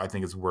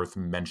think it's worth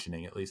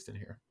mentioning at least in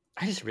here.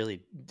 I just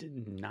really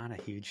not a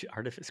huge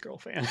Artifice Girl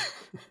fan.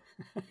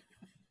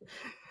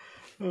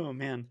 Oh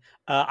man,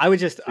 I would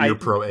just So you're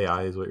pro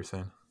AI, is what you're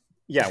saying?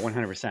 Yeah,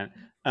 100%.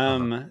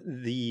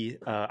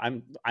 Uh-huh.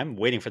 I'm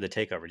waiting for the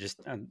takeover.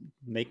 Just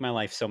make my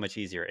life so much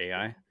easier,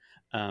 AI.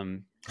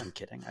 I'm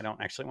kidding. I don't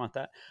actually want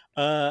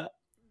that.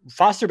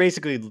 Foster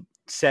basically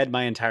said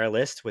my entire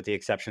list with the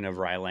exception of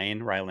Rye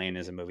Lane. Rye Lane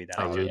is a movie that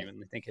I Oh, rude.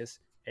 genuinely think is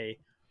a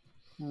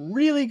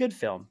really good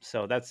film.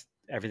 So that's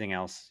everything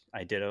else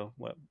I ditto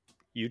what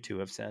you two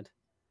have said.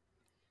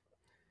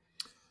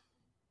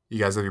 You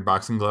guys have your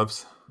boxing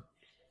gloves?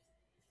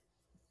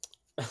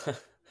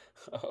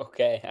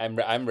 Okay,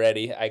 I'm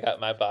ready. I got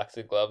my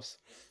boxing gloves.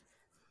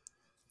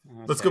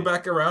 Let's go Okay.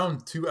 back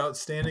around to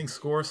outstanding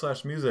score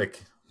 /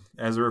 music.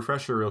 As a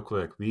refresher, real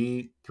quick,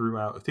 we threw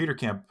out Theater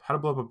Camp, How to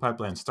Blow Up a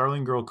Pipeline,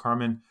 Starling Girl,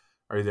 Carmen,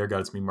 Are You There,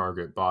 God It's Me,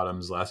 Margaret,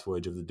 Bottoms, Last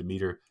Voyage of the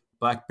Demeter,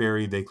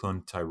 Blackberry, They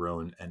Cloned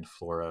Tyrone, and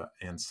Flora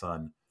and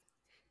Son.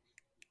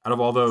 Out of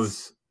all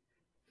those,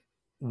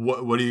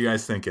 what are you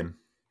guys thinking?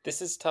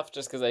 This is tough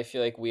just because I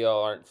feel like we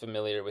all aren't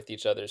familiar with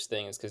each other's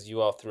things because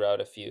you all threw out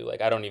a few.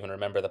 Like, I don't even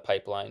remember the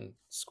Pipeline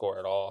score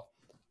at all.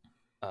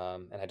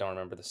 And I don't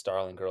remember the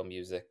Starling Girl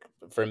music.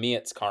 For me,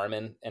 it's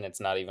Carmen, and it's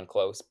not even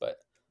close, but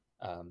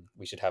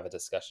we should have a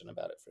discussion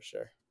about it for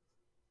sure.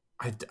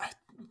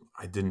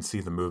 I didn't see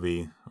the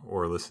movie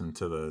or listen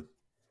to the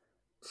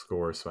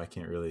score, so I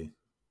can't really,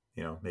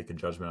 make a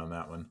judgment on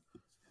that one.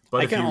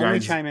 But I if can you only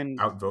guys chime in.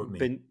 outvote me,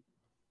 But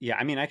yeah,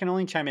 I mean, I can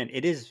only chime in.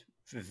 It is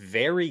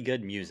very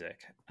good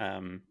music.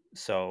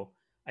 So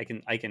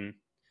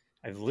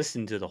I've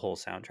listened to the whole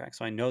soundtrack,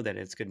 so I know that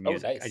it's good Oh,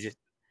 music. nice.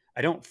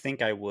 I don't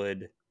think I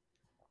would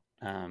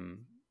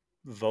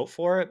vote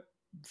for it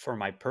for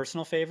my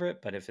personal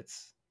favorite, but if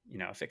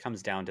if it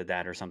comes down to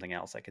that or something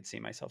else, I could see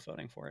myself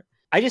voting for it.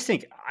 I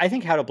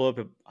think How to Blow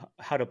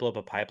Up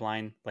a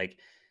Pipeline, like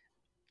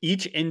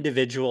each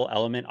individual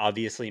element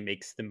obviously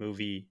makes the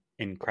movie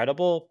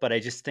incredible, but I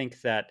just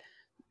think that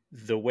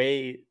the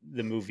way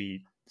the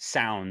movie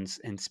sounds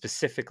and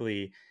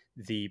specifically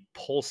the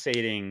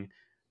pulsating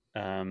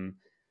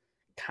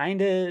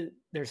kind of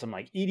there's some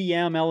like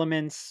EDM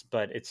elements,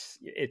 but it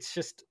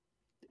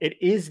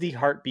is the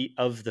heartbeat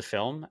of the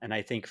film. And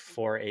I think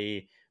for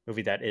a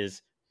movie that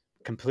is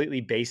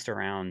completely based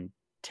around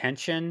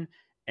tension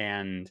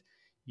and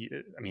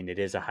I mean, it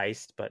is a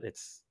heist, but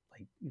it's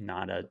like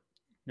not a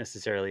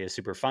necessarily a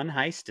super fun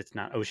heist. It's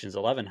not Ocean's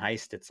 11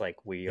 heist. It's like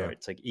yeah.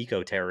 it's like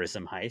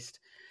eco-terrorism heist.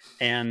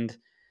 And,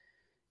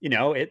 you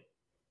know,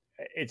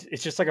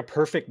 it's just like a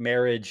perfect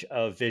marriage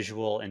of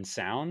visual and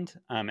sound.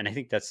 And I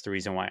think that's the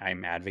reason why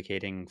I'm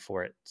advocating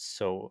for it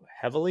so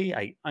heavily.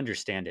 I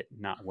understand it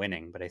not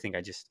winning, but I think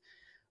I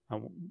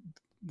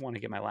want to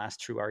get my last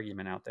true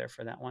argument out there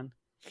for that one.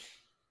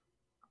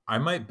 I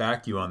might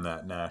back you on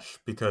that, Nash,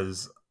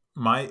 because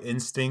my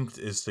instinct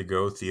is to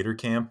go Theater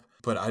Camp,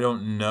 but I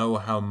don't know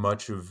how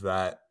much of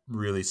that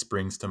really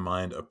springs to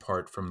mind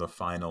apart from the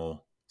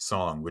final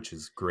song, which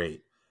is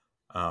great.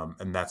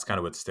 And that's kind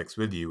of what sticks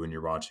with you when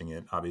you're watching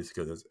it, obviously,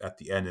 because it's at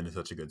the end and it's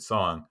such a good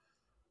song.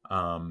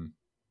 Um,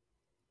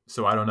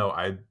 so I don't know.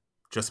 I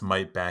just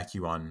might back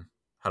you on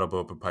How to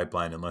Blow Up a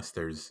Pipeline unless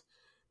there's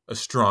a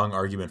strong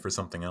argument for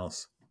something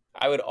else.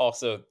 I would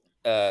also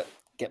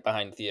get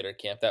behind Theater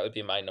Camp. That would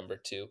be my number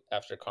 2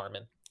 after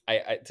Carmen.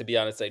 To be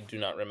honest, I do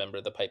not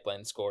remember the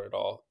Pipeline score at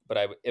all.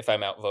 But if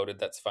I'm outvoted,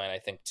 that's fine. I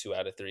think 2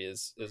 out of 3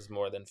 is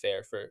more than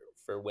fair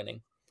for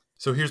winning.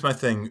 So here's my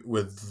thing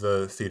with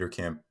the Theater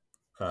Camp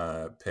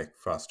pick,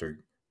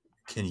 Foster.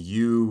 Can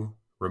you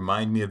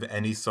remind me of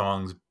any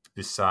songs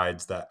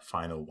besides that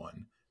final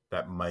one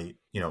that might,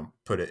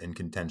 put it in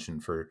contention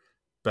for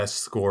best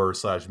score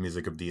 /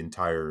 music of the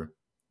entire,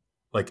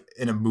 like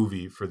in a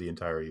movie for the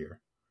entire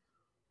year?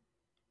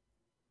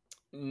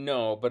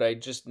 No, but I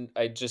just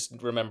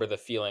remember the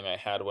feeling I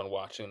had when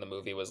watching the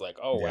movie was like,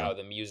 oh Yeah. wow,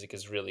 the music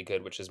is really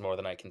good, which is more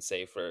than I can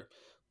say for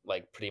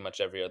like pretty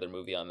much every other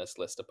movie on this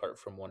list apart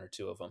from 1 or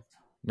 2 of them.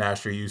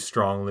 Nash, are you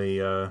strongly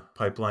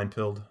pipeline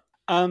pilled?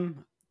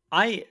 Um,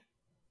 I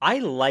I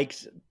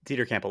liked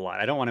Theater Camp a lot.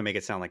 I don't want to make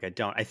it sound like I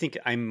don't. I think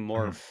I'm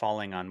more Mhm.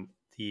 falling on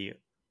the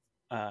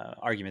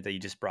argument that you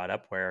just brought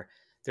up, where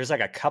there's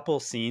like a couple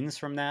scenes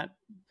from that,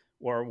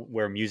 or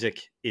where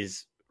music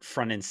is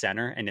front and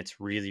center, and it's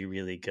really,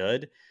 really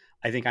good.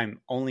 I think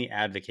I'm only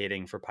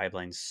advocating for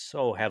Pipeline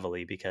so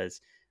heavily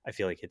because I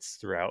feel like it's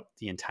throughout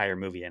the entire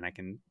movie,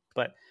 and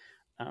but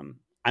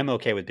I'm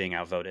okay with being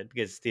outvoted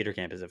because Theater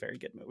Camp is a very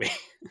good movie.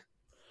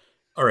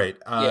 All right.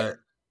 Yeah,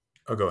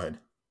 Oh, go ahead.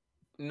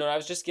 no, I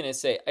was just gonna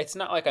say it's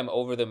not like I'm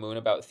over the moon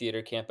about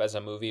Theater Camp as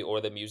a movie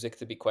or the music.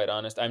 To be quite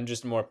honest, I'm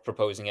just more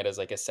proposing it as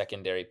like a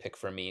secondary pick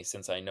for me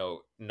since I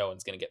know no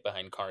one's gonna get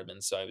behind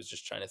Carmen. So I was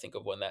just trying to think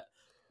of one that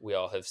we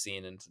all have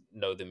seen and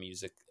know the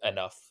music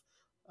enough.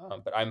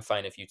 But I'm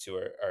fine if you two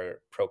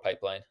are pro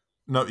Pipeline.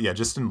 No, yeah,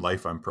 just in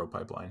life, I'm pro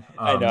pipeline.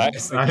 I know. I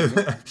was thinking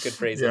good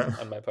phrasing Yeah,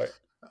 on my part.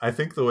 I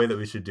think the way that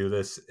we should do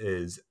this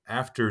is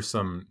after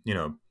some,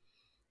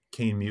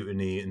 Kane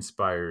Mutiny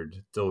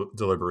inspired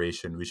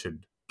deliberation, we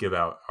should give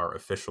out our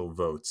official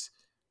votes.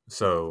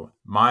 So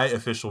my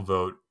official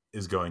vote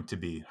is going to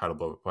be How to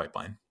Blow Up a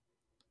Pipeline.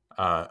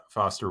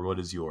 Foster, what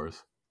is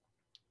yours?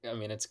 I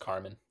mean, it's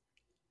Carmen.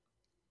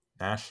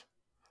 Nash?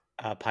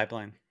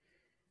 Pipeline.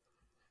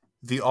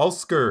 The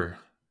Alscar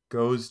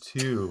goes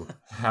to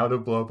How to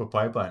Blow Up a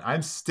Pipeline.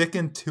 I'm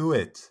sticking to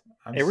it.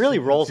 I'm It really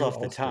sticking rolls to off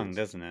the tongue, Alscars.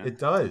 doesn't it? It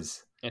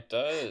does. It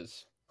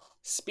does.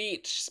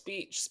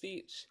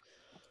 Speech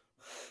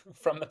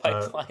from the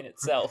Uh, pipeline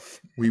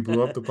itself. we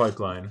blew up the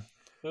pipeline.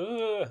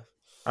 Ugh.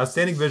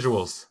 Outstanding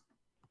visuals.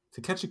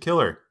 To Catch a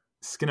Killer.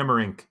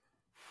 Skinamarink.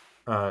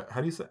 How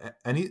do you say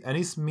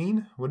Ennis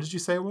mean? What did you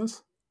say it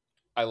was?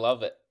 I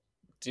love it.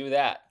 Do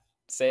that.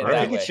 Say All it I that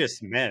think right. it's way.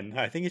 just men.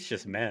 I think it's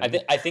just I men.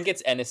 think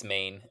it's Ennis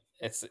Main.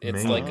 It's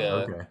like Maine.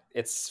 Oh. Okay.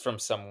 it's from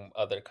some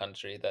other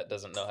country that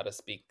doesn't know how to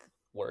speak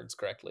words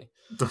correctly.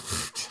 I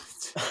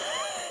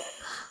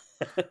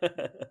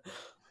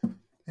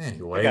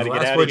Anyway, got the to get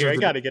last out of voyage here. of I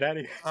the got to get out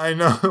of here. I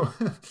know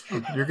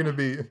you're going to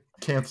be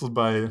canceled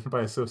by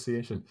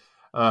association.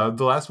 The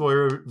last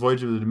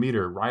voyage of the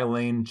Demeter, Rye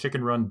Lane,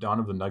 Chicken Run, Dawn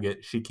of the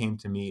Nugget. She came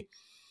to me,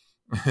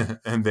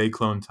 and they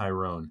cloned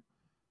Tyrone.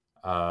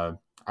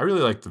 I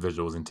really like the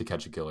visuals in To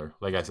Catch a Killer.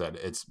 Like I said,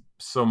 it's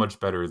so much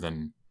better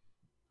than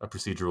a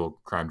procedural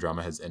crime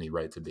drama has any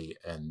right to be,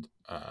 and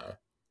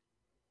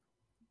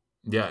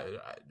yeah,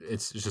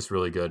 it's just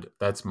really good.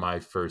 That's my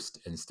first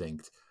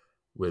instinct.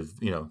 With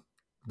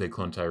they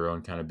clone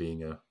Tyrone kind of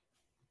being a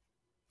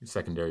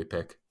secondary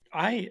pick.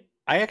 I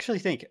actually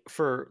think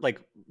for like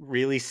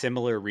really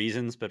similar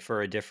reasons, but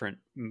for a different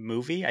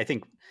movie, I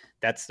think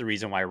that's the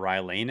reason why Rye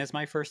Lane is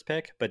my first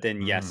pick. But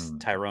then yes,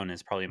 Mm, Tyrone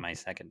is probably my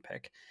second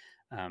pick.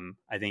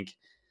 I think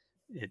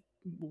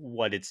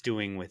what it's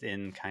doing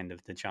within kind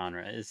of the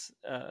genre is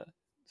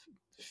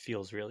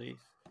feels really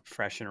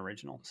fresh and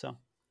original. So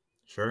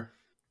sure.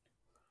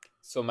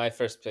 So my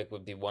first pick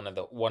would be one of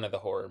the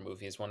horror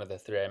movies, one of the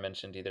three I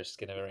mentioned, either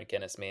Skinnamarink,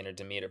 Ennis Main, or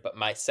Demeter. But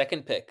my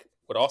second pick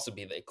would also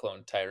be They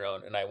Cloned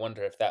Tyrone, and I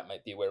wonder if that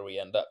might be where we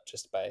end up,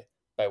 just by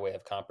way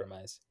of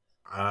compromise.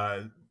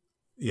 Uh,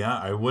 yeah,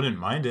 I wouldn't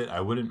mind it. I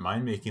wouldn't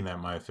mind making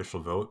that my official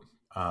vote.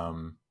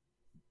 Um,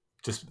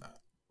 just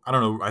I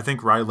don't know. I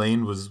think Rye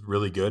Lane was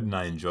really good, and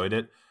I enjoyed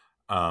it.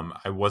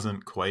 I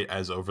wasn't quite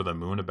as over the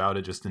moon about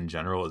it, just in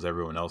general, as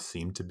everyone else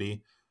seemed to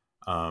be.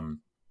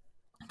 Um,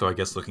 though I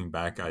guess looking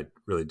back, I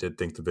really did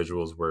think the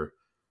visuals were,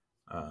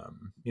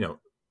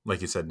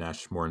 like you said,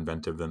 Nash, more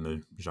inventive than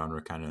the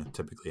genre kind of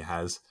typically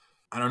has.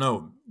 I don't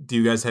know. Do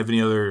you guys have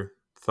any other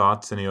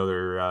thoughts? Any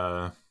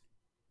other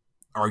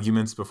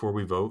arguments before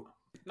we vote?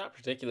 Not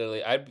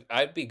particularly.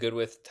 I'd be good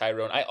with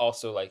Tyrone. I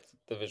also like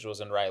the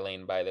visuals in Rye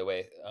Lane, by the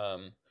way.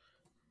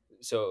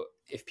 So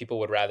if people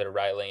would rather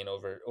Rye Lane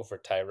over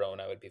Tyrone,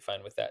 I would be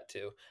fine with that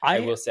too. I I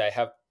will say I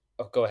have.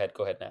 Oh, go ahead,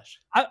 Nash.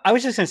 I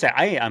was just gonna say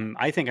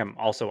I think I'm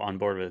also on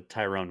board with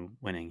Tyrone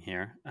winning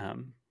here. I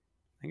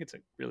think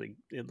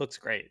it looks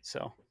great.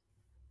 So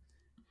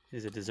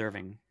is a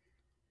deserving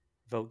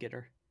vote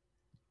getter.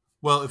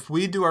 Well, if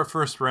we do our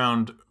first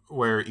round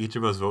where each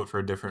of us vote for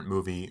a different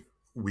movie,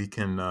 we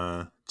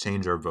can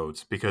change our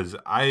votes because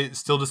I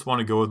still just want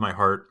to go with my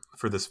heart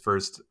for this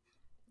first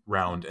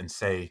round and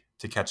say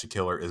To Catch a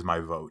Killer is my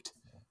vote.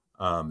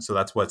 So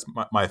that's what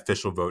my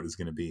official vote is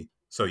going to be.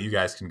 So you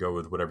guys can go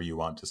with whatever you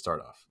want to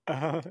start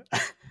off.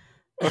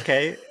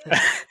 Okay.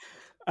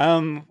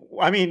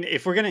 I mean,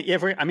 if we're gonna,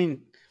 I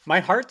mean, my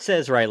heart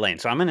says Rye Lane,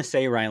 so I'm gonna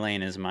say Rye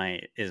Lane is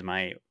my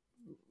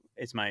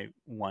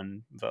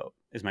one vote,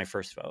 is my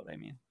first vote. I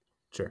mean,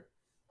 Sure.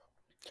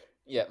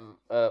 Yeah,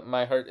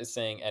 my heart is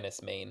saying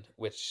Ennis Main,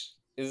 which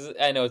is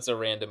I know it's a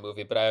random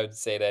movie, but I would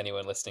say to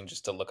anyone listening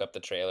just to look up the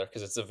trailer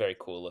because it's a very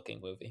cool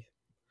looking movie.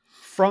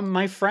 from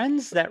my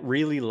friends that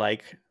really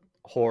like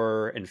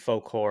horror and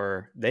folk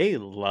horror, they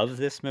love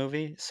this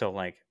movie. So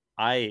like,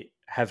 I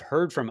have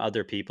heard from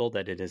other people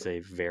that it is a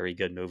very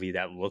good movie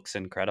that looks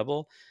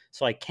incredible.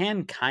 So I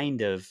can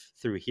kind of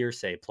through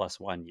hearsay plus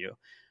one you,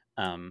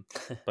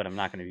 but I'm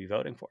not going to be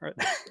voting for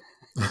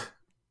it.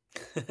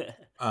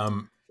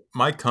 um,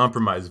 my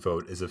compromise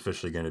vote is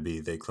officially going to be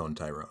They Clone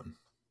Tyrone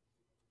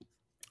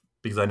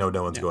because I know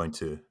no one's Yeah, going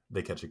to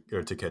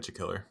To Catch a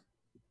Killer.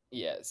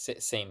 Yeah,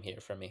 same here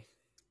for me.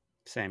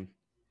 same.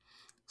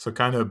 So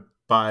kind of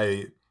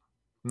by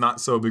not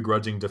so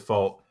begrudging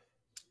default,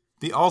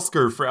 the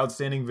Oscar for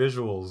outstanding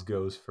visuals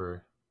goes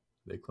for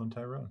They Clone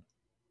Tyrone.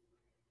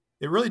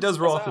 It really does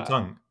roll off the Huzzah!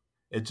 tongue.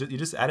 You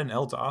just add an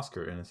L to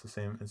Oscar and it's the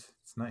same. It's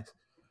nice.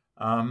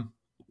 Um,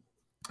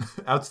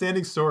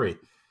 outstanding story.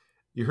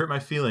 You hurt my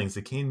feelings.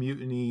 The Kane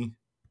Mutiny,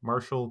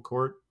 Marshall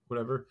Court,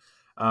 whatever.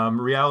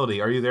 Reality.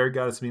 Are you there?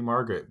 Gotta Me,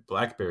 Margaret.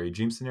 Blackberry.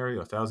 Dream Scenario.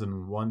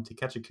 1001. To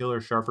Catch a Killer.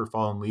 Sharper.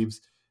 Fallen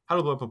Leaves. How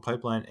to Blow Up a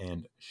Pipeline.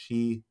 And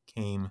She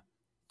Came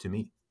to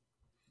Me.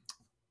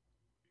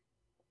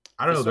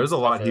 I don't know. This There's one's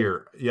a lot tougher.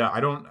 here. Yeah,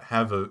 I don't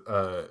have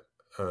a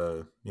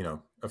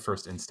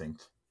first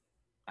instinct.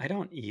 I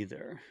don't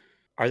either.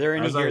 Are there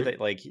any As here I that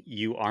like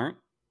you aren't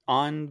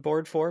on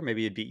board for?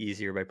 Maybe it'd be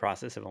easier by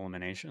process of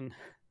elimination.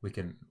 we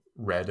can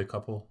read a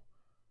couple.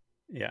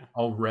 Yeah.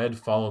 I'll read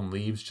Fallen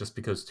Leaves just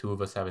because two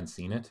of us haven't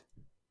seen it.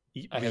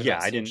 I have Yeah,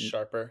 not I seen didn't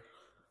Sharper. either have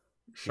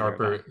I.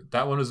 Sharper.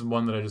 That one is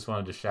one that I just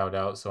wanted to shout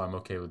out, so I'm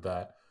okay with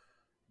that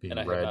And being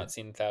I have read. not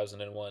seen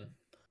 1001.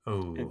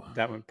 Oh,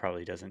 That one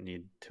probably doesn't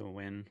need to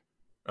win.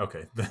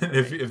 okay. For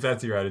if me. if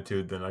that's your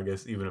attitude, then I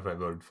guess even if I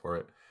voted for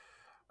it,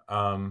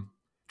 um,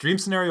 Dream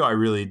Scenario, I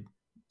really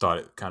thought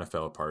it kind of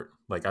fell apart.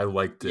 Like I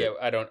liked Yeah,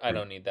 it. I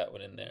don't need that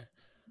one in there.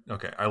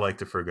 Okay, I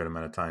liked it for a good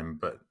amount of time,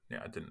 but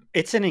yeah, I didn't.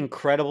 It's an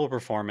incredible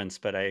performance,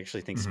 but I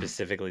actually think Mhm.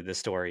 specifically the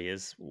story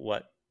is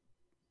what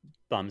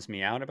bums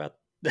me out about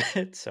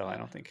it. So I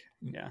don't think,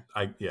 yeah.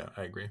 I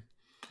agree.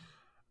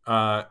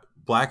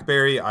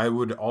 Blackberry, I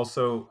would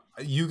also.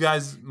 You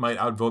guys might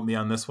outvote me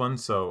on this one,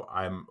 so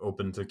I'm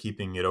open to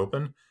keeping it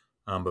open.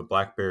 But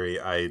Blackberry,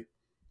 I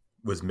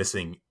was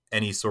missing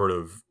any sort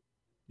of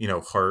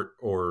heart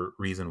or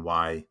reason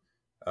why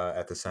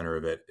at the center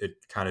of it.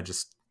 It kind of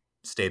just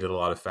stated a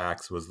lot of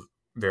facts, was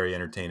very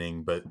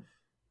entertaining, but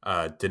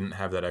didn't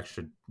have that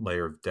extra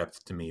layer of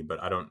depth to me.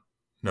 But I don't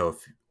know if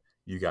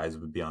you guys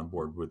would be on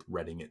board with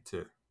reading it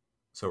to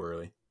so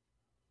early.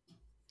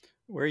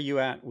 Where are you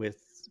at with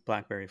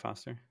Blackberry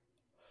Foster?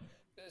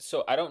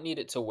 So I don't need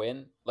it to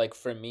win. Like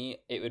for me,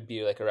 it would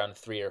be like around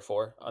 3 or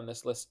 4 on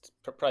this list.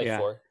 Probably Yeah,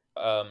 4.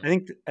 I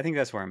think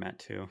that's where I'm at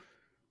too.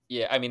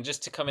 Yeah, I mean,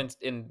 just to come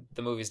in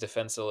the movie's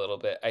defense a little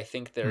bit, I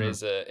think there Mm-hmm.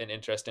 is an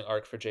interesting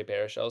arc for Jay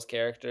Baruchel's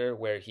character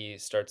where he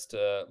starts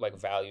to like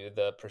value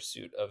the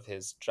pursuit of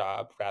his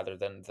job rather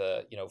than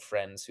the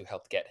friends who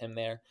helped get him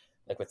there.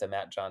 Like with the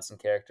Matt Johnson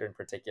character in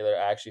particular,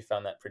 I actually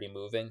found that pretty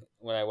moving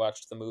when I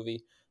watched the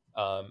movie.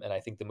 And I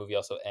think the movie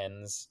also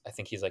ends. I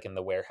think he's like in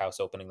the warehouse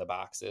opening the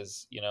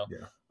boxes, Yeah, of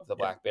the yeah,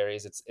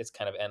 blackberries. It's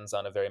kind of ends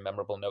on a very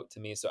memorable note to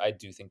me. So I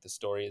do think the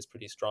story is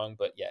pretty strong.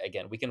 But yeah,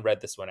 again, we can read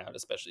this one out,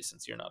 especially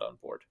since you're not on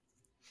board.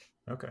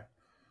 okay.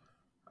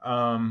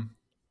 Um,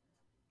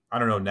 I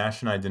don't know.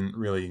 Nash and I didn't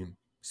really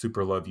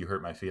super love "You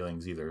Hurt My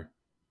Feelings" either.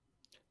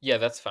 Yeah,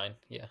 that's fine.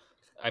 Yeah.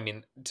 I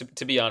mean,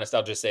 to be honest,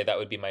 I'll just say that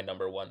would be my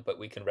number one, but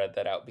we can read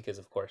that out because,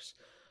 of course,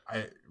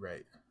 I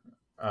right.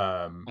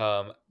 Um,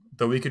 um,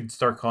 though we could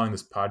start calling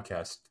this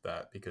podcast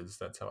that because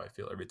that's how I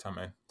feel every time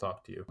I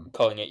talk to you.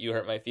 calling it "You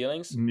Hurt My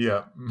Feelings."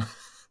 Yeah.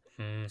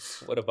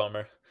 What a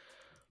bummer.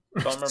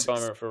 Bummer, Just-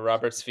 bummer for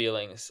Robert's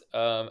feelings.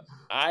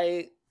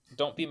 I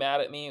don't be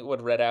mad at me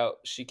would read out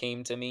 "She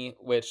Came to Me,"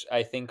 which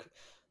I think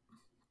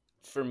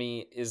for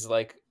me is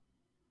like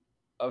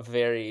a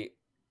very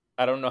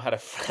I don't know how to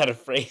how to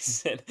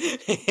phrase it.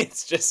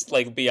 It's just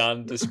like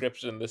beyond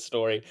description. The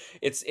story.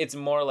 It's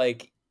more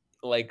like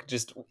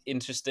just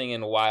interesting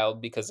and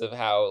wild because of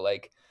how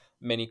like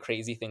many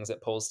crazy things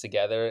it pulls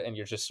together, and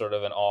you're just sort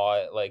of in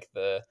awe at like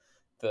the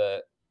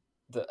the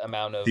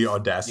amount the of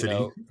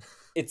audacity.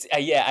 it's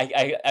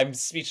yeah I'm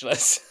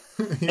speechless.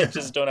 I Yeah.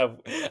 just don't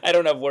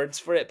have words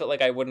for it, but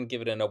like I wouldn't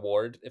give it an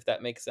award if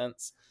that makes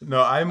sense.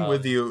 No, I'm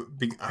with Um, you.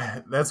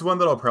 That's one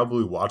that I'll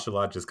probably watch a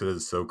lot just because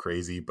it's so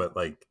crazy. But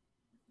like,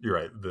 you're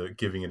right. The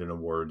giving it an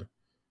award,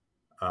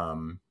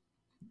 um,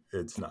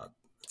 it's not.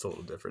 It's a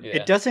little different. It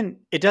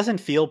yeah. doesn't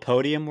feel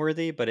podium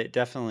worthy, but it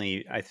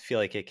definitely I feel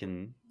like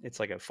it's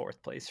like a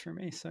fourth place for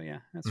me. So yeah,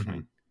 that's Hmm.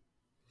 fine.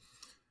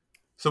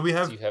 So we Do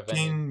have you have any?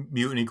 Kane,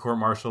 Mutiny, Court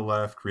Martial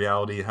left,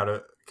 Reality,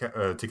 to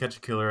Catch a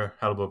Killer,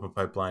 How to Blow Up a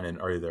Pipeline, and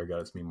Are You There? God,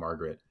 It's Me,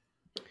 Margaret.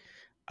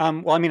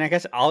 Well, I mean, I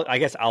guess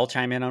I'll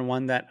chime in on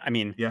one that I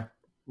mean, Yeah.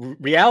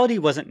 Reality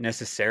wasn't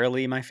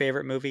necessarily my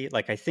favorite movie.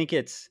 Like I think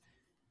it's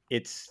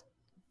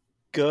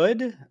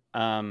good,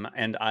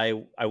 and I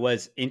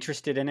was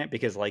interested in it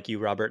because, like you,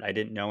 Robert, I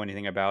didn't know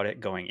anything about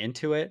it going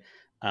into it.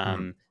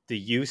 Mhm. The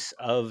use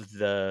of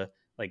the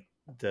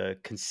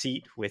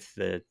conceit with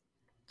the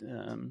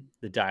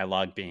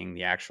dialogue being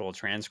the actual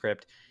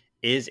transcript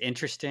is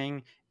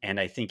interesting, and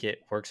I think it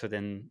works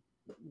within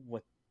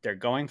what they're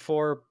going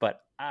for.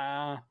 But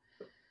I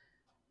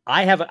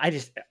have I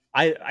just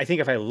I think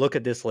if I look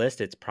at this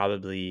list, it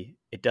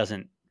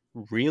doesn't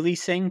really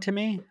sing to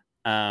me.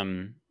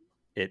 Um,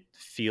 it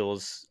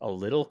feels a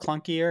little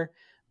clunkier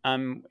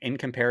in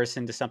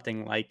comparison to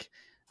something like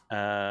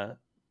the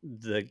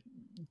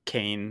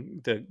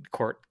the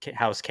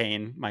House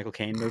Kane Michael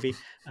Caine movie.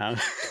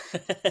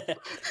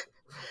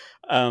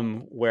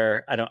 Um,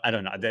 where I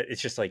don't know that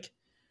it's just like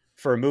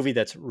for a movie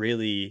that's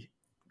really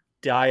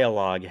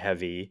dialogue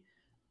heavy,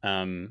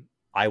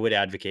 I would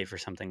advocate for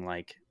something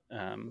like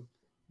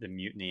the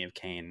Mutiny of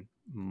Cain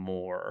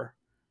more,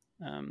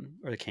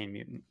 or the Cain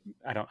Mutant.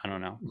 I don't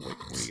know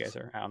what you guys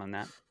are out on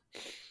that.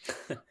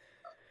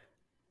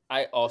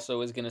 I also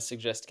was going to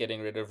suggest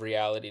getting rid of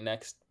reality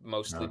next,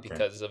 mostly Okay.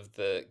 because of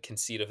the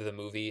conceit of the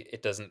movie.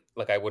 It doesn't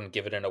like I wouldn't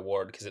give it an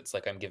award because it's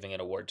like I'm giving an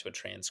award to a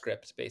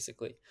transcript,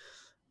 basically.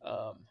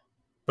 Um,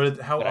 But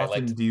how but I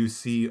often liked, do you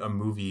see a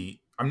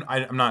movie? I'm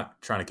not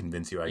trying to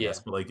convince you, I guess,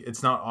 yeah. but like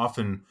it's not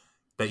often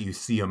that you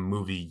see a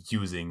movie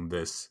using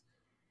this,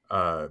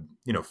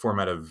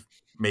 format of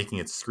making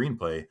its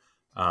screenplay.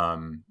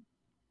 Um,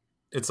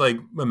 it's like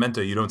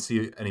Memento. You don't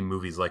see any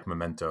movies like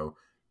Memento,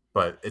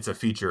 but it's a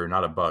feature,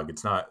 not a bug.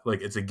 It's not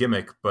like it's a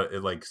gimmick, but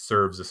it like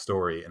serves a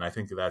story, and I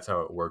think that's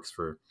how it works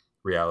for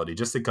reality.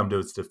 Just to come to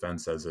its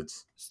defense as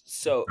it's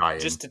So dying,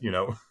 just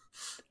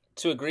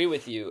to agree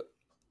with you,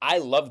 I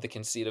love the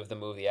conceit of the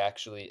movie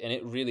actually, and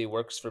it really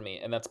works for me,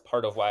 and that's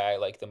part of why I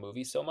like the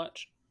movie so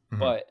much. Mhm.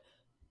 But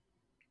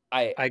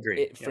I I agree.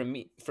 it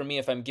Yep. for me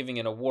if I'm giving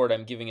an award,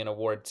 I'm giving an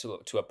award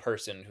to a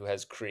person who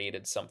has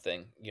created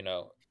something,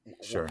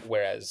 Sure.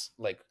 whereas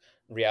like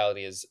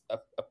reality is a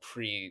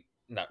pre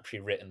not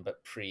pre-written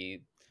but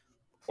pre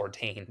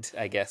ordained,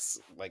 I guess,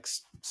 like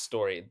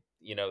story.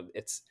 You know,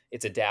 it's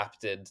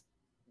adapted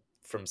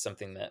from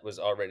something that was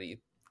already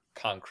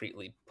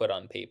concretely put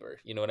on paper.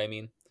 You know what I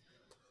mean?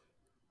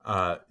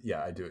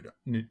 Yeah, I do.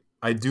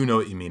 I do know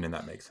what you mean, and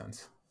that makes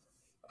sense.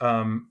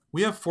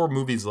 We have 4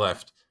 movies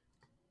left.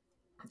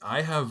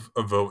 I have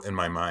a vote in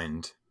my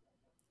mind.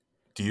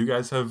 Do you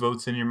guys have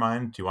votes in your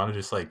mind? Do you want to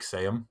just like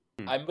say them?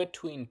 I'm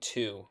between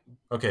two.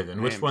 Okay, then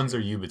I which am ones too.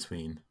 are you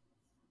between?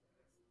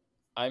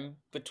 I'm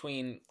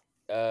between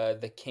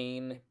the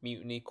Kane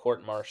Mutiny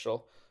Court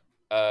Martial,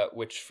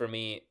 which for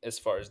me, as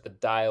far as the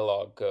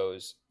dialogue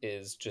goes,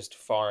 is just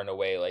far and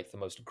away like the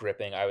most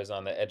gripping. I was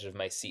on the edge of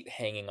my seat,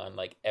 hanging on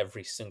like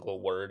every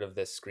single word of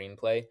this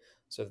screenplay.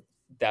 So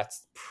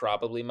that's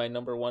probably my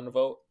number one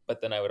vote.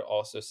 But then I would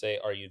also say,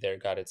 "Are You There,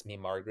 God? It's Me,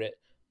 Margaret."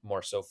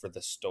 More so for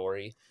the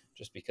story,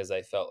 just because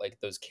I felt like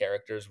those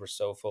characters were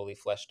so fully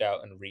fleshed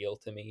out and real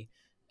to me.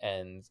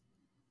 And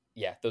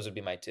yeah, those would be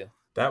my two.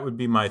 That would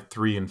be my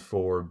 3 and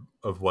 4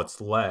 of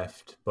what's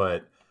left,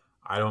 but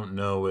I don't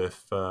know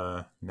if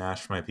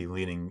Nash might be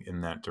leaning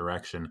in that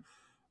direction.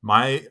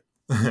 My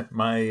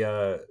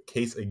my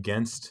case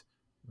against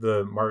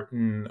the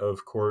Martin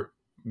of Court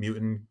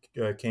mutant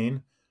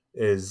Kane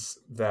is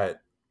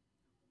that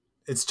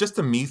it's just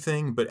a me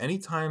thing, but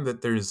anytime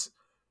that there's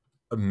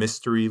a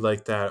mystery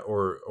like that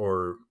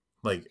or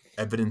like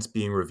evidence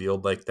being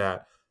revealed like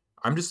that,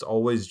 I'm just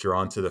always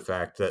drawn to the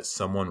fact that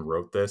someone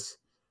wrote this,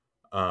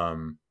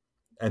 um,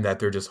 and that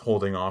they're just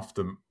holding off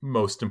the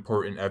most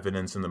important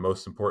evidence and the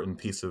most important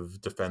piece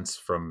of defense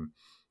from,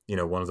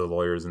 one of the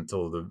lawyers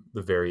until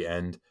the very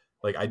end.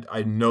 Like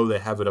I know they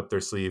have it up their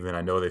sleeve, and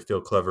I know they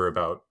feel clever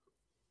about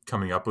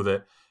coming up with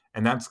it,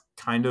 and that's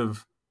kind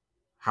of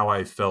how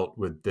I felt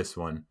with this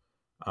one.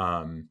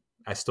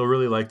 I still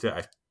really liked it.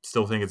 I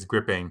still think it's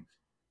gripping,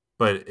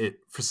 but it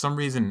for some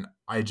reason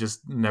I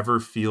just never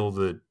feel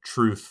the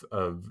truth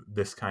of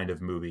this kind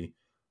of movie.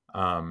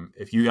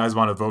 If you guys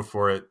want to vote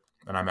for it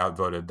and I'm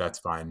outvoted, that's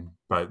fine.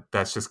 But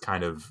that's just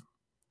kind of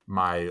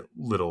my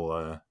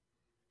little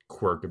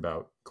quirk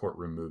about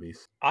courtroom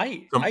movies.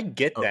 I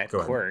get Oh, that go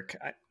ahead. quirk.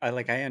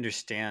 I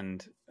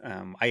understand.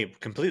 I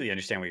completely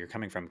understand where you're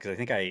coming from because I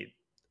think I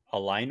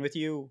align with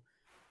you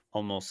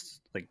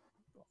almost like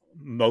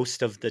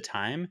most of the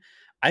time.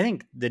 I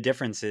think the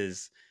difference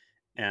is,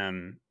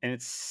 and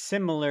it's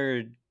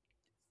similar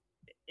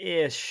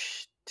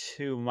ish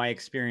to my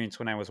experience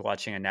when I was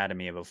watching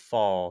Anatomy of a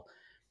Fall,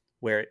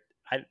 where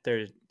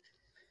there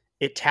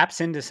it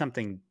taps into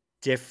something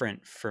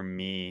different for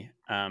me,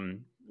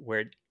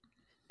 where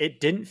it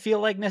didn't feel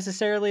like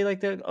necessarily like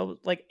the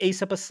like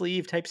ace up a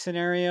sleeve type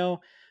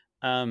scenario.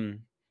 Um,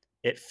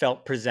 it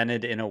felt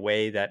presented in a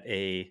way that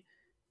a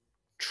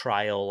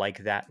trial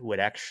like that would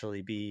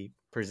actually be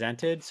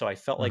presented. So I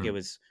felt like it Mhm.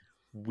 was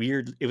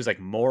weird. It was like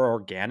more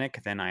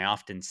organic than I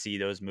often see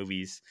those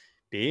movies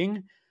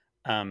being.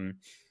 Um,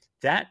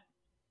 that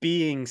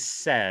being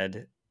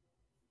said,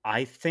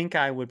 I think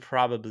I would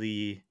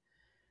probably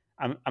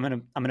I'm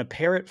gonna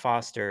parrot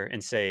Foster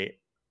and say,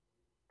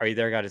 "Are You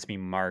There, God? It's Me,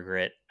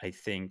 Margaret." I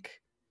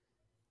think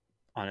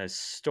on a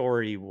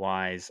story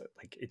wise,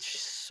 like it's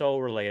so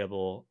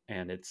relatable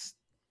and it's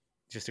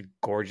just a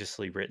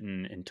gorgeously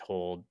written and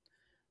told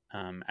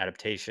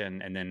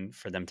adaptation. And then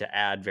for them to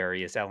add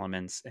various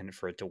elements and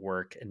for it to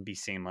work and be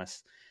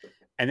seamless.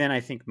 And then I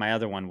think my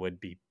other one would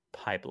be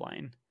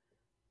Pipeline,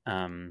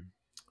 um,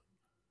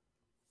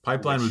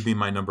 Pipeline would which be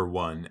my number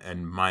 1,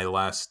 and my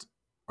last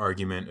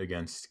argument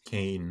against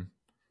Kane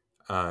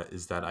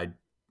is that I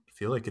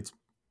feel like it's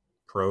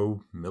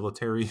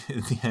pro-military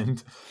in the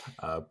end,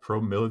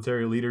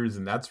 pro-military leaders,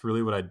 and that's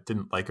really what I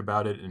didn't like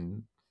about it.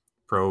 And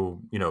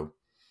pro,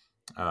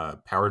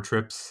 power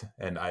trips,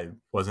 and I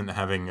wasn't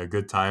having a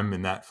good time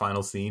in that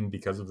final scene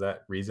because of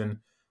that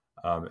reason,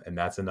 and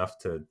that's enough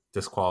to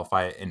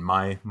disqualify it in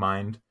my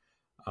mind.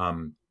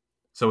 Um,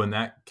 so in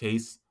that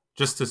case,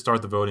 just to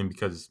start the voting,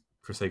 because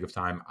for sake of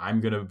time, I'm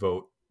gonna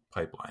vote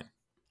Pipeline.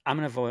 I'm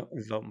gonna vote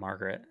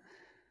Margaret.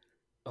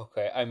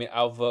 Okay, I mean,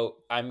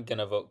 I'm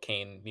gonna vote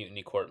Kane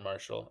Mutiny Court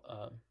Martial.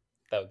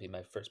 That would be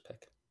my first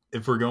pick.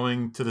 If we're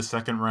going to the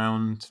second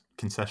round,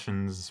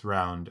 concessions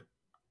round,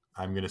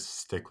 I'm gonna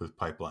stick with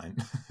Pipeline.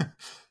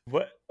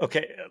 What?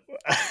 Okay.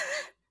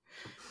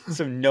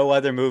 So no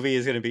other movie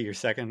is going to be your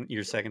second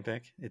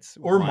pick. It's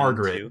Or one,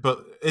 Margaret, two.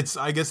 but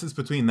I guess it's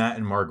between that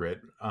and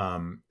Margaret.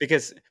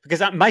 Because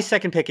my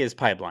second pick is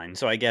Pipeline.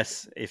 So I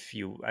guess if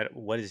you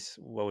what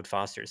would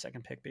Foster's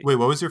second pick be? Wait,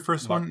 what was your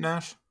first Mar- one,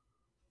 Nash?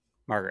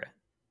 Margaret.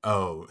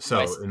 Oh, my so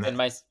in and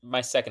that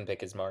my second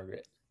pick is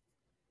Margaret.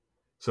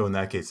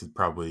 case, it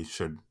probably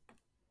should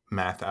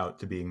math out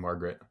to being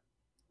Margaret.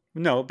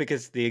 No,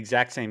 because the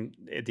exact same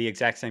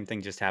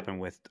thing just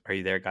happened with Are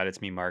You There, God? It's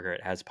Me, Margaret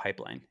has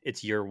Pipeline.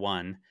 It's your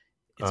one,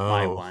 it's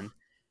my Oh, one,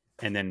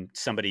 and then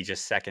somebody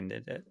just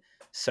seconded it.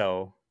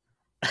 So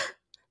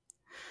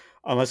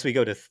unless we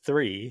go to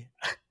three,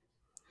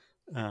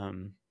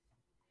 um,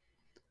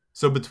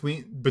 so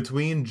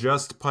between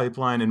just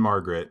Pipeline and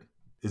Margaret,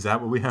 is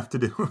that what we have to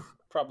do?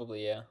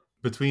 Probably, yeah.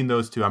 Between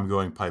those two, I'm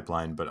going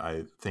Pipeline, but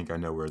I think I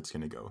know where it's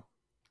going to go.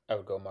 I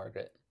would go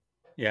Margaret.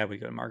 Yeah, we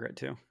go to Margaret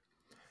too.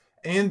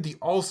 And the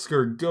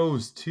Oscar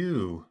goes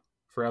to,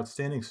 for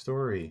outstanding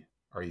story,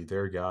 Are You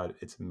There, God?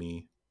 It's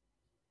Me,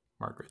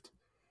 Margaret.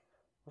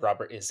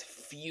 Robert is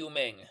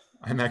fuming.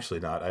 I'm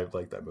actually not. I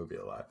like that movie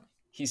a lot.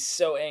 He's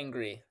so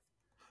angry.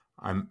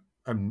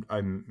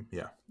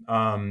 Yeah.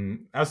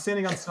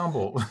 Outstanding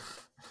ensemble.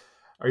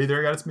 Are You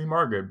There, God? It's Me,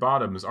 Margaret.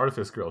 Bottoms,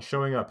 Artifice Girl,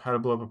 Showing Up, How to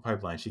Blow Up a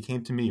Pipeline, She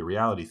Came to Me,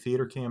 Reality,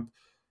 Theater Camp,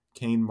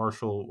 Kane,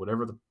 Marshall,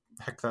 whatever the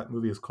heck that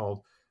movie is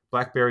called,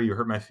 Blackberry, You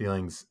Hurt My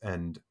Feelings,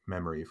 and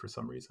Memory for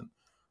some reason.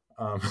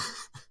 Um,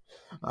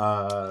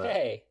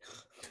 Hey.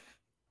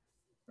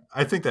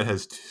 I think that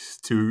has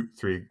two,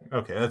 three.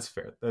 Okay, that's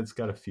fair. That's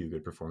got a few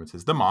good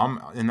performances. The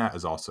mom in that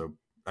is also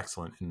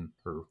excellent in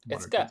her one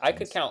It's or two got, I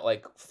could scenes. count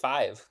like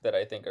 5 that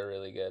I think are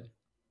really good.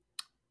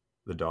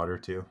 The daughter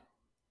too.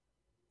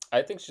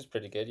 I think she's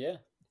pretty good, yeah.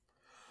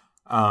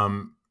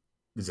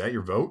 Is that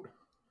your vote?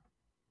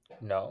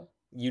 No.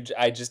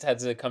 I just had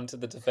to come to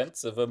the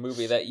defense of a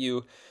movie that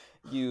you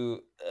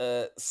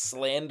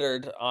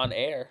slandered on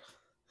air.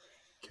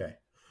 Okay.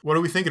 What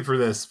are we thinking for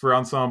this for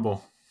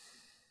ensemble?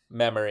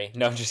 Memory.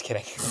 No, I'm just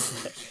kidding.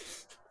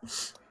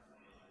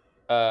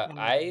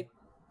 I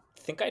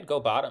think I'd go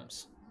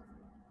Bottoms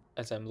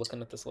as I'm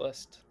looking at this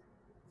list.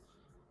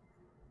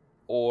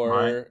 My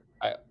Or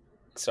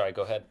sorry,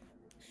 go ahead.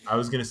 I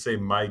was gonna say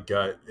my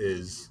gut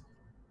is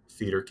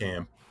Theater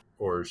Camp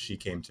or She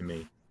Came to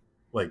Me,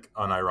 like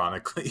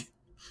unironically.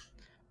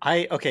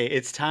 Okay,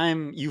 it's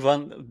time you've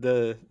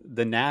the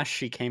Nash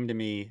She Came to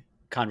Me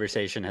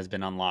conversation has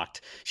been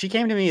unlocked. She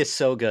Came to Me is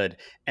so good,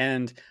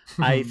 and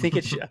I think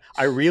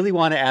I really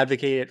want to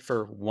advocate it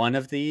for one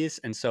of these,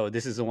 and so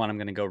this is the one I'm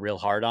going to go real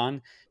hard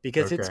on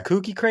because it's Okay.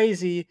 kooky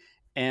crazy,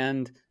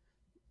 and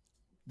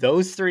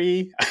those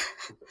three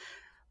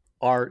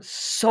are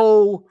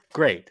so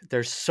great.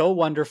 They're so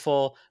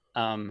wonderful.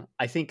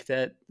 I think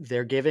that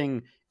they're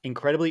giving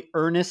incredibly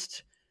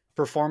earnest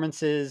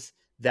performances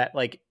that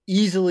like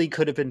easily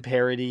could have been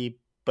parody,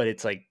 but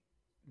it's like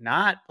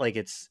not like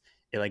it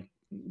like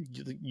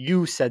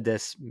you said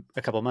this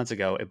a couple months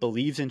ago. It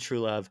believes in true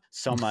love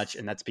so much,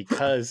 and that's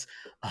because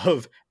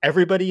of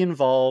everybody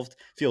involved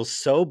feels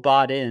so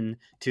bought in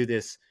to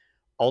this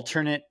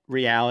alternate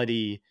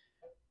reality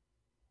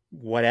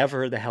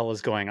whatever the hell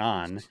is going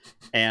on,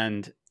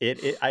 and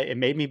it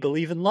made me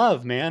believe in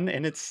love, man.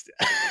 And it's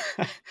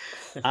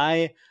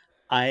I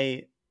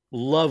I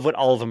love what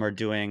all of them are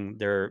doing.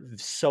 They're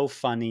so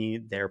funny.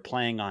 They're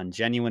playing on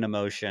genuine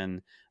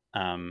emotion.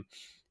 um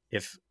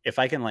if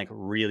I can like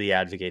really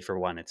advocate for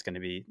one, it's gonna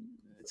be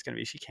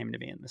She Came to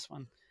Me in this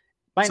one.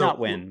 Might not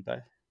So win,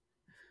 but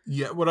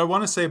yeah, what I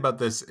want to say about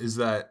this is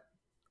that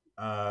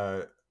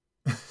uh,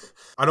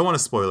 I don't want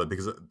to spoil it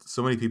because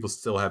so many people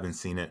still haven't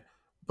seen it,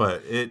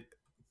 but it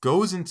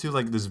goes into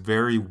like this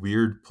very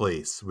weird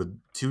place with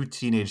two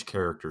teenage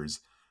characters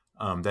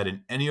that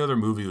in any other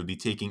movie would be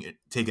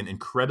taken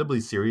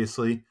incredibly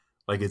seriously,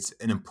 like it's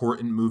an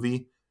important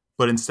movie,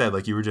 but instead,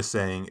 like you were just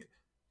saying,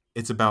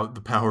 it's about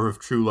the power of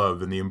true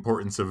love and the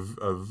importance of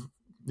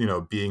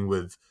being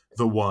with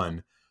the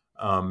one.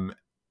 Um,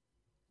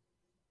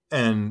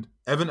 and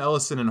Evan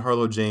Ellison and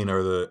Harlow Jane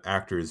are the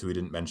actors who we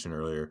didn't mention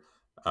earlier.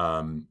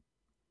 Um,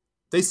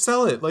 they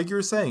sell it like you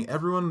were saying.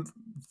 Everyone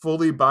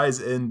fully buys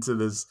into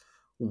this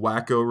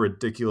wacko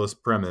ridiculous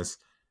premise,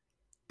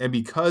 and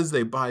because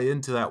they buy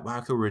into that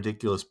wacko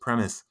ridiculous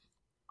premise,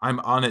 I'm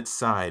on its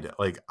side.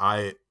 Like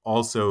I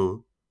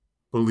also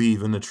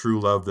believe in the true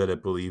love that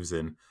it believes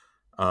in.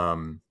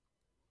 um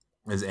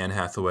as Anne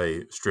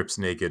Hathaway strips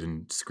naked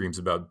and screams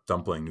about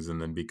dumplings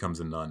and then becomes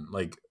a nun.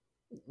 Like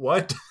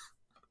what?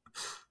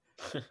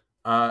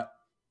 uh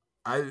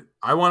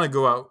I want to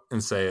go out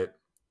and say it.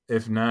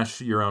 If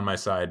Nash, you're on my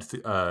side,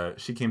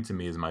 She Came to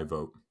Me is my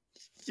vote.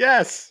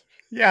 yes,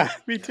 yeah,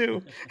 me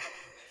too.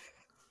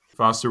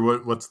 Foster,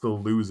 what's the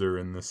loser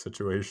in this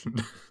situation?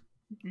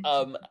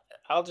 Um,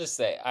 I'll just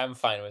say I'm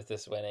fine with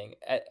this winning.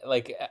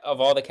 Like of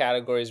all the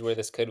categories where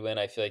this could win,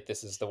 I feel like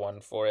this is the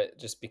one for it.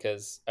 Just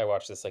because I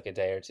watched this like a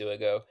day or two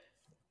ago,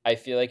 I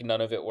feel like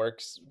none of it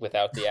works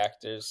without the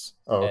actors,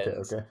 Oh, okay, and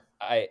okay.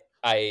 I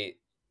I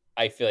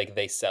I feel like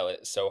they sell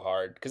it so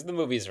hard because the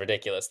movie is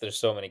ridiculous. There's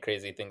so many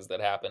crazy things that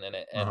happen in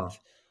it, and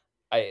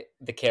Uh-huh.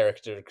 the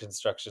character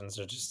constructions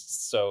are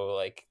just so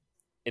like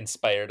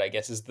inspired. I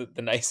guess is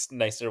the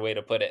nicer way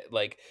to put it.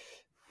 Like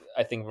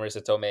I think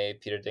Marissa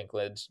Tomei, Peter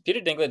Dinklage. Peter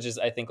Dinklage is,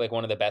 I think, like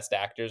one of the best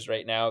actors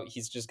right now.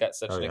 He's just got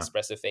such Oh an yeah.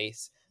 expressive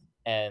face,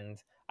 and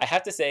I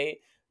have to say,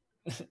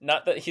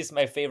 not that he's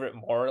my favorite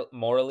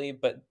morally,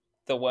 but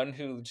the one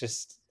who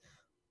just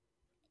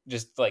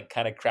like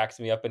kind of cracked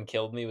me up and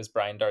killed me was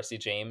Brian Darcy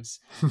James.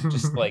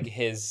 Just like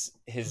his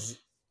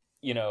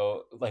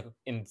like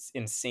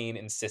insane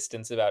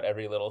insistence about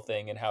every little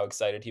thing and how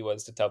excited he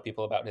was to tell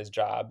people about his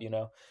job.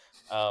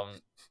 um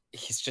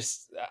he's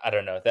just, I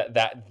don't know,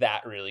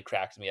 that really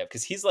cracked me up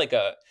because he's like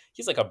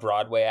a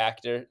Broadway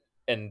actor,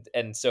 and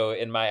so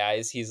in my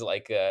eyes he's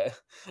like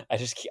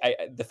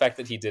the fact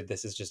that he did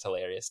this is just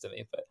hilarious to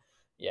me. But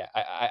yeah,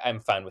 I'm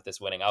fine with this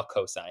winning. I'll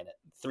co-sign it.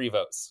 3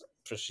 votes.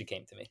 for She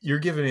Came to Me. You're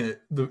giving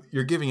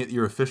it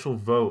your official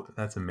vote.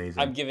 That's I'm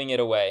amazing. giving it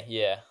away.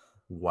 Yeah.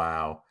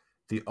 Wow.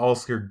 The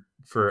Oscar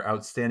for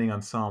Outstanding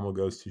Ensemble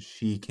goes to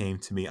She Came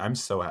to Me. I'm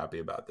so happy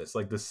about this.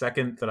 Like the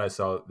second that I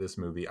saw this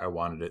movie, I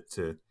wanted it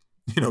to,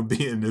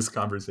 be in this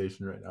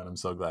conversation right now. And I'm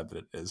so glad that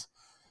it is.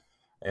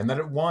 And that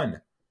it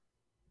won.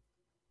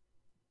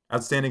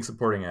 Outstanding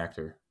Supporting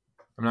Actor.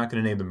 I'm not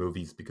going to name the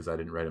movies because I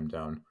didn't write them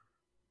down.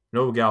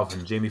 Noah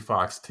Galvin, Jamie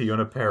Foxx,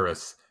 Teyonah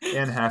Parris,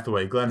 Anne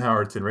Hathaway, Glenn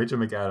Howerton, Rachel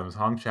McAdams,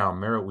 Hong Chow,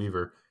 Merritt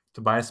Weaver,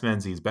 Tobias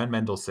Menzies, Ben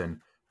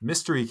Mendelsohn,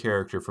 mystery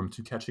character from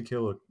To Catch a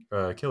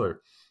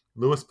Killer,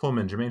 Lewis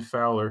Pullman, Jermaine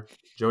Fowler,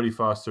 Jodie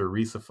Foster,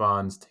 Risa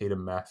Fons,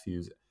 Tatum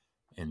Matthews,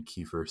 and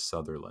Kiefer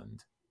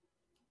Sutherland.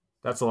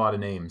 That's a lot of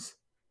names.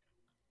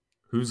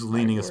 Who's My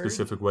leaning a word.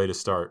 specific way to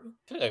start?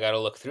 I got to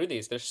look through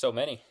these. There's so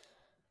many.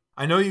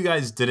 I know you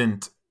guys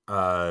didn't,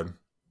 and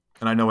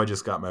I know I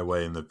just got my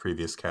way in the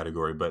previous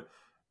category, but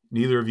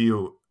neither of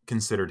you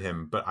considered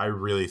him. But I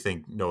really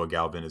think Noah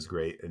Galvin is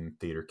great in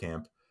theater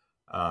camp.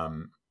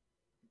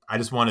 I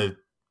just want to,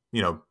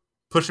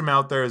 push him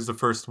out there as the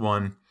first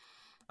one.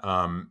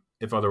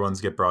 If other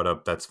ones get brought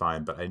up, that's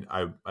fine. But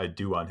I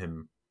do want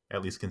him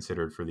at least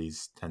considered for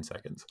these 10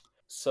 seconds.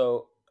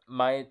 So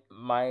I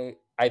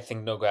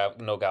think No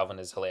Galvin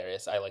is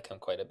hilarious. I like him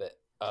quite a bit.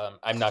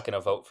 I'm not going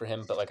to vote for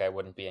him, but like I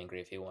wouldn't be angry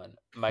if he won.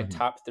 My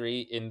top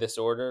three in this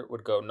order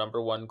would go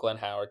number one, Glenn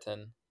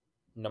Howerton,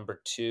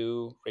 number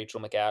two,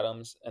 Rachel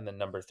McAdams, and then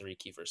number three,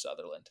 Kiefer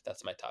Sutherland.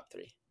 That's my top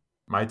three.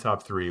 My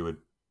top three would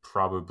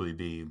probably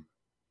be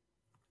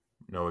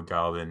Noah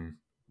Galvin,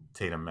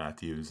 Tatum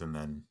Matthews, and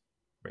then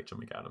Rachel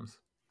McAdams.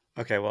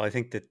 Okay, well, I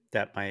think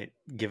that might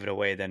give it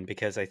away then,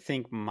 because I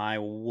think my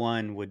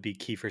one would be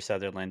Kiefer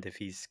Sutherland if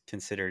he's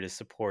considered as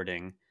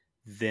supporting,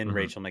 then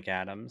Rachel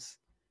McAdams,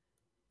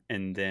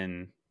 and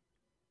then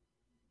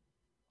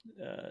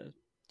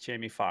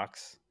Jamie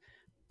Foxx.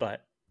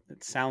 But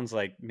it sounds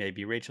like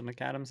maybe Rachel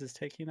McAdams is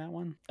taking that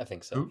one. I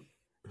think so.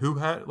 Who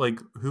had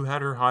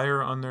her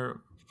higher on their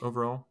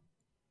overall?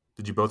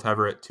 Did you both have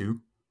her at 2?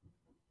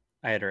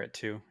 I had her at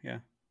 2. Yeah.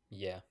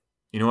 Yeah.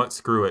 You know what?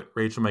 Screw it.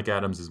 Rachel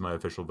McAdams is my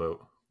official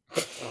vote.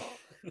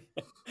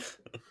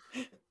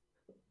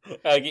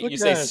 You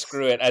say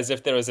screw it as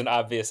if there was an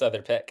obvious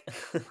other pick.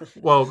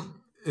 Well,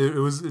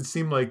 it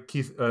seemed like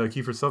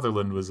Kiefer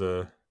Sutherland was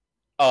a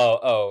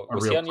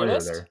was real he on your player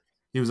list? there.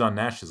 He was on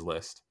Nash's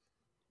list.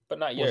 But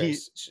not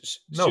yours.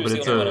 No, she was but the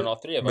it's only one in a all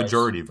three of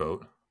majority ours.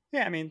 vote.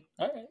 Yeah, I mean,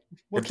 all right.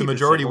 We'll if the keep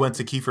majority went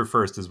to Kiefer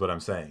first, is what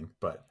I'm saying.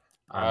 But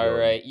all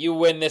right, you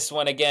win this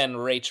one again,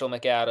 Rachel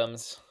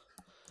McAdams.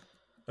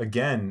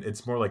 Again,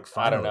 it's more like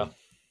finally.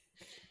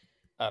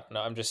 I don't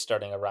know. I'm just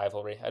starting a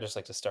rivalry. I just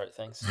like to start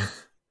things.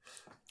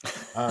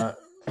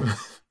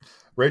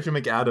 Rachel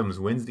McAdams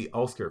wins the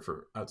Oscar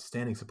for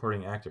Outstanding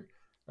Supporting Actor.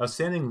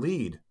 Outstanding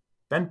Lead: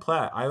 Ben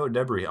Platt, Io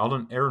Debris,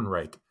 Alden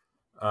Ehrenreich,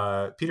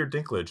 Peter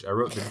Dinklage. I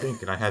wrote the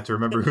Dink, and I had to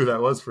remember who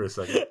that was for a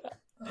second.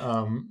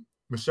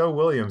 Michelle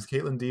Williams,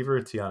 Caitlin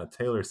Dever, Tiana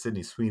Taylor,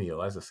 Sydney Sweeney,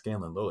 Eliza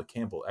Scanlon, Lola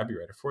Campbell, Abby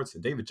Ryder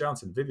Fortson, David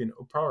Johnson, Vivian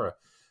Oparah,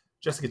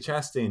 Jessica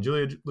Chastain,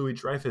 Julia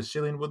Louis-Dreyfus,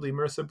 Shailene Woodley,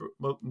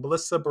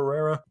 Melissa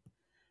Barrera.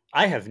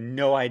 I have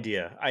no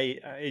idea.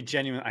 I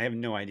genuinely, I have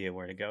no idea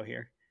where to go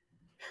here.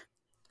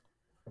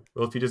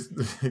 Well, if you just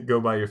go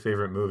by your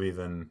favorite movie,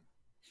 then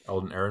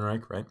Alden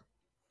Ehrenreich, right?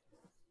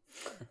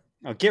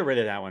 Oh, get rid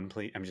of that one,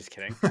 please. I'm just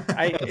kidding.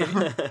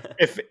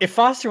 If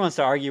Foster wants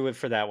to argue it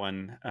for that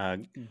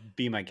one,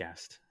 be my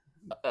guest.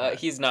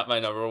 He's not my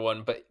number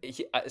one, but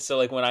so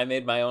like when I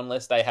made my own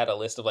list, I had a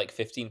list of like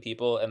 15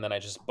 people, and then I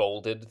just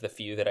bolded the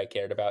few that I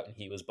cared about, and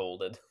he was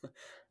bolded.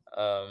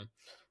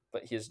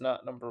 But he's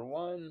not number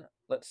one.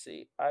 Let's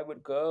see. I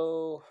would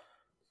go.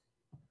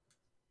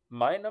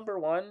 My number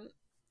one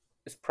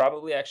is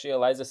probably actually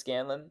Eliza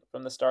Scanlon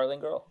from The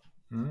Starling Girl.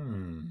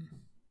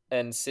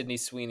 And Sydney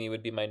Sweeney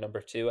would be my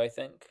number two, I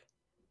think.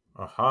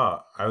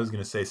 Aha. I was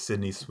going to say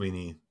Sydney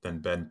Sweeney, then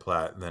Ben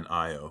Platt, then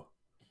Io.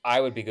 I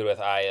would be good with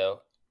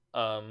Io.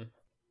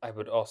 I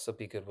would also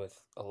be good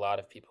with a lot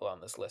of people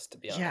on this list, to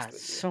be honest with you.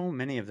 Yeah, so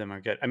many of them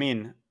are good. I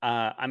mean,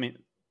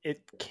 it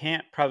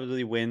can't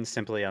probably win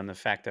simply on the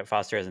fact that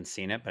Foster hasn't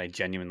seen it, but I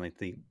genuinely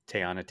think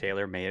Teyana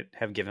Taylor may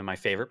have given my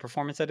favorite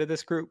performance out of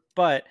this group.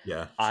 But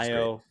yeah,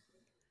 Io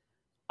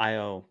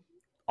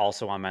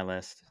also on my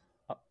list.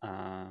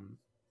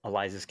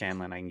 Eliza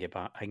Scanlon, I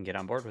can get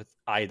on board with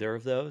either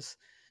of those.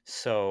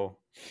 So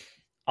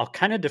I'll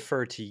kind of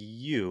defer to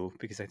you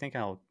because I think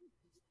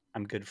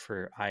I'm good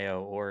for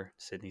Io or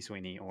Sydney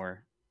Sweeney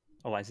or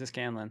Eliza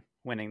Scanlon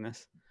winning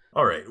this.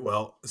 All right.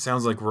 Well, it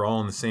sounds like we're all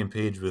on the same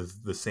page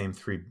with the same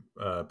three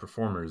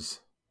performers.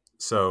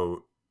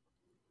 So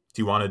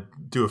do you want to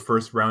do a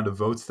first round of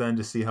votes then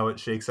to see how it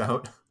shakes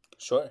out?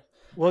 Sure.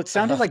 Well, it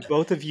sounded like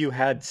both of you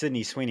had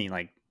Sydney Sweeney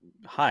like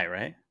high,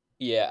 right?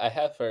 Yeah, I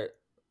have her.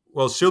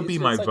 Well, she'll be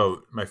my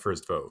vote, my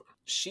first vote.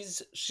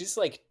 She's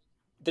like,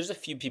 there's a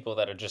few people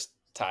that are just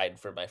tied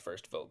for my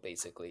first vote,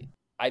 basically.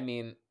 I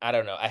mean, I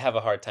don't know. I have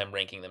a hard time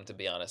ranking them, to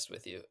be honest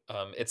with you.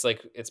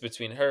 It's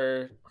between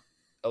her,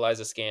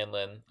 Eliza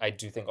Scanlon. I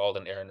do think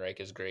Alden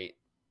Ehrenreich is great.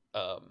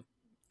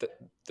 th-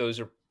 those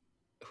are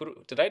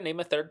did I name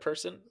a third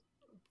person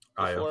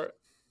Io. before?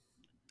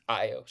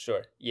 Io,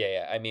 sure.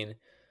 Yeah. I mean,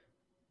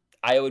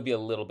 Io would be a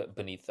little bit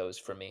beneath those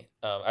for me.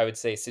 I would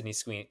say Sydney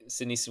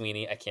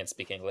Sweeney. I can't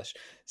speak English.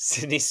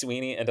 Sydney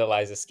Sweeney and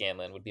Eliza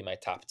Scanlon would be my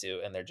top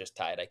two, and they're just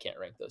tied. I can't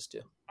rank those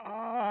two.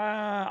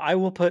 I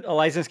will put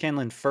Eliza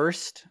Scanlon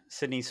first,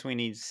 Sydney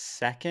Sweeney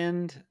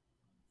second,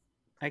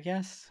 I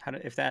guess.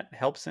 If that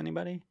helps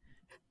anybody?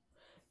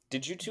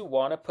 Did you two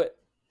want to put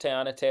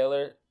Tiana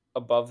Taylor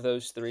above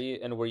those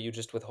three, and were you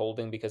just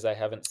withholding because I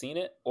haven't seen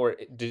it, or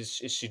is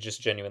she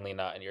just genuinely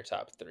not in your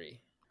top three?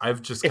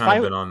 I've just If kind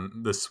of I been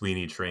on the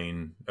Sweeney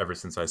train ever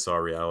since I saw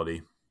Reality.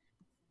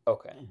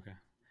 Okay.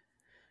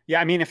 Yeah,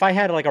 I mean, if I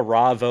had like a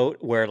raw vote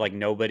where like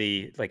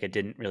nobody, like it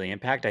didn't really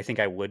impact, I think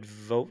I would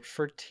vote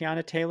for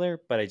Tiana Taylor,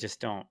 but I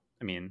just don't.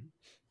 I mean,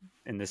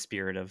 in the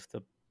spirit of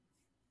the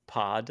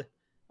pod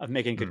of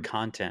making good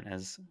content,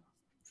 as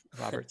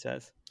Robert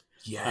says, I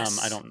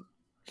Yes.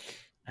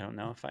 don't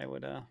know if I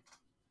would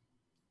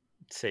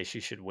say she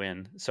should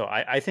win. So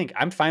I think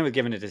I'm fine with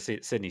giving it to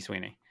Sydney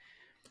Sweeney.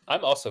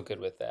 I'm also good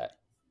with that.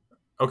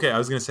 Okay, I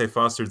was gonna say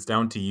Foster, it's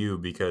down to you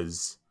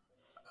because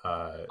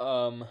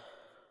Um,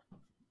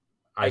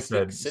 I I think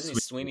said Sydney Sweeney.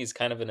 Sweeney's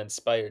kind of an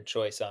inspired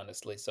choice,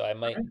 honestly. So I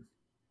might Okay.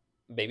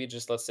 maybe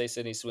just let's say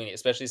Sydney Sweeney,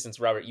 especially since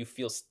Robert, you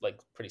feel like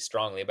pretty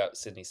strongly about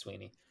Sydney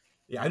Sweeney.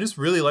 Yeah, I just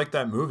really liked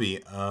that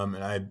movie, and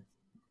I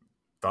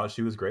thought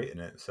she was great in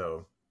it.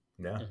 So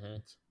yeah, Hmm.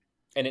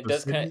 And it so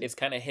does Sydney,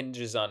 kind of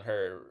hinges on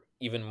her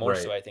even more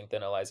so, right? I think,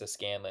 than Eliza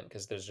Scanlon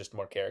because there's just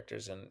more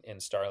characters in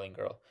Starling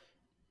Girl,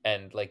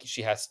 and like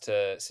she has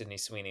to Sydney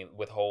Sweeney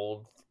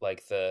withhold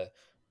like the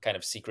kind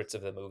of secrets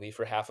of the movie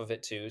for half of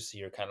it too. So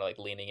you're kind of like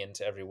leaning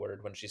into every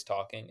word when she's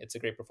talking. It's a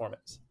great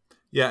performance.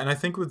 Yeah, and I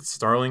think with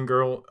Starling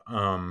Girl,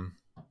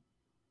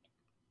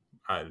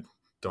 I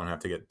don't have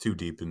to get too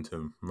deep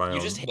into my You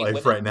just own hate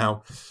life women. right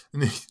now.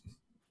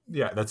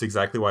 Yeah, that's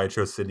exactly why I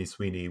chose Sydney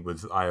Sweeney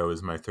with Io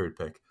as my third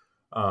pick.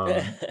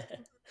 Um,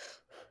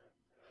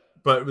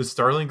 but with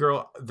Starling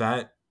Girl,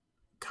 that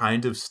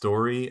kind of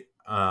story,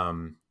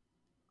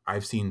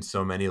 I've seen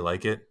so many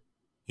like it,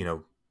 you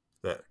know,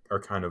 that are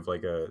kind of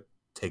like a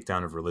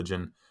takedown of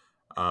religion.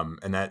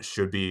 And that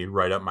should be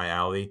right up my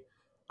alley.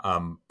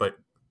 But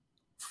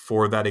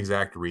for that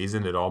exact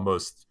reason, it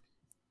almost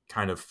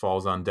kind of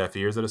falls on deaf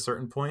ears at a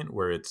certain point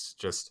where it's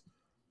just,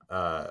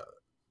 uh,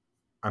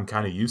 I'm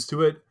kind of used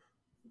to it.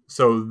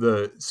 So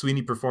the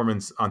Sweeney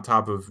performance, on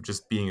top of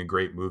just being a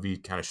great movie,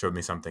 kind of showed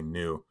me something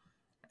new.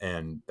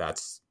 And that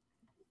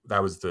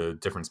was the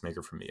difference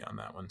maker for me on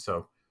that one.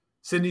 So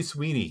Sydney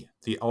Sweeney,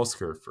 the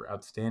Alscar for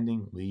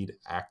Outstanding Lead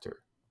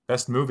Actor.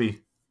 Best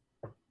movie: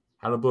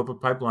 How to Blow Up a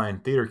Pipeline,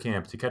 Theater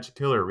Camp, To Catch a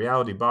Killer,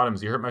 Reality,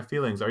 Bottoms, You Hurt My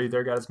Feelings, Are You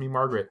There, God? It's Me,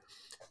 Margaret,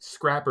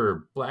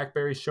 Scrapper,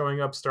 Blackberry Showing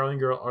Up, Starling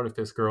Girl,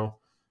 Artifice Girl,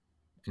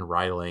 and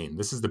Rye Lane.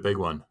 This is the big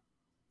one.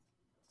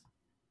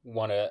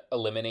 Want to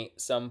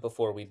eliminate some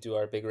before we do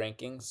our big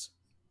rankings?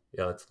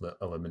 Yeah, let's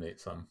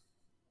eliminate some.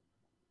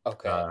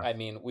 Okay. Uh, I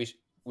mean, we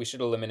should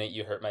eliminate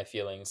 "You Hurt My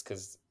Feelings"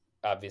 because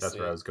that's where I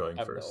obviously was going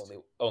I'm the first.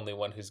 only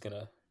one who's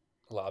gonna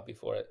lobby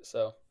for it.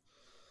 So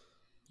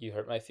 "You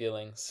Hurt My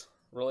Feelings,"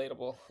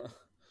 relatable.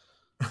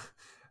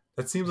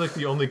 That seems like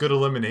the only good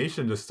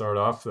elimination to start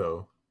off,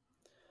 though.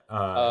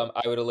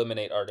 I would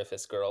eliminate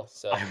 "Artifice Girl."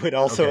 So I would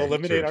also Okay, true,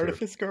 eliminate true.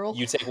 Artifice Girl.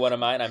 you take one of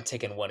mine, I'm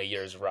taking one of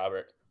yours,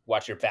 Robert.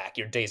 Watch your back.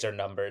 Your days are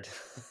numbered.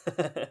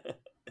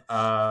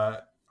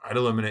 I'd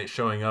eliminate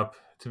Showing Up,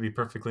 to be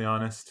perfectly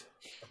honest.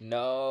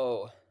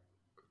 No,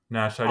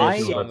 Nash, how do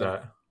you love feel I about showing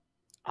up. that?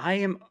 I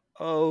am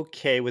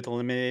okay with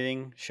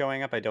eliminating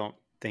Showing Up. I don't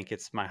think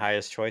it's my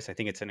highest choice. I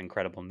think it's an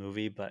incredible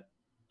movie, but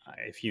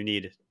if you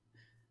need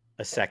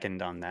a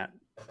second on that,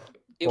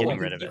 It Well, getting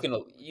won't. rid of it.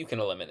 You can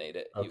eliminate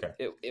it. okay.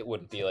 It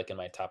wouldn't be like in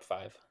my top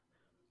five.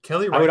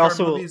 Kelly I would Reichardt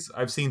also movies,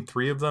 I've seen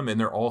 3 of them, and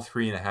they're all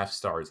 3.5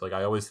 stars. Like,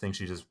 I always think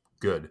she's just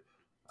good.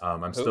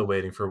 I'm still Who?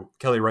 waiting for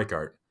Kelly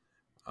Reichardt.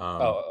 Oh,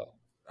 Um, oh,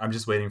 I'm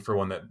just waiting for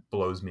one that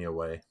blows me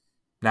away.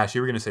 Nash,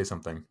 you were going to say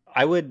something.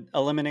 I would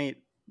eliminate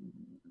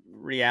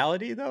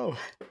Reality though.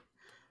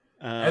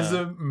 As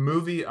Uh, a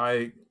movie,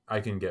 I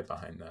can get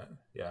behind that.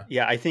 Yeah.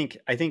 yeah, I think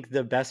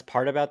the best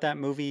part about that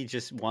movie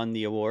just won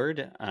the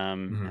award,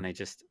 Hmm. and I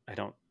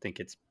don't think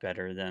it's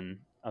better than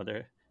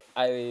other.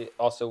 I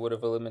also would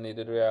have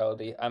eliminated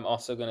reality. I'm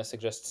also going to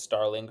suggest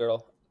Starling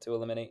Girl to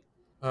eliminate.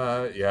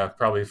 Yeah,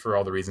 probably for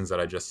all the reasons that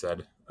I just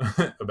said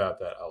about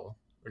that. I'll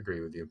agree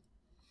with you.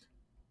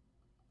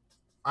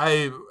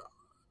 I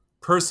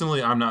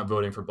personally, I'm not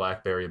voting for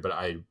Blackberry, but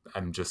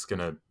I'm just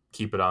gonna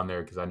keep it on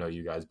there because I know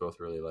you guys both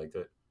really liked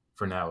it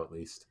for now, at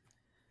least.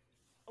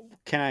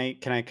 Can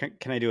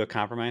I do a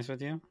compromise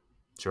with you?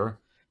 Sure.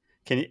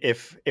 Can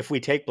if we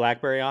take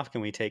Blackberry off,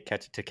 can we take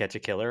Catch a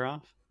Killer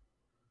off?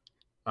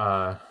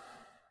 Uh,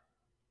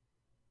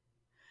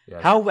 yes,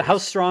 of How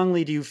course.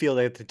 strongly do you feel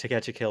that To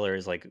Catch a Killer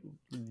is like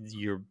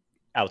your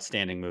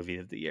outstanding movie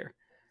of the year?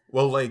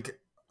 Well, like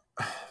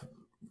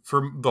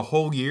for the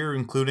whole year,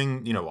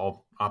 including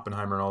all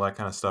Oppenheimer and all that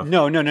kind of stuff.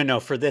 No.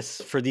 For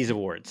these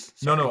awards.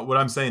 No, no. Sorry. What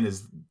I'm saying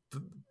is,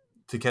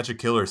 To Catch a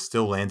Killer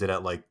still landed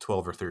at like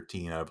 12 or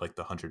 13 out of like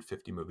the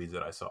 150 movies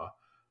that I saw.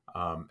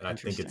 And I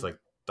think it's Interesting. like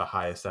the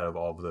highest out of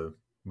all of the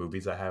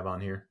movies I have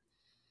on here.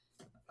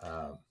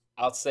 Um,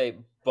 I'll say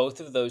both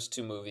of those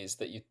two movies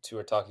that you two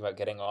are talking about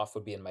getting off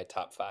would be in my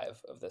top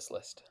 5 of this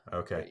list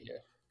okay. right here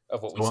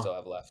of what we So still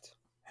have left.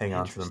 hang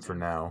on to them for Interesting.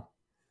 now.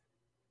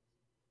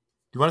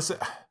 Do you want to say,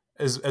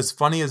 as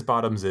funny as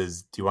Bottoms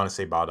is, do you want to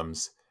say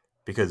Bottoms?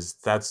 Because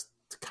that's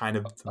kind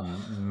of the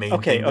main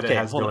Okay, thing that it okay,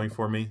 has hold going on.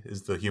 for me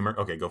is the humor.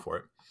 Okay, go for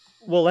it.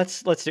 Well,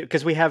 let's do,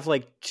 because we have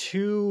like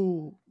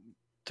two,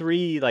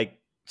 three like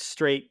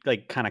straight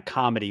like kind of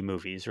comedy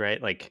movies,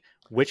 right? Like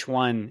which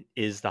one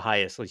is the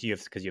highest? Like you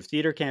have, because you have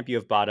Theater Camp, you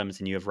have Bottoms,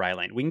 and you have Rye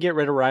Lane. We can get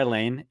rid of Rye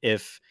Lane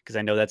if, because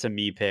I know that's a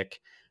me pick,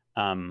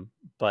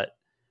 but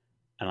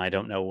and I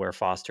don't know where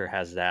Foster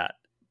has that,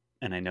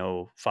 and I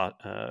know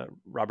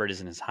Robert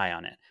isn't as high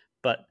on it.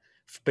 But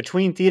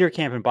between Theater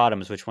Camp and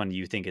Bottoms, which one do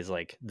you think is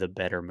like the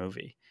better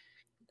movie?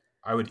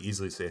 I would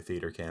easily say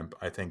Theater Camp.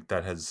 I think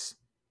that has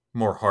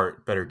more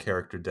heart, better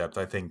character depth.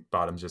 I think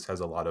Bottoms just has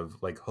a lot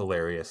of like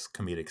hilarious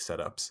comedic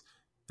setups,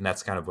 and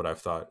that's kind of what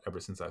I've thought ever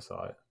since I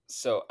saw it.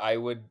 So I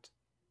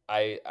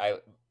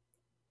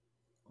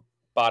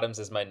Bottoms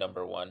is my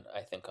number one,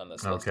 I think, on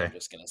this list. Okay. I'm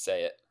just gonna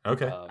say it.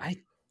 Okay. Um,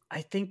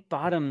 I think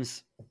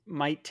Bottoms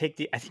might take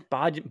the. I think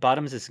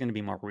Bottoms is going to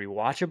be more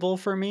rewatchable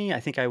for me.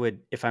 I think I would,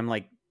 if I'm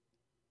like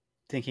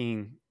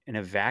thinking in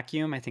a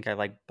vacuum, I think I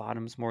like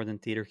Bottoms more than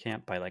Theater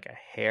Camp by like a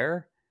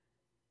hair.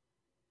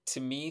 to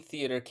me,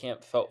 theater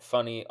camp felt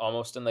funny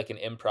almost in like an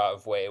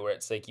improv way, where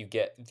it's like you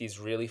get these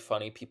really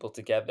funny people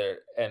together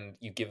and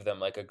you give them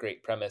like a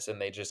great premise and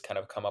they just kind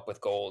of come up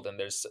with gold. And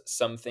there's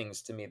some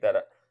things to me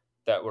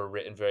that were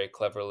written very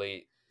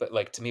cleverly, but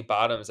like to me,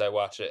 Bottoms, I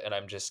watch it and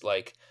I'm just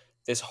like,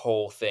 this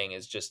whole thing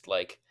is just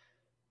like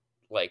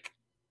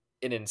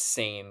an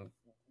insane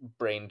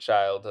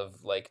brainchild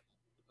of like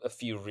a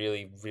few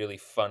really really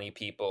funny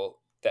people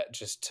that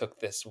just took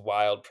this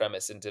wild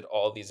premise and did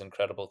all these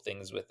incredible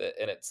things with it,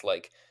 and it's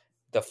like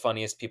the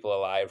funniest people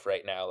alive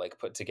right now like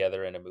put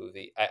together in a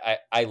movie.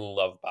 I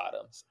love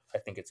Bottoms. I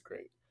think it's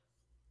great.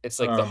 It's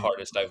like the Um,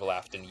 hardest I've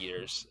laughed in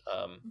years.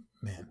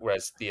 man,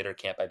 Whereas Theater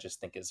Camp I just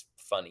think is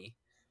funny.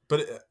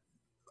 but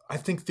I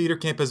think Theater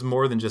Camp is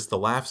more than just the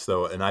laughs,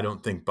 though, and I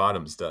don't think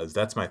Bottoms does.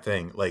 That's my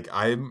thing. Like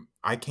I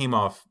came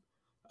off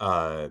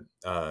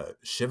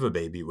Shiva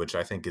Baby, which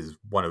I think is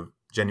one of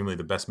genuinely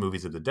the best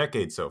movies of the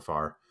decade so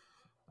far.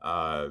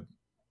 Uh,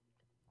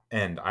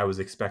 and I was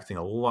expecting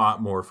a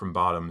lot more from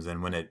Bottoms,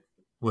 and when it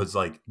was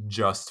like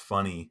just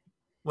funny,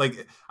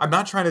 like I'm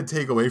not trying to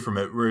take away from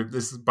it. We're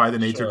this is by the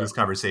nature of Sure. this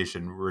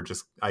conversation. We're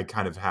just I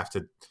kind of have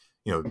to,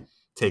 you know,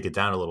 take it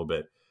down a little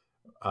bit.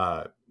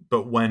 Uh,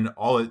 but when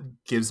all it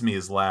gives me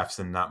is laughs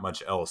and not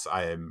much else,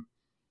 I am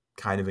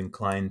kind of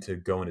inclined to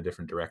go in a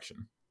different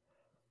direction.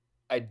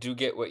 I do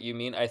get what you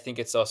mean. I think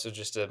it's also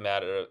just a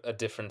matter of a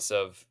difference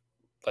of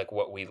like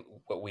what we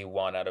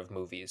want out of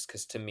movies.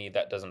 Because to me,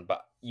 that doesn't.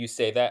 You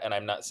say that, and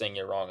I'm not saying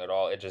you're wrong at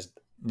all. It just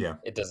Yeah,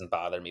 it doesn't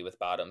bother me with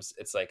Bottoms.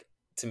 It's like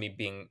to me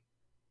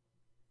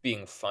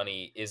being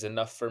funny is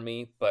enough for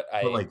me. But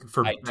but like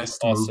for I do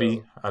best movie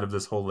also, out of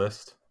this whole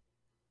list,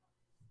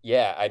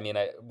 yeah. I mean,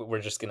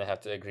 we're just gonna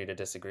have to agree to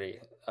disagree.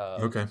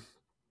 okay.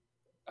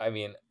 I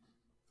mean,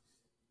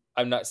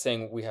 I'm not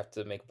saying we have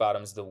to make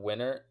Bottoms the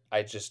winner.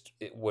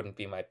 It wouldn't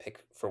be my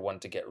pick for one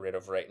to get rid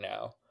of right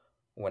now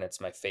when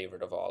it's my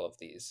favorite of all of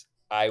these.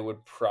 I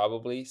would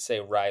probably say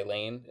Rye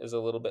Lane is a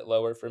little bit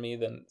lower for me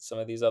than some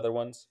of these other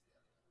ones.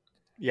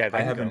 Yeah, I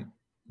that can go. haven't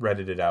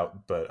redded it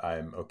out, but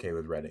I'm okay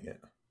with reading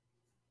it,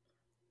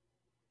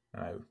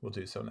 and I will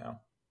do so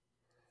now.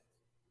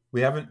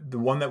 We haven't the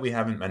one that we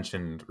haven't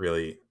mentioned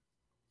really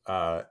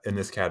in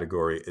this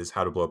category is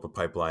How to Blow Up a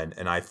Pipeline,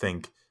 and I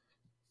think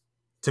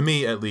to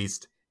me at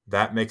least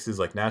that mixes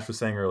like Nash was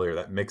saying earlier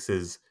that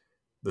mixes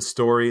the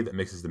story, that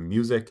mixes the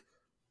music,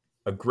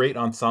 a great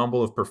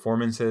ensemble of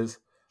performances,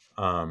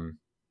 um,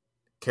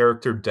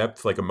 character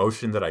depth, like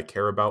emotion that I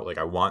care about. Like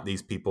I want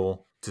these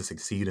people to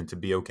succeed and to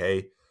be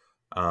okay.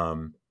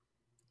 Um,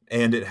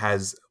 and it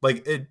has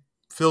like it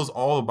fills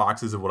all the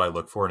boxes of what I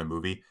look for in a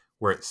movie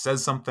where it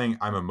says something,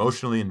 I'm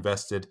emotionally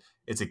invested,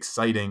 it's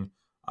exciting,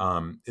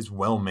 it's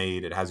well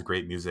made, it has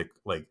great music.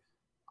 Like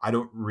I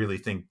don't really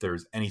think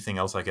there's anything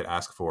else I could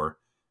ask for.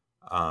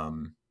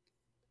 Um,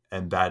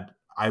 and that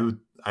I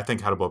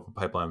think How to Blow Up a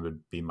Pipeline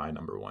would be my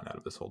number one out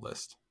of this whole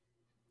list.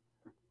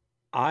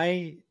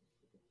 I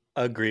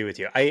agree with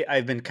you.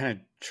 I've been kind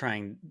of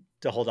trying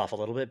to hold off a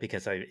little bit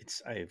because I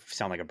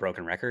sound like a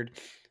broken record,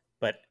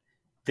 but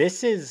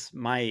this is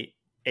my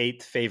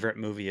eighth favorite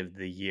movie of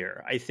the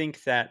year. I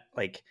think that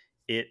like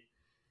it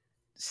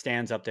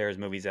stands up there as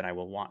movies that I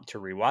will want to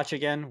rewatch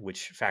again,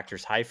 which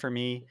factors high for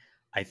me.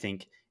 I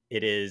think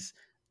it is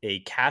a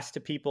cast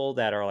of people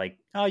that are like,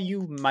 oh,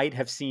 you might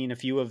have seen a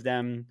few of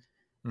them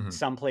Mm-hmm.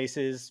 some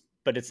places,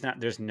 but it's not,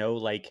 there's no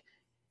like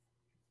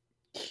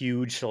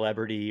huge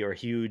celebrity or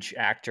huge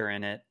actor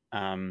in it.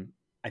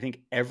 I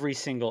think every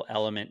single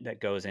element that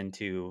goes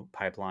into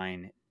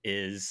Pipeline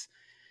is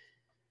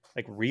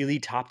like really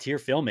top tier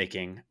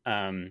filmmaking.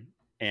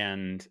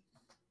 And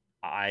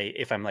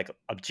if I'm like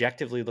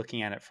objectively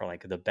looking at it for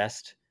like the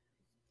best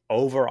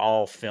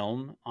overall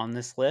film on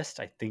this list,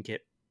 I think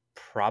it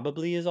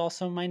probably is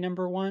also my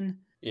number one.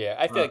 Yeah,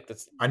 I feel like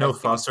I I know think it's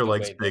a Foster good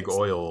likes way to big list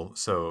oil,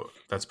 so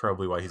that's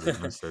probably why he's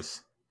against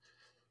this.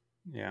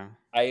 Yeah.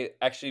 I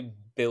actually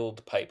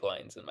build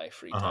pipelines in my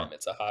free Uh-huh. time.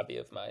 It's a hobby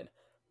of mine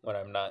when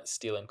I'm not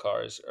stealing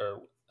cars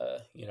or,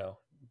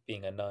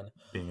 being a nun.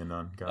 Being a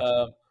nun, gotcha.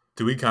 Um,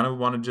 Do we kind of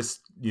want to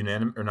just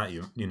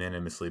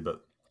unanimously,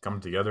 but come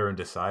together and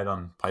decide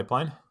on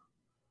pipeline?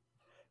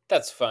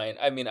 that's fine.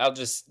 I mean, I'll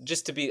just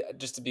to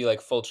be like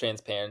full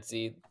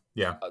transparency.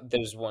 Yeah.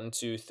 There's 1,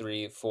 2,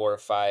 3, 4,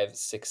 5,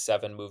 6,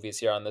 7 movies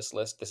here on this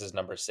list. This is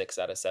number 6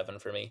 out of 7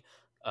 for me.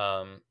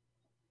 Um,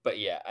 but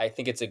yeah, I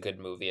think it's a good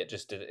movie. It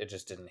just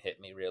didn't hit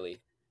me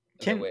really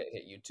the Can way it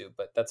hit YouTube,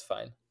 but that's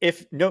fine.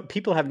 If no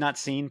people have not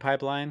seen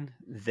Pipeline,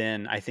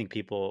 then I think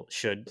people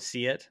should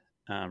see it,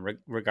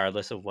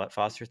 regardless of what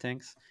Foster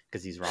thinks,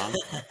 because he's wrong.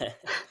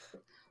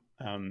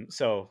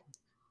 So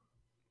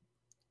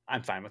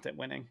I'm fine with it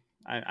winning.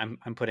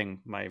 I'm putting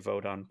my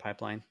vote on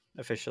Pipeline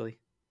officially.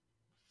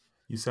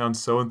 You sound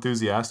so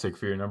enthusiastic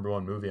for your number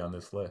one movie on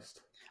this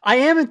list. I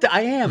am.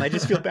 I am. I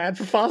just feel bad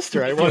for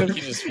Foster. I want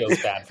He just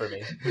feels bad for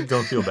me.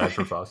 Don't feel bad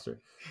for Foster.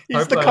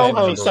 He's the Pipeline is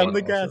my co-host. number I'm one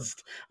the also.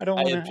 guest. I don't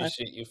I want to.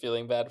 appreciate you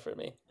feeling bad for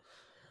me.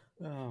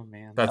 Oh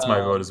man. That's my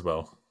vote as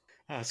well.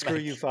 Screw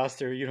you,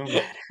 Foster. You don't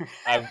matter.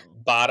 I've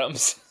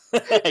bottoms,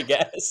 I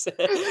guess.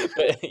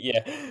 But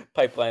yeah,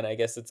 Pipeline, I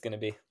guess it's going to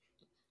be.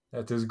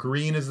 That's as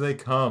green as they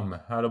come.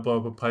 How to Blow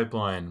Up a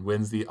Pipeline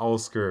wins the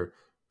Alscar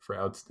for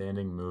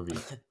outstanding movie.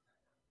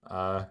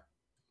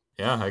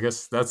 Yeah, I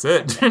guess that's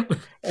it. And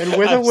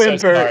with a I'm so whimper.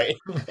 sorry.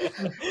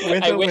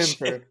 With I a wish,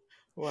 whimper.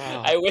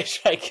 Wow. I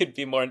wish I could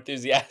be more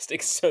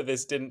enthusiastic so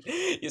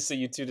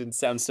you two didn't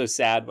sound so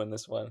sad when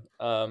this won.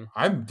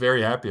 I'm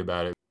very happy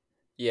about it.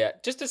 Yeah,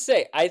 just to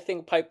say, I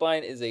think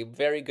Pipeline is a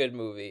very good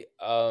movie.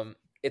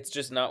 It's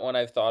just not one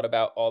I've thought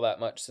about all that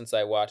much since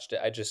I watched it.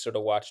 I just sort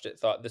of watched it,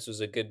 thought this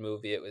was a good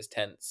movie. It was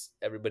tense.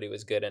 Everybody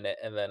was good in it.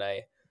 And then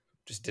I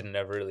just didn't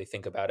ever really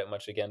think about it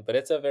much again. But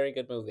it's a very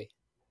good movie.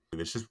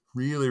 It's just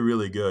really,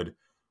 really good.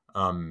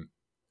 And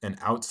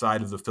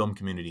outside of the film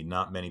community,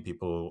 not many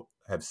people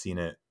have seen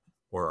it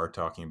or are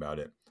talking about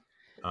it.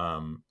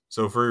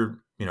 So if we're,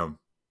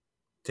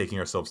 taking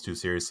ourselves too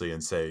seriously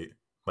and say,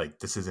 like,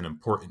 this is an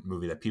important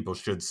movie that people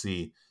should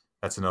see,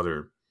 that's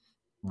another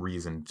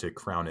reason to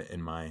crown it,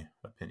 in my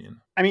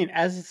opinion. I mean,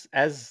 as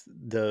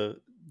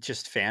the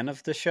just fan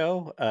of the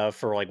show,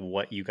 for like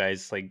what you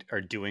guys like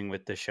are doing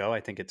with the show, I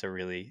think it's a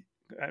really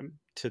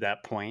to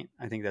that point.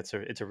 I think it's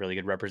a really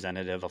good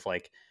representative of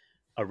like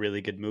a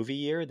really good movie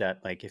year. That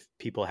like if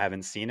people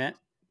haven't seen it,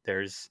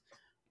 there's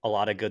a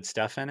lot of good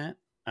stuff in it.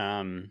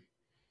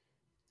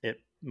 It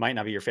might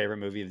not be your favorite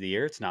movie of the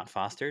year. It's not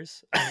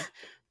Foster's.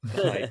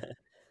 But like,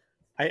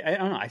 I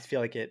don't know. I feel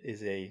like it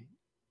is a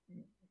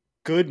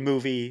good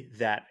movie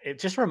that it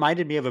just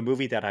reminded me of a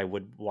movie that I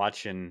would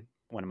watch in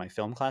one of my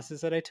film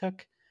classes that I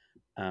took.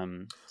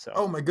 So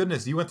Oh my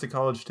goodness, you went to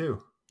college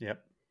too.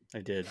 Yep, I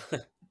did.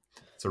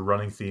 It's a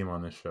running theme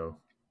on this show.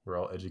 We're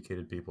all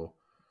educated people.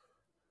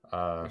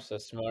 You're so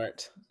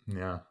smart.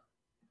 Yeah.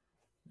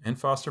 And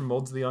Foster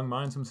molds the young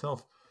minds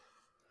himself.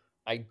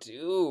 I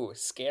do.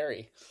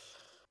 Scary.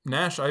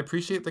 Nash, I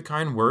appreciate the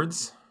kind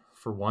words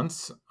for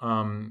once.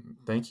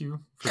 Thank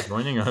you for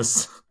joining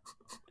us.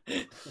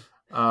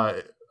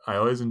 I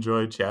always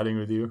enjoy chatting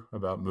with you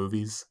about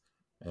movies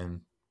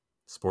and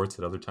sports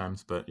at other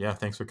times, but yeah,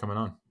 thanks for coming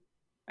on.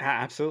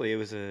 Absolutely, it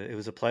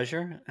was a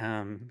pleasure.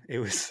 It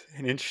was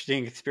an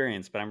interesting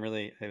experience, but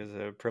it was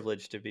a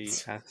privilege to be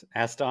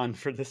asked on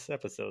for this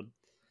episode.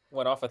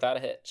 Went off without a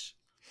hitch.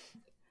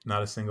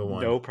 Not a single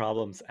one. No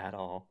problems at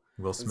all.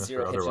 Will Smith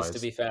Zero or otherwise.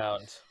 hitches to be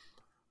found.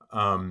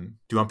 Do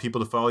you want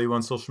people to follow you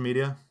on social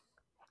media?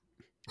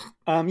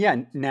 Yeah,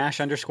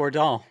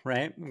 Nash_Doll,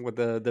 right? With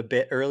the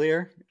bit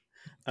earlier.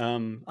 I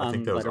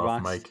think that was Letterboxd.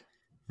 off mic.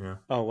 Yeah.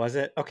 Oh, was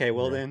it? Okay,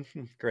 well then,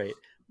 great.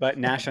 But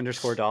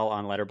Nash_Doll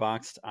on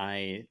Letterboxd.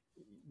 I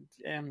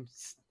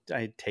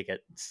take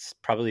it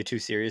probably too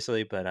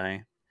seriously, but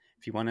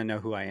if you want to know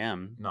who I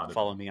am,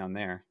 follow me on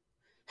there.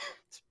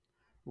 It's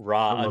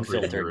raw,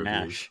 unfiltered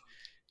Nash.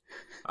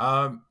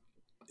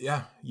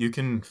 Yeah, you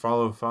can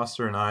follow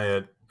Foster and I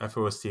at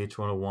FOSTH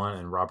 101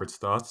 and Robert's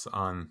Thoughts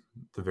on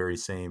the very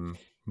same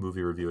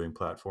movie reviewing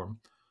platform.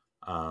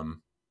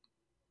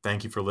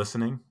 Thank you for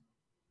listening.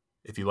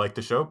 If you like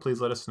the show, please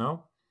let us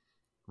know.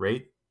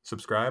 Rate,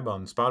 subscribe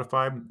on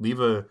Spotify. Leave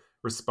a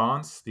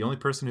response. The only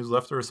person who's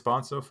left a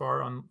response so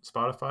far on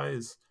Spotify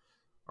is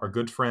our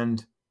good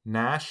friend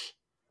Nash.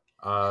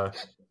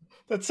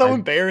 That's so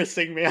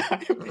embarrassing, man.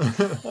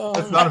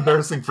 That's not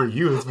embarrassing for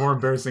you. It's more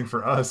embarrassing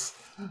for us.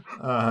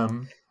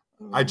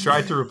 I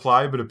tried to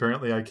reply, but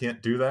apparently I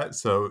can't do that.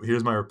 So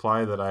here's my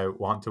reply that I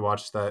want to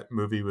watch that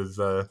movie with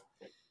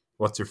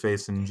what's her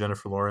face and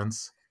Jennifer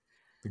Lawrence,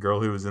 the girl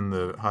who was in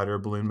the hot air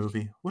balloon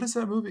movie. What is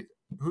that movie?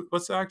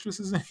 What's the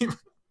actress's name?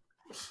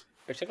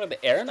 Are you talking about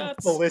the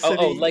aeronauts? Felicity.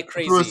 Oh, Like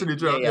Crazy. Felicity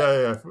Jones.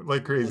 Yeah,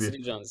 Like Crazy.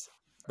 Felicity Jones.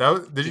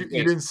 did you? You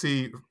Wait, didn't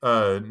see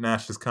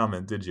Nash's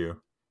comment, did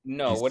you?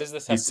 no. What He's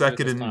does this he have to do with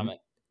his seconded comment?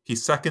 he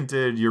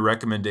seconded your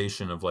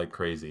recommendation of like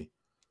crazy.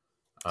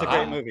 It's a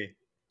great Ah, movie.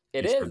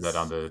 it He said that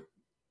on is. the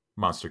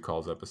Monster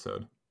Calls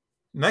episode.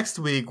 Next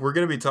week we're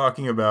going to be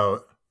talking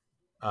about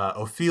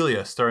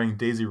Ophelia, starring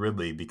Daisy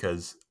Ridley,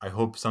 because I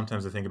hope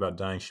Sometimes I Think About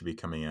Dying should be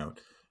coming out.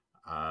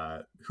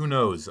 Who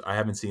knows? I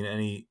haven't seen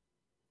any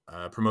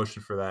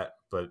promotion for that,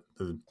 but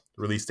the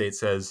release date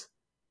says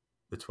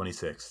the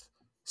 26th.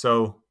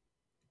 So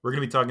we're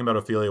going to be talking about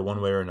Ophelia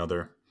one way or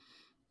another,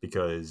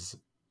 because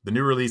the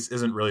new release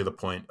isn't really the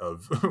point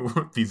of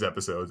these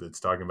episodes. It's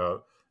talking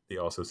about the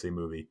Also Say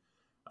movie.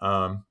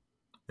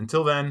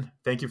 Until then,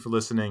 thank you for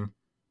listening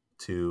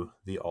to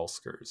the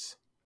Alscars.